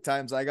was the only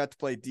times I got to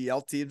play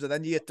DL teams, and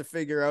then you get to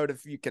figure out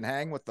if you can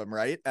hang with them,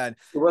 right? And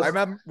I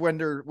remember when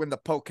the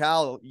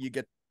Pokal, you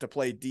get to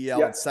play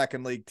DL in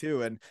second league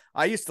too, and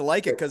I used to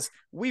like it because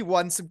we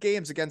won some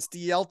games against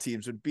DL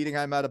teams when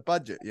Bietigheim out of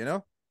budget, you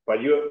know.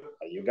 But you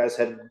guys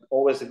had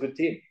always a good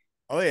team.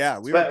 Oh yeah,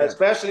 we were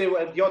especially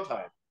at your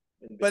time.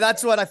 But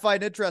that's what I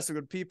find interesting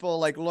when people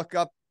like look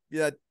up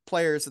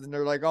players and then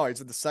they're like, oh,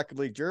 he's in the second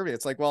league Germany.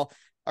 It's like, well,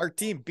 our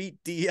team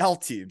beat DL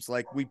teams.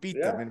 Like we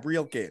beat them in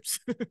real games.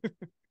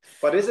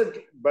 But is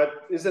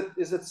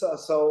it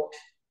so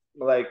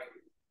like,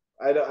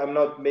 I'm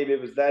not maybe it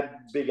was that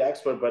big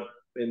expert, but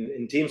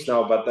in teams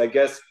now, but I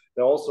guess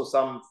there are also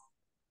some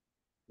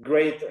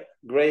great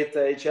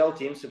HL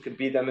teams who could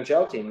beat the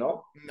NHL team,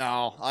 no?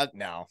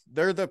 No.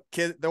 They're the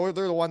kids. They're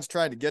the ones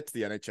trying to get to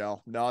the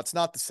NHL. No, it's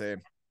not the same.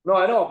 No,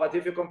 I know, but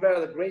if you compare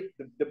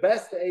the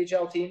best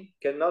AHL team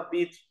cannot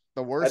beat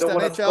the worst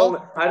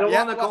NHL. I don't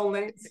want to call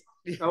names.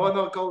 I want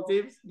to call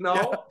teams. No,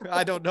 yeah,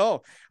 I don't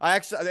know.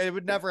 It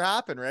would never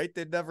happen, right?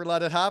 They'd never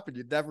let it happen.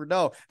 You'd never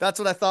know. That's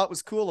what I thought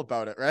was cool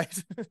about it,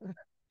 right?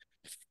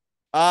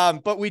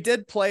 But we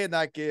did play in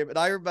that game, and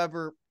I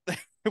remember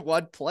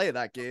one play in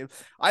that game.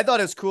 I thought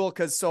it was cool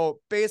because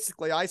so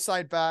basically I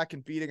signed back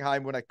in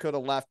Bietigheim when I could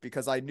have left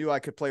because I knew I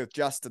could play with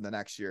Justin the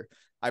next year.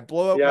 I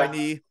blow out my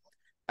knee.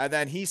 And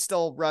then he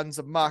still runs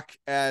a muck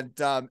and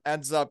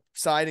ends up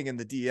signing in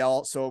the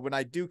DL. So when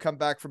I do come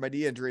back from my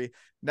knee injury,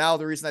 now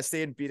the reason I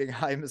stayed in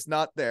Bietigheim is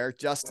not there.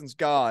 Justin's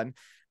gone.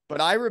 But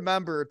I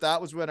remember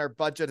that was when our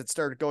budget had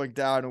started going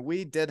down, and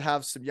we did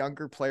have some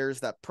younger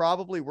players that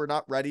probably were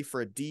not ready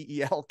for a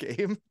DEL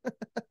game.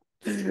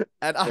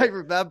 And I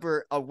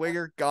remember a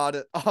winger got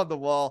it on the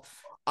wall.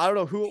 I don't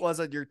know who it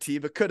was on your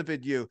team. It could have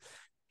been you.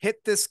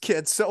 Hit this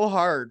kid so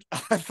hard.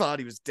 I thought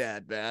he was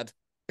dead, man.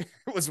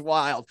 It was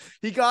wild.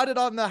 He got it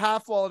on the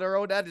half wall at our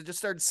own end and just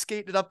started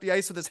skating it up the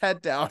ice with his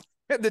head down.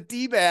 And the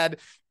D-man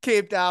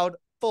came down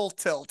full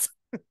tilt.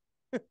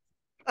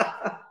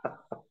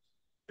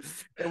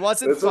 It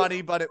wasn't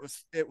funny, but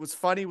it was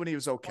funny when he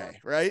was okay,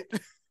 right?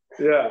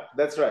 Yeah,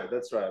 that's right.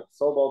 That's right.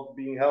 It's all about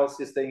being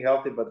healthy, staying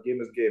healthy, but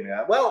game is game.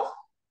 Yeah. Well,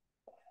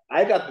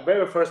 I got the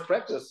very first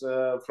practice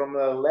from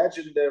a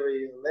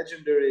legendary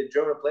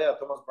German player,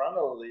 Thomas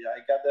Brandl.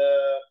 I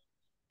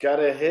got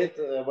a hit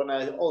when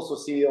I also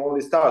see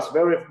only stars.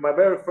 My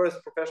very first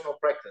professional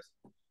practice.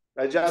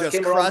 I just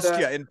came around crushed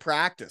you in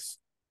practice.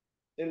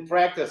 in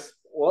practice.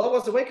 Well, it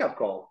was a wake up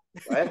call.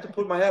 I have to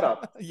put my head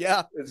up.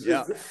 Yeah,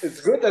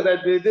 it's good that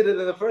I did it in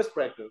the first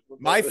practice.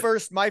 My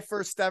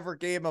first ever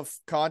game of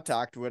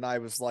contact when I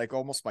was like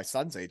almost my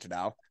son's age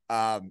now,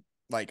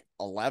 like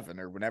 11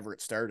 or whenever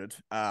it started.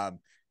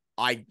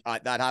 I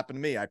that happened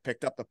to me. I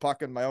picked up the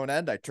puck in my own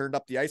end. I turned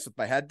up the ice with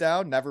my head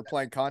down, never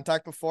playing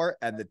contact before,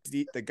 and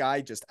the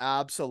guy just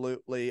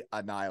absolutely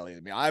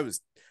annihilated me. I was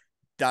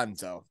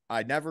donezo.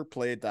 I never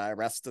played the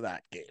rest of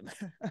that game.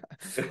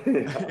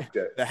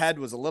 Okay. The head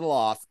was a little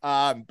off.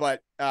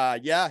 But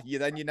yeah,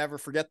 you never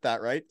forget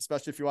that, right?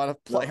 Especially if you want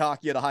to play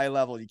hockey at a high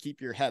level, you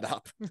keep your head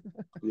up.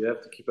 You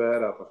have to keep your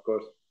head up, of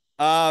course.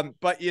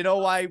 But you know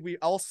why we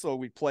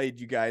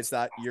played you guys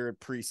that year in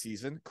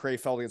preseason,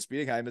 Krefeld against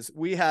Bietigheim, is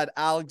we had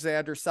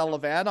Alexander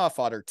Selivanov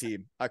on our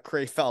team, a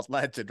Krefeld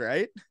legend,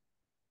 right?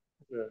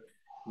 Yeah,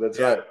 that's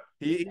right.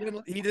 He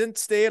didn't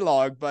stay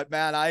long, but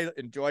man, I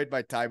enjoyed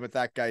my time with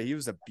that guy. He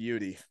was a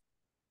beauty.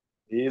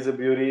 He is a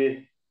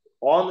beauty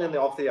on and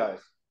off the ice.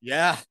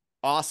 Yeah,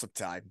 awesome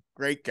time.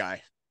 Great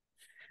guy.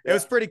 It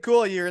was pretty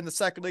cool. You're in the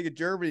second league of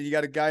Germany. You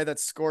got a guy that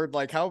scored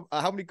like how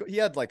many? He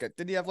had like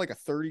didn't he have like a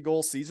 30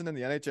 goal season in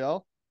the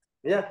NHL?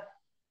 Yeah.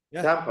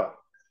 Tampa.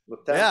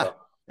 With Tampa.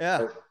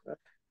 Yeah.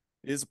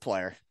 He's a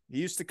player. He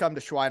used to come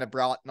to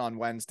Schweinebraten on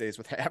Wednesdays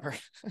with Hammer.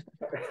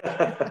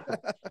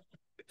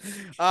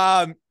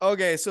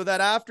 Okay, so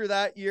that after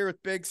that year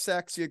with Big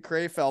Sexy and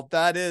Krefeld,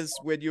 that is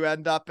when you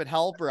end up at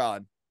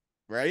Heilbronn,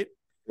 right?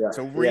 Yeah.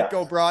 So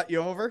Rico brought you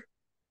over?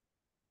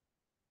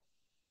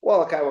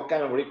 Well,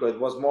 kind of Rico. It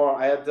was more.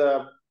 I had,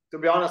 to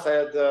be honest,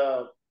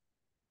 the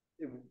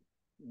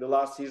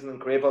last season in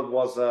Krefeld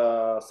was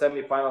a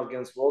semi-final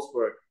against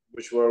Wolfsburg,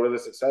 which were really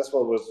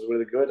successful. It was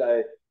really good.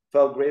 I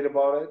felt great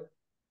about it,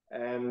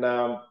 and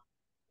there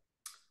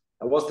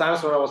was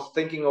times when I was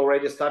thinking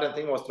already. Starting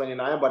thinking I was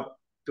 29, but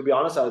to be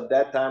honest, at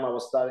that time I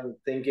was starting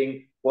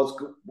thinking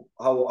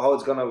how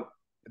it's gonna,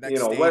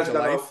 where's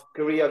gonna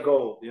career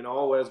go?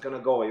 Where it's gonna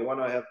go. You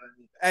want to have.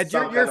 And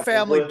your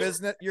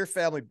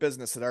family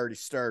business had already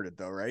started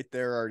though, right?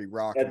 They're already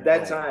rocking at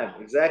that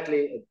time.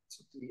 Exactly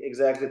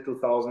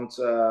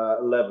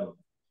 2011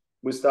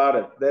 we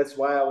started. That's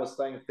why I was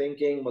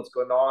thinking what's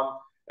going on.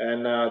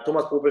 And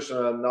Thomas Pupic,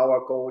 now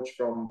our coach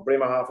from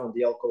Bremerhaven,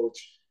 DL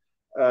coach,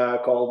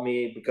 called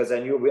me because I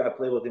knew I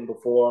played with him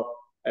before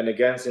and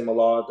against him a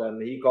lot.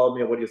 And he called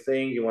me, what do you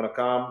think? You want to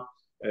come?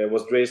 It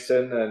was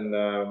Dresden.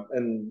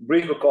 And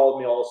Rico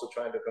called me also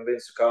trying to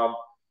convince to come.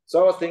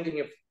 So I was thinking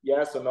if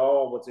yes or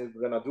no, what's it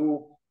going to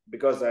do?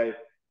 Because at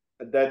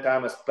that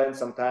time I spent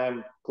some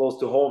time close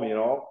to home,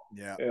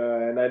 Yeah.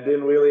 And I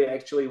didn't really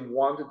actually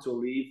wanted to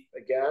leave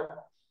again.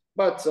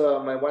 But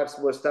my wife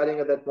was studying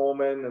at that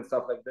moment and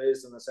stuff like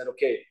this. And I said,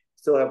 okay,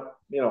 still have,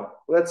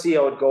 let's see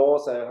how it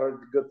goes. I heard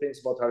good things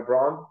about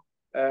Heilbronn.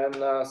 And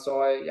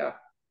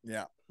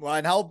Yeah. Well,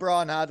 and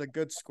Heilbronn had a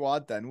good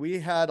squad then. We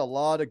had a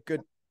lot of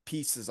good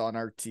pieces on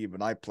our team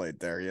when I played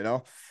there,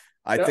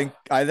 I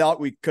thought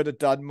we could have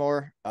done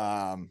more.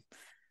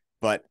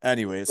 But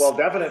anyways. Well,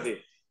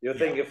 definitely. You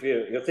think if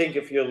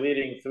you're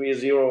leading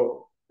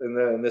 3-0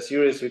 in the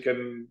series, we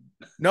can.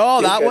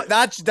 No,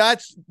 that's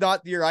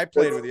not the year I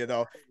played with you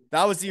though.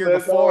 That was the year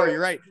before.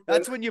 You're right.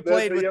 That's when you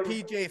played with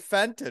PJ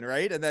Fenton,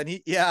 right? And then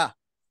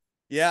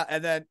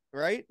and then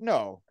right?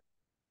 No,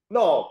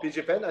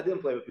 PJ Fenton. I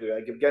didn't play with you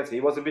against him.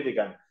 He was a bitty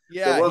guy.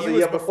 Yeah, he was the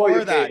year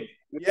before that.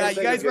 You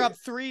guys were up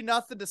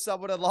 3-0 to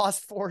someone and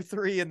lost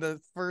 4-3 in the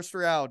first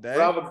round. Eh?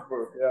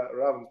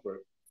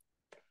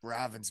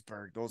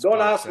 Ravensburg.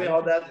 Don't ask me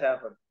how that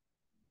happened.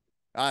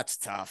 That's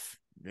tough.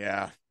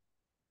 Yeah.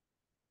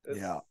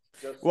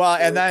 Well,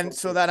 and then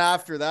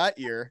after that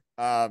year,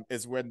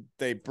 is when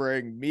they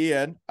bring me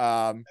in.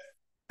 And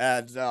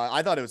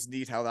I thought it was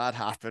neat how that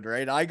happened,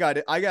 right? I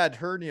got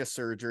hernia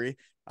surgery.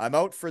 I'm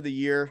out for the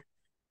year.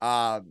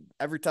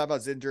 Every time I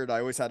was injured, I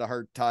always had a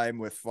hard time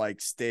with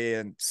like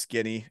staying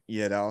skinny.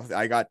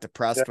 I got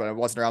depressed when I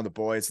wasn't around the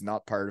boys,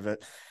 not part of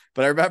it.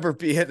 But I remember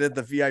being in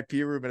the VIP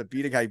room in a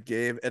Bietigheim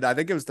game, and I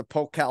think it was the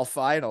Pokal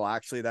final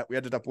actually that we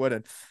ended up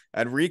winning.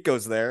 And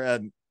Rico's there,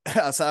 and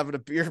I was having a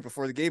beer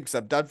before the game because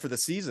I'm done for the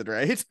season,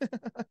 right?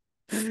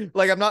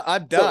 Like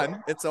I'm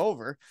done. It's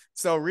over.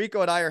 So Rico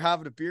and I are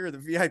having a beer in the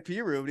VIP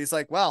room, and he's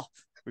like, "Well,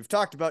 we've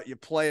talked about you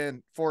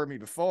playing for me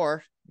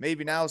before.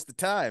 Maybe now's the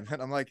time."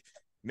 And I'm like,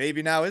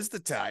 maybe now is the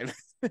time.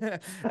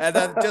 And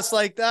then just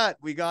like that,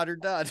 we got her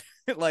done.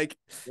 I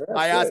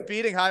asked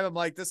Bietigheim, I'm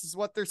like, this is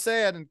what they're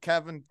saying. And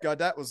Kevin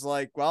Gaudette was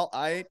like, well,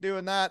 I ain't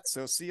doing that.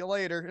 So see you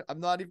later. I'm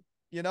not even,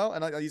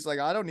 and he's like,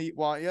 I don't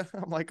want you.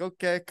 I'm like,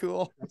 okay,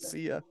 cool.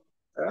 See ya.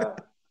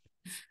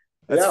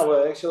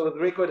 Well, actually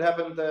with Rico, it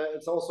happened.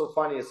 It's also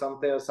funny.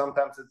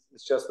 Sometimes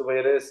it's just the way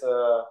it is.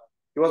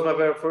 He was my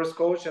very first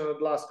coach and the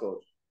last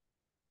coach.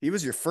 He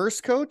was your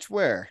first coach?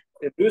 Where?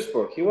 In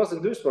Duisburg. He was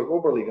in Duisburg,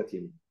 Oberliga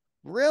team.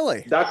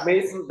 Really? Doug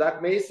Mason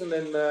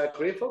in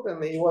Krefeld,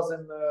 and he was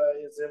in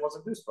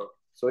Duisburg.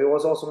 So he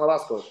was also my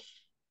last coach.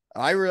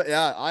 I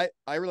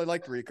really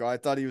liked Rico. I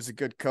thought he was a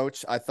good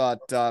coach. I thought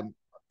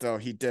though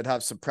he did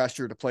have some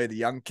pressure to play the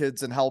young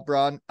kids in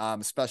Heilbronn,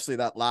 especially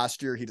that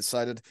last year he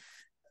decided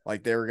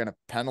like they were going to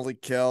penalty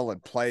kill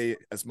and play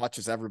as much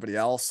as everybody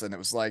else. And it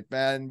was like,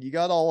 man, you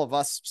got all of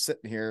us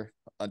sitting here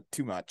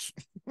too much.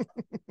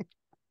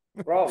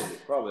 Probably.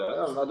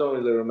 I don't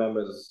really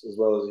remember as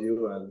well as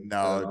you. And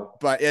no,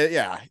 but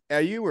yeah,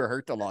 you were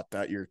hurt a lot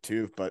that year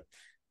too. But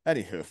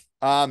anywho,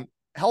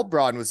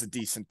 Heilbronn was a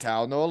decent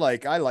town though.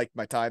 Like I liked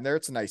my time there.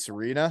 It's a nice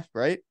arena,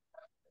 right?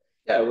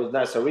 Yeah, it was a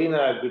nice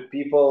arena, good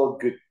people,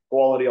 good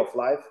quality of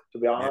life. To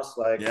be honest,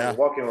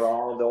 walking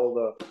around all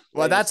the.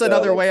 Well, that's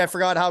another way I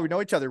forgot how we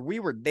know each other. We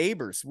were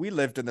neighbors. We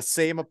lived in the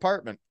same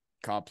apartment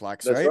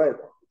complex, that's right?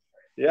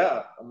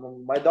 Yeah,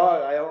 my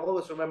dog. I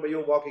always remember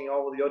you walking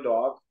out with your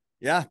dog.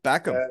 Yeah,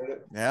 Beckham.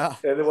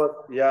 And it was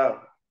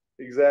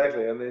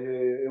exactly. And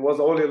it was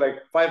only like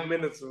 5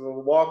 minutes of a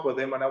walk with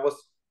him, and I was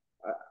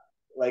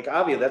like,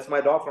 Avi, that's my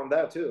dog from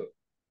there too.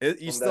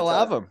 You still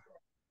have him?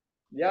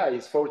 Yeah,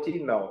 he's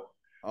 14 now.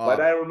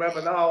 But I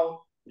remember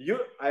now.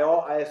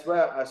 I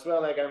swear,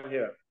 like I'm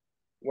here.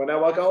 When I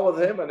walk out with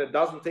him, and it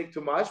doesn't take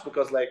too much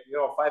because 5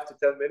 to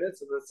 10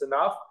 minutes, and it's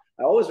enough.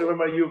 I always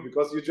remember you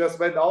because you just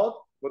went out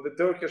with the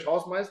Turkish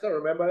Hausmeister.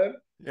 Remember him?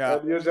 Yeah.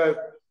 And you just.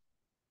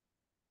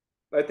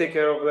 I take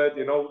care of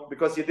that,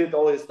 because he did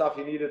all his stuff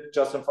he needed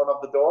just in front of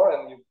the door,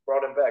 and you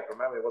brought him back.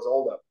 Remember, he was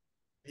older.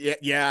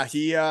 Yeah.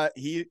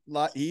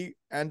 He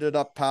ended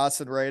up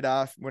passing right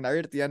at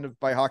the end of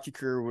my hockey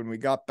career when we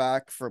got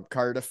back from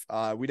Cardiff.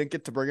 We didn't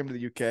get to bring him to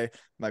the UK.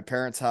 My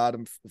parents had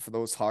him for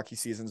those hockey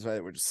seasons,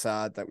 right? Which is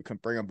sad that we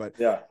couldn't bring him, but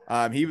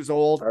he was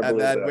old. And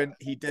then when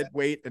he did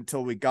wait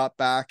until we got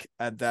back,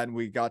 and then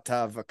we got to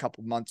have a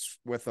couple months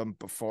with him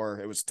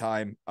before it was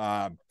time.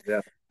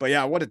 But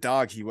yeah, what a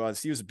dog he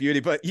was. He was a beauty.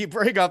 But you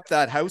bring up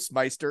that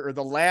Hausmeister or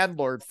the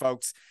landlord,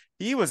 folks.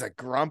 He was a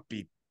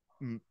grumpy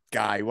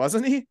guy,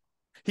 wasn't he?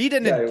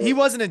 He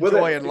wasn't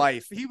enjoying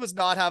life. He was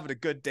not having a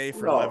good day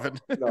for living.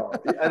 No.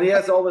 And he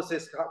has always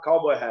his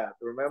cowboy hat,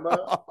 remember?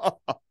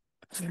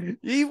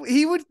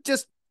 He would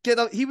just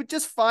he would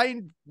just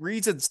find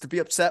reasons to be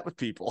upset with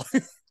people.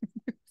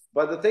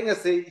 But the thing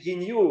is, he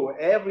knew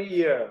every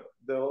year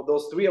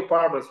those 3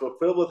 apartments were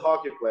filled with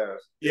hockey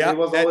players. Yeah, he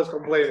was always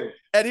complaining,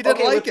 and he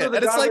didn't like it. And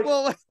it's like,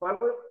 well,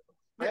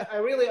 I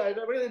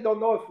really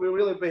don't know if we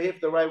really behaved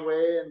the right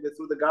way and we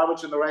threw the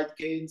garbage in the right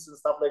cans and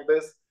stuff like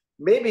this.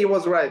 Maybe he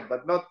was right,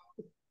 but not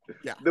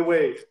the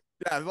way.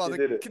 Yeah, well,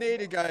 the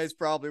Canadian guys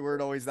probably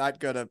weren't always that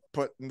good at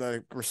putting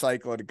the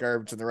recycle and the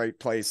garbage in the right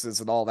places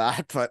and all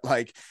that. But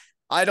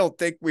I don't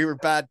think we were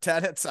bad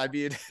tenants. I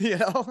mean,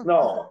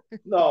 No,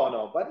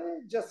 but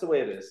it's just the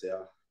way it is,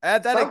 yeah.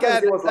 And then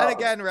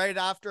again, right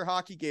after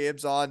hockey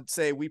games on,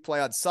 say we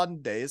play on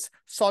Sundays,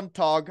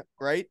 Sonntag,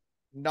 right?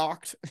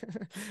 Knocked.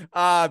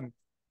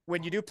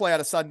 When you do play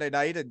on a Sunday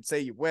night and say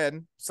you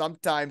win,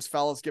 sometimes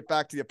fellas get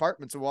back to the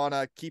apartments and want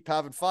to keep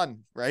having fun,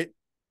 right?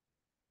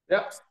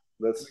 Yeah,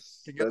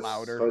 that's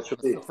louder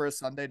for a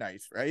Sunday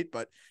night, right?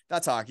 But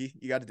that's hockey.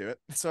 You got to do it.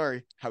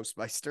 Sorry,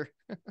 Hausmeister.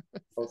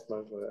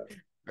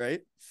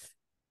 Right?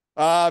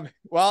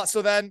 Well,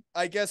 so then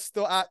I guess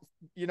still at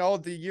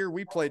the year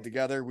we played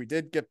together, we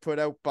did get put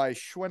out by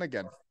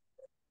Schwenningen.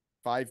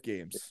 5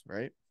 games,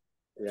 right?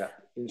 Yeah.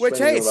 Which,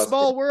 hey,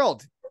 small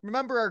world.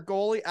 Remember our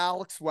goalie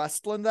Alex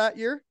Westland that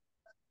year?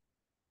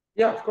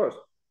 Yeah, of course.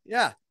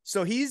 Yeah.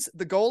 So he's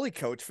the goalie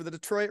coach for the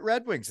Detroit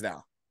Red Wings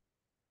now.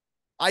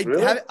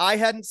 Really? I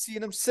hadn't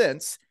seen him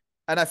since,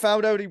 and I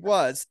found out he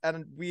was,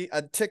 and we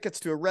had tickets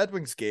to a Red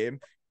Wings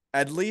game,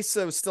 and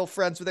Lisa was still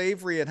friends with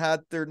Avery and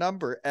had their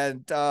number,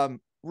 and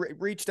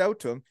reached out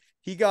to him.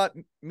 He got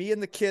me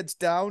and the kids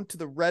down to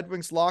the Red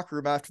Wings locker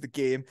room after the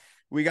game.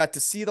 We got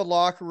to see the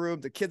locker room.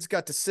 The kids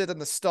got to sit in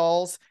the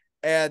stalls,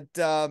 and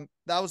that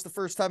was the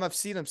first time I've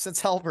seen him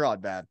since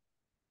Heilbronn, man.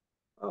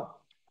 Oh,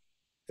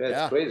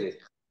 that's crazy,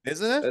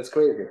 isn't it? That's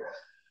crazy.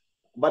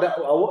 But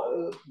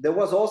there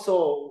was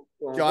also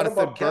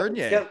Jonathan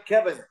Bernier,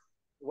 Kevin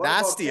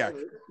Nastia.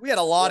 We had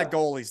a lot of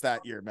goalies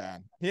that year,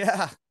 man.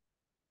 Yeah.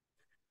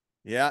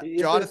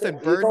 Jonathan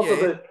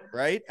Bernier,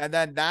 right? And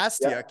then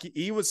Nastia,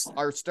 he was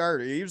our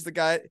starter. He was the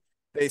guy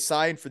they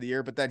signed for the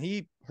year, but then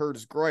he hurt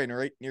his groin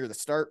right near the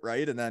start,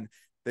 right? And then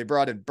they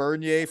brought in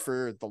Bernier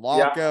for the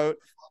lockout.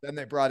 Then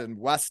they brought in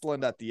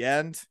Westland at the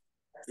end.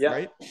 Yeah.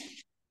 Right?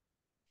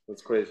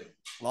 That's crazy.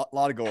 A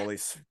lot of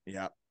goalies.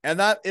 Yeah. And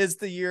that is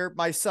the year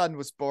my son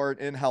was born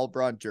in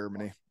Heilbronn,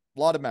 Germany. A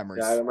lot of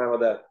memories. Yeah, I remember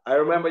that. I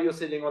remember you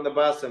sitting on the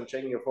bus and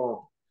checking your phone.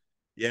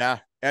 Yeah.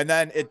 And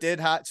then it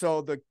did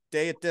so the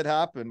day it did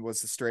happen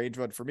was a strange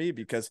one for me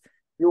because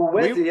you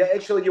went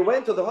you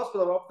went to the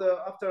hospital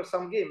after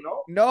some game,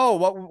 no? No,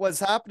 what was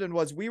happening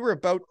was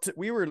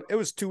it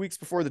was 2 weeks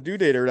before the due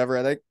date or whatever,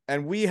 I think,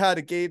 and we had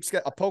a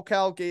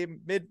Pokal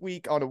game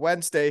midweek on a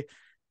Wednesday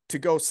to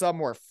go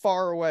somewhere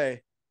far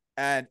away,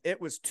 and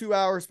it was 2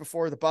 hours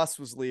before the bus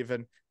was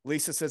leaving.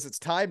 Lisa says it's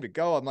time to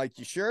go. I'm like,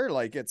 you sure?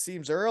 Like, it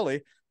seems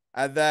early.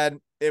 And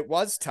then it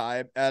was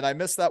time. And I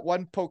missed that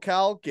one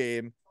Pokal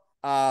game,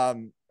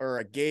 or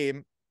a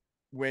game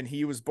when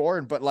he was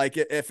born. But like,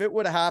 if it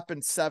would have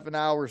happened 7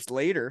 hours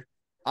later,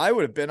 I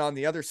would have been on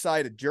the other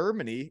side of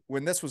Germany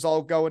when this was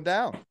all going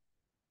down.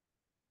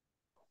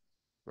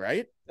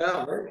 Right?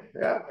 Yeah,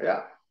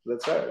 yeah.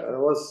 That's right.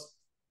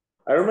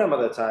 I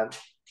remember that time.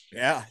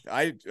 Yeah,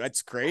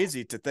 it's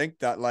crazy to think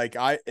that like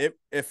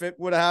if it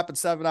would have happened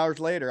 7 hours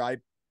later, I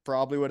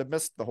probably would have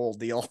missed the whole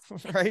deal,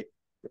 right?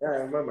 Yeah, I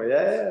remember.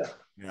 Yeah.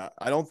 Yeah,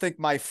 I don't think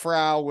my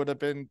Frau would have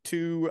been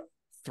too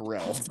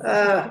thrilled.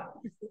 Yeah,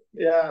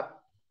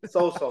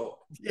 so.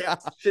 Yeah.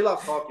 She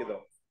loves hockey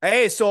though.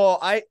 Hey, so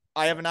I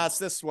haven't asked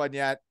this one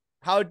yet.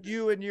 How'd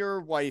you and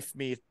your wife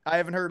meet? I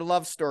haven't heard a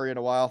love story in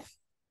a while.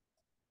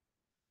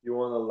 You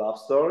want a love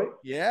story?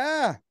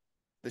 Yeah.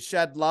 The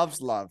shed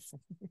loves love.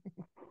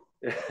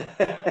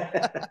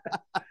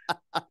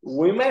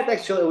 We met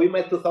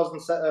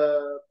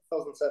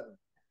 2007.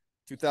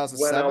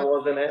 2007. When I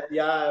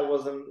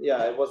was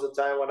it was a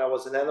time when I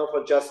was in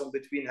Hanover, just in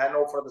between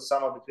Hanover, the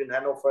summer between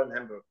Hanover and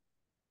Hamburg.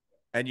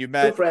 And you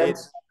met two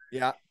friends.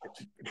 In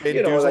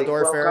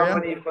Düsseldorf area.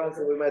 Company friends,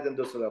 and we met in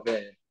Düsseldorf. Yeah.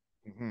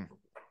 Mm-hmm.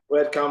 We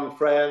had common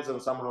friends,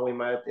 and somehow we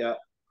met. Yeah,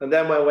 and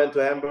then when I went to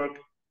Hamburg,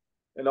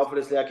 and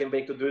obviously I came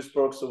back to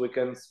Duisburg so we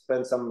can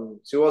spend some.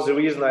 She was the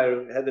reason I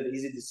had an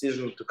easy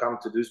decision to come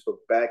to Duisburg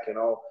back.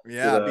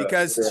 Yeah,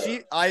 because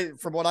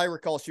from what I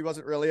recall, she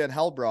wasn't really in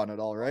Heilbronn at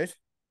all, right?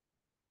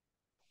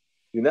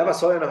 You never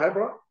saw her in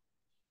Heilbronn?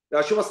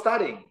 No, she was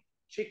studying.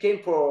 She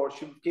came for.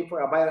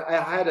 I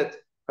hired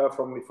her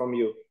from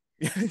you.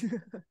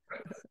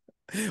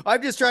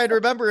 I'm just trying to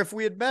remember if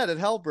we had met at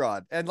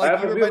Hellbron, and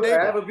like you were my neighbor.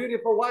 I have a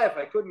beautiful wife.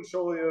 I couldn't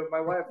show you my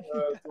wife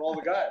to all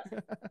the guys.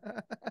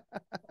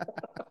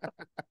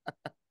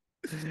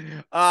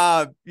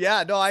 I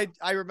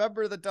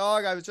remember the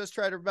dog. I was just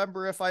trying to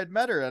remember if I'd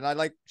met her,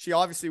 and she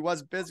obviously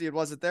was busy and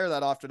wasn't there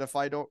that often. If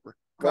I don't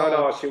recall.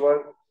 No,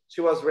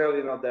 she was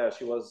rarely not there.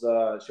 She was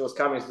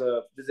coming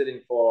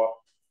visiting for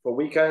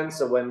weekends.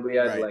 So when we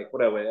had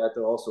whatever, I had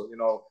to also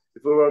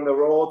if we were on the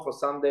road for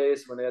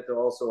Sundays, when they had to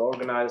also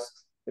organize.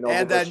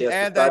 And then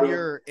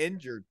you're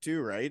injured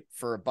too, right?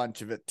 For a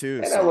bunch of it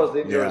too. And I was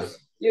injured.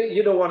 Yeah.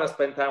 You don't want to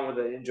spend time with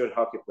an injured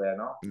hockey player,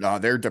 no? No,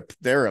 they're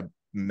a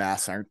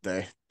mess, aren't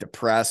they?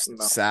 Depressed,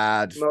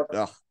 sad.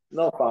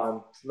 No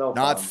fun.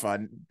 Not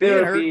fun.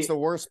 Being hurt's the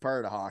worst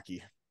part of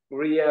hockey.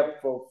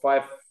 Rehab for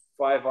five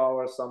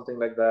hours, something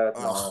like that.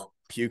 No.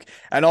 Puke.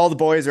 And all the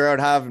boys are out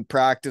having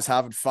practice,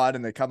 having fun,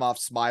 and they come off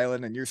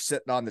smiling, and you're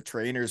sitting on the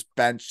trainer's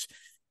bench.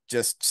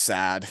 Just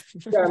sad.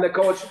 And the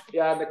coach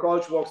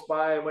walks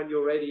by, and when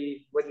you're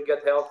ready, when you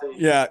get healthy.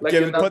 Yeah,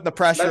 putting the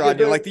pressure on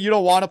you, like you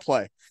don't want to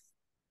play.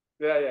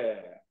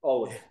 Yeah.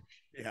 Always.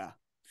 Yeah.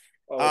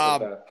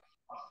 Always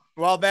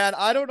well, man,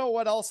 I don't know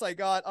what else I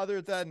got other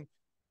than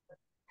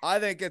I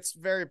think it's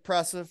very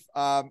impressive.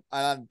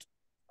 And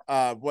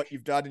what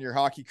you've done in your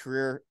hockey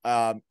career,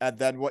 and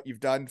then what you've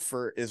done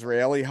for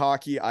Israeli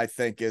hockey, I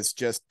think is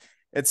just.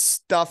 It's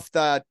stuff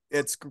that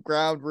it's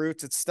ground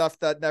roots. It's stuff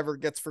that never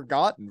gets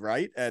forgotten,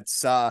 right?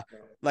 It's I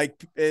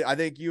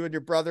think you and your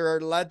brother are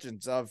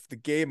legends of the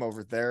game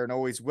over there and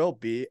always will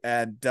be.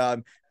 And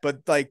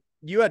but like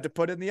you had to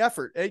put in the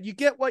effort. You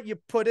get what you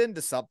put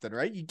into something,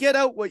 right? You get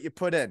out what you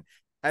put in,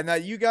 and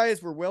that you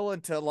guys were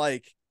willing to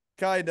like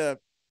kind of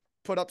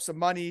put up some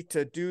money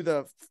to do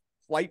the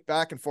flight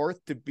back and forth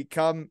to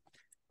become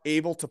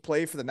able to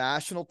play for the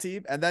national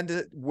team and then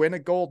to win a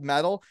gold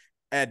medal.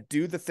 And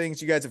do the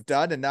things you guys have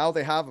done. And now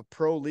they have a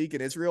pro league in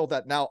Israel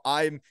that now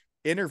I'm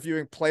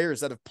interviewing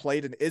players that have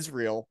played in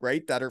Israel,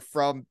 right? That are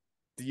from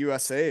the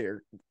USA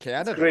or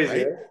Canada,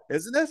 crazy, right?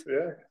 Isn't it?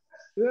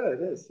 Yeah,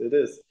 it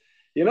is.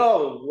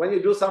 When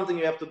you do something,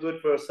 you have to do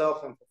it for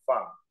yourself and for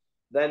fun.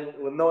 Then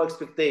with no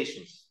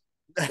expectations.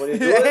 When you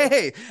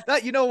do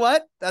you know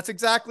what? That's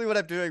exactly what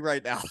I'm doing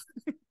right now.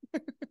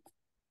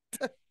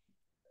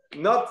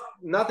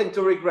 Nothing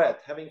to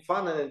regret. Having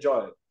fun and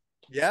enjoy it.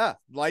 Yeah,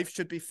 life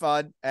should be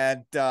fun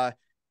and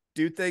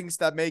do things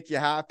that make you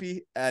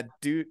happy and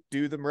do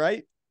them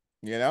right,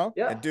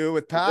 and do it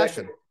with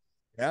passion.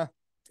 Exactly. Yeah.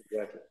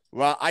 Exactly.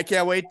 Well, I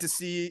can't wait to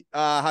see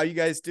how you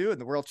guys do in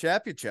the World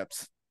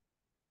Championships.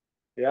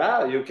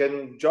 Yeah, you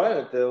can join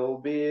it. There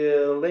will be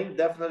a link,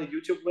 definitely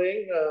YouTube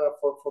link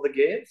for the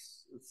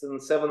games. It's in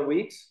 7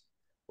 weeks.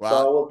 Wow. So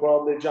I will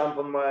probably jump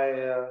on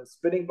my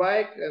spinning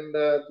bike and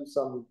do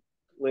some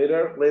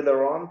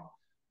later on.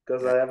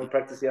 Because I haven't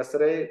practiced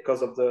yesterday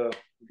because of the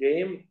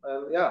game,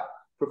 and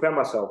prepare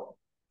myself.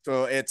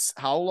 So it's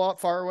how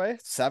far away?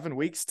 7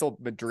 weeks till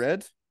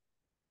Madrid.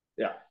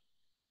 Yeah,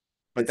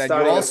 but then you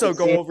also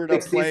go over to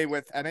play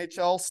with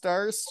NHL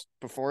stars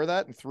before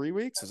that in 3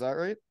 weeks. Is that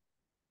right?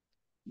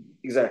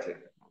 Exactly.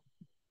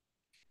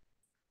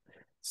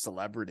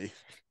 Celebrity.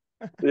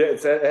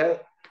 Yeah,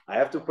 I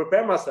have to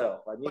prepare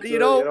myself.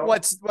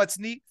 What's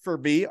neat for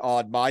me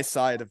on my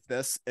side of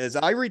this is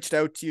I reached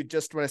out to you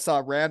just when I saw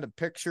a random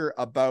picture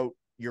about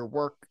your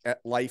work at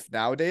life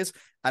nowadays.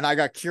 And I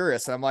got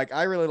curious. And I'm like,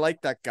 I really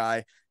like that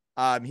guy.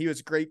 He was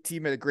a great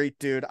teammate, a great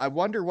dude. I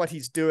wonder what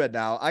he's doing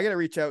now. I got to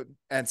reach out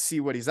and see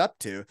what he's up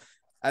to.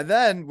 And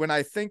then when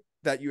I think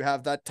that you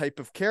have that type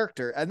of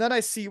character, and then I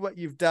see what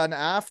you've done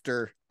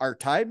after our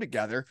time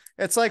together,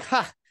 it's like,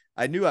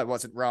 I knew I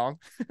wasn't wrong.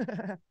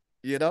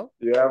 You know?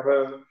 You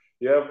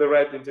have the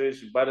right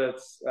intuition, but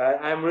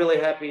I'm really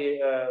happy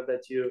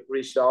that you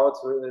reached out.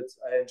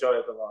 I enjoy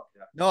it a lot.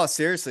 Yeah. No,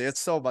 seriously, it's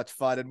so much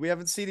fun, and we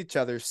haven't seen each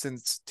other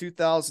since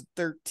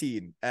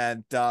 2013,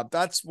 and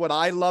that's what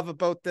I love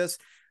about this.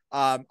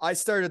 I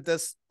started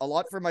this a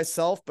lot for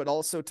myself, but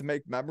also to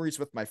make memories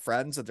with my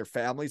friends and their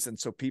families, and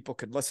so people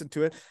could listen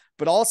to it.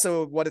 But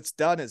also, what it's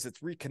done is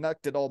it's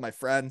reconnected all my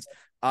friends.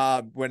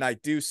 When I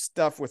do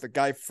stuff with a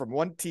guy from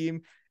one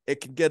team, it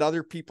can get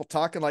other people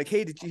talking like,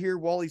 hey, did you hear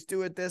Wally's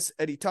doing this?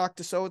 And he talked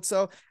to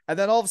so-and-so. And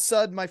then all of a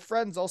sudden my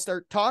friends all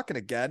start talking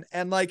again.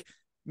 And like,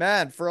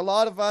 man, for a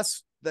lot of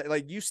us that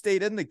like you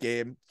stayed in the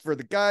game, for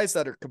the guys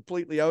that are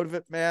completely out of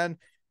it, man,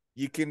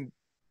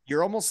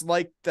 you're almost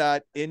like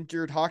that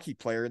injured hockey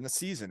player in the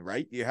season,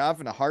 right? You're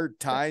having a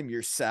hard time,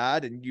 you're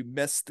sad, and you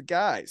miss the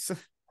guys.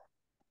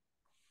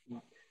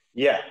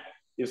 Yeah.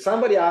 If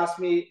somebody asks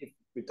me, if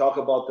we talk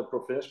about the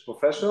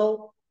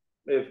professional,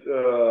 if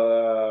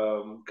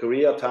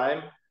career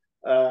time,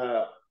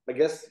 I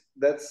guess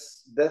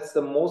that's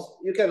the most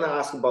you can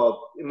ask about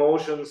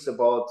emotions,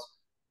 about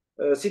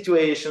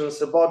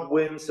situations, about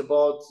wins,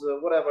 about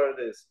whatever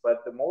it is. But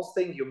the most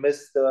thing you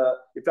miss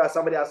if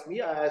somebody asks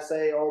me, I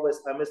say always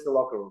I miss the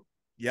locker room.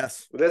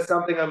 Yes, that's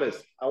something I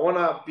miss. I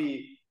wanna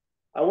be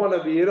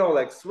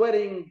like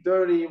sweating,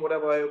 dirty,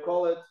 whatever you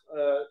call it.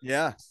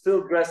 Yeah,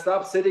 still dressed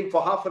up, sitting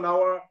for half an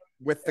hour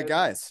with the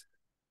guys.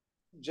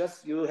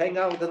 Just you hang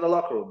out in the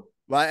locker room.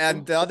 Well,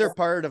 and the other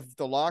part of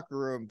the locker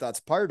room that's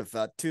part of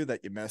that too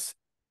that you miss,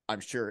 I'm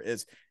sure,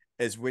 is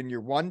when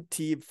you're one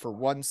team for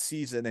one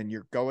season and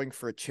you're going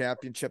for a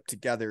championship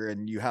together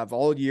and you have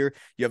all year,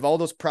 you have all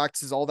those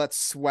practices, all that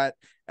sweat,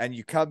 and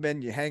you come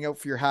in, you hang out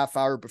for your half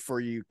hour before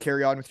you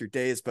carry on with your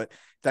days, but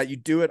that you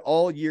do it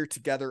all year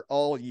together,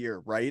 all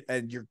year, right?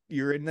 And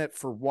you're in it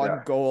for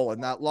one goal,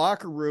 and that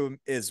locker room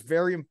is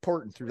very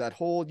important through that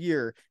whole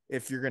year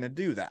if you're going to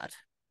do that.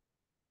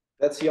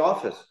 That's your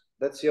office.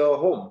 That's your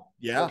home.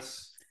 Yeah.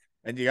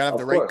 And you gotta have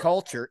the right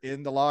culture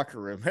in the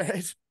locker room,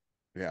 right?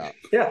 Yeah.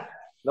 Yeah.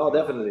 No,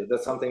 definitely.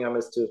 That's something I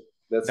miss too.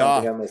 That's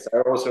something I miss. I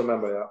also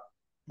remember, yeah.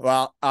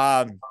 Well,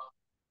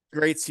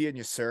 great seeing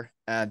you, sir.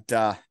 And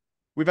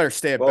we better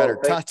stay in better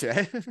touch,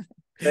 eh?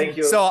 Thank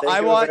you. So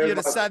I want you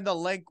to send the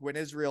link when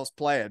Israel's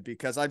playing,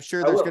 because I'm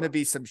sure there's going to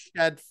be some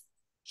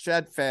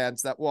shed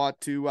fans that want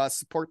to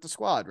support the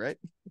squad, right?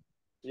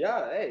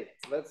 Yeah, hey,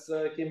 let's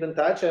keep in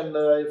touch, and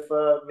if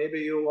maybe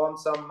you want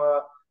some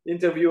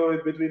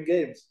interview between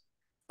games.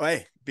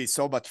 Hey, be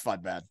so much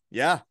fun, man.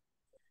 Yeah.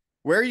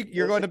 Where are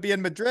you're going to be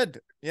in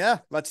Madrid? Yeah,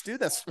 let's do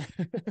this.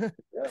 Yeah,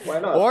 why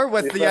not? Or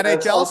with the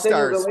NHL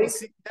stars.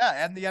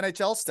 And the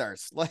NHL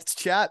stars. Let's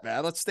chat,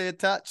 man. Let's stay in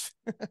touch.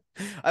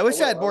 I wish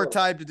I had more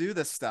time to do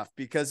this stuff,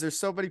 because there's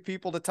so many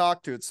people to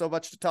talk to. It's so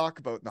much to talk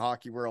about in the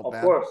hockey world,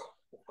 man.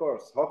 Of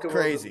course. Hockey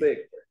crazy. World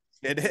is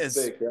It big. is.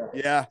 Big,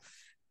 yeah.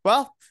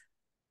 Well,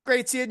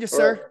 great seeing you,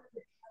 sir.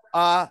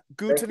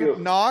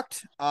 Guten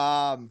Nacht.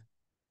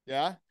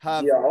 Yeah.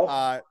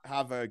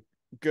 Have a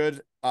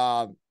good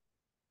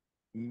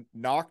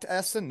Nacht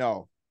Essen?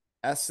 No.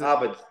 Essen.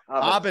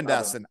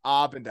 Abendessen.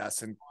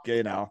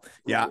 You know.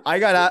 Yeah.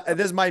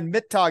 This is my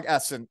Mittag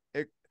Essen.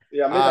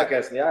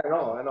 Mittagessen. Yeah, I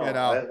know. You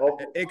know,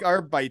 ich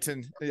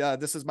arbeiten. Yeah,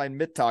 this is my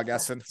Mittag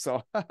Essen.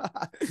 So,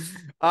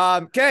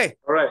 okay.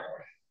 All right.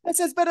 This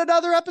has been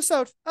another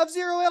episode of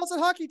Zero Ales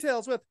and Hockey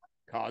Tales with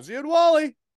Kazi and Wally.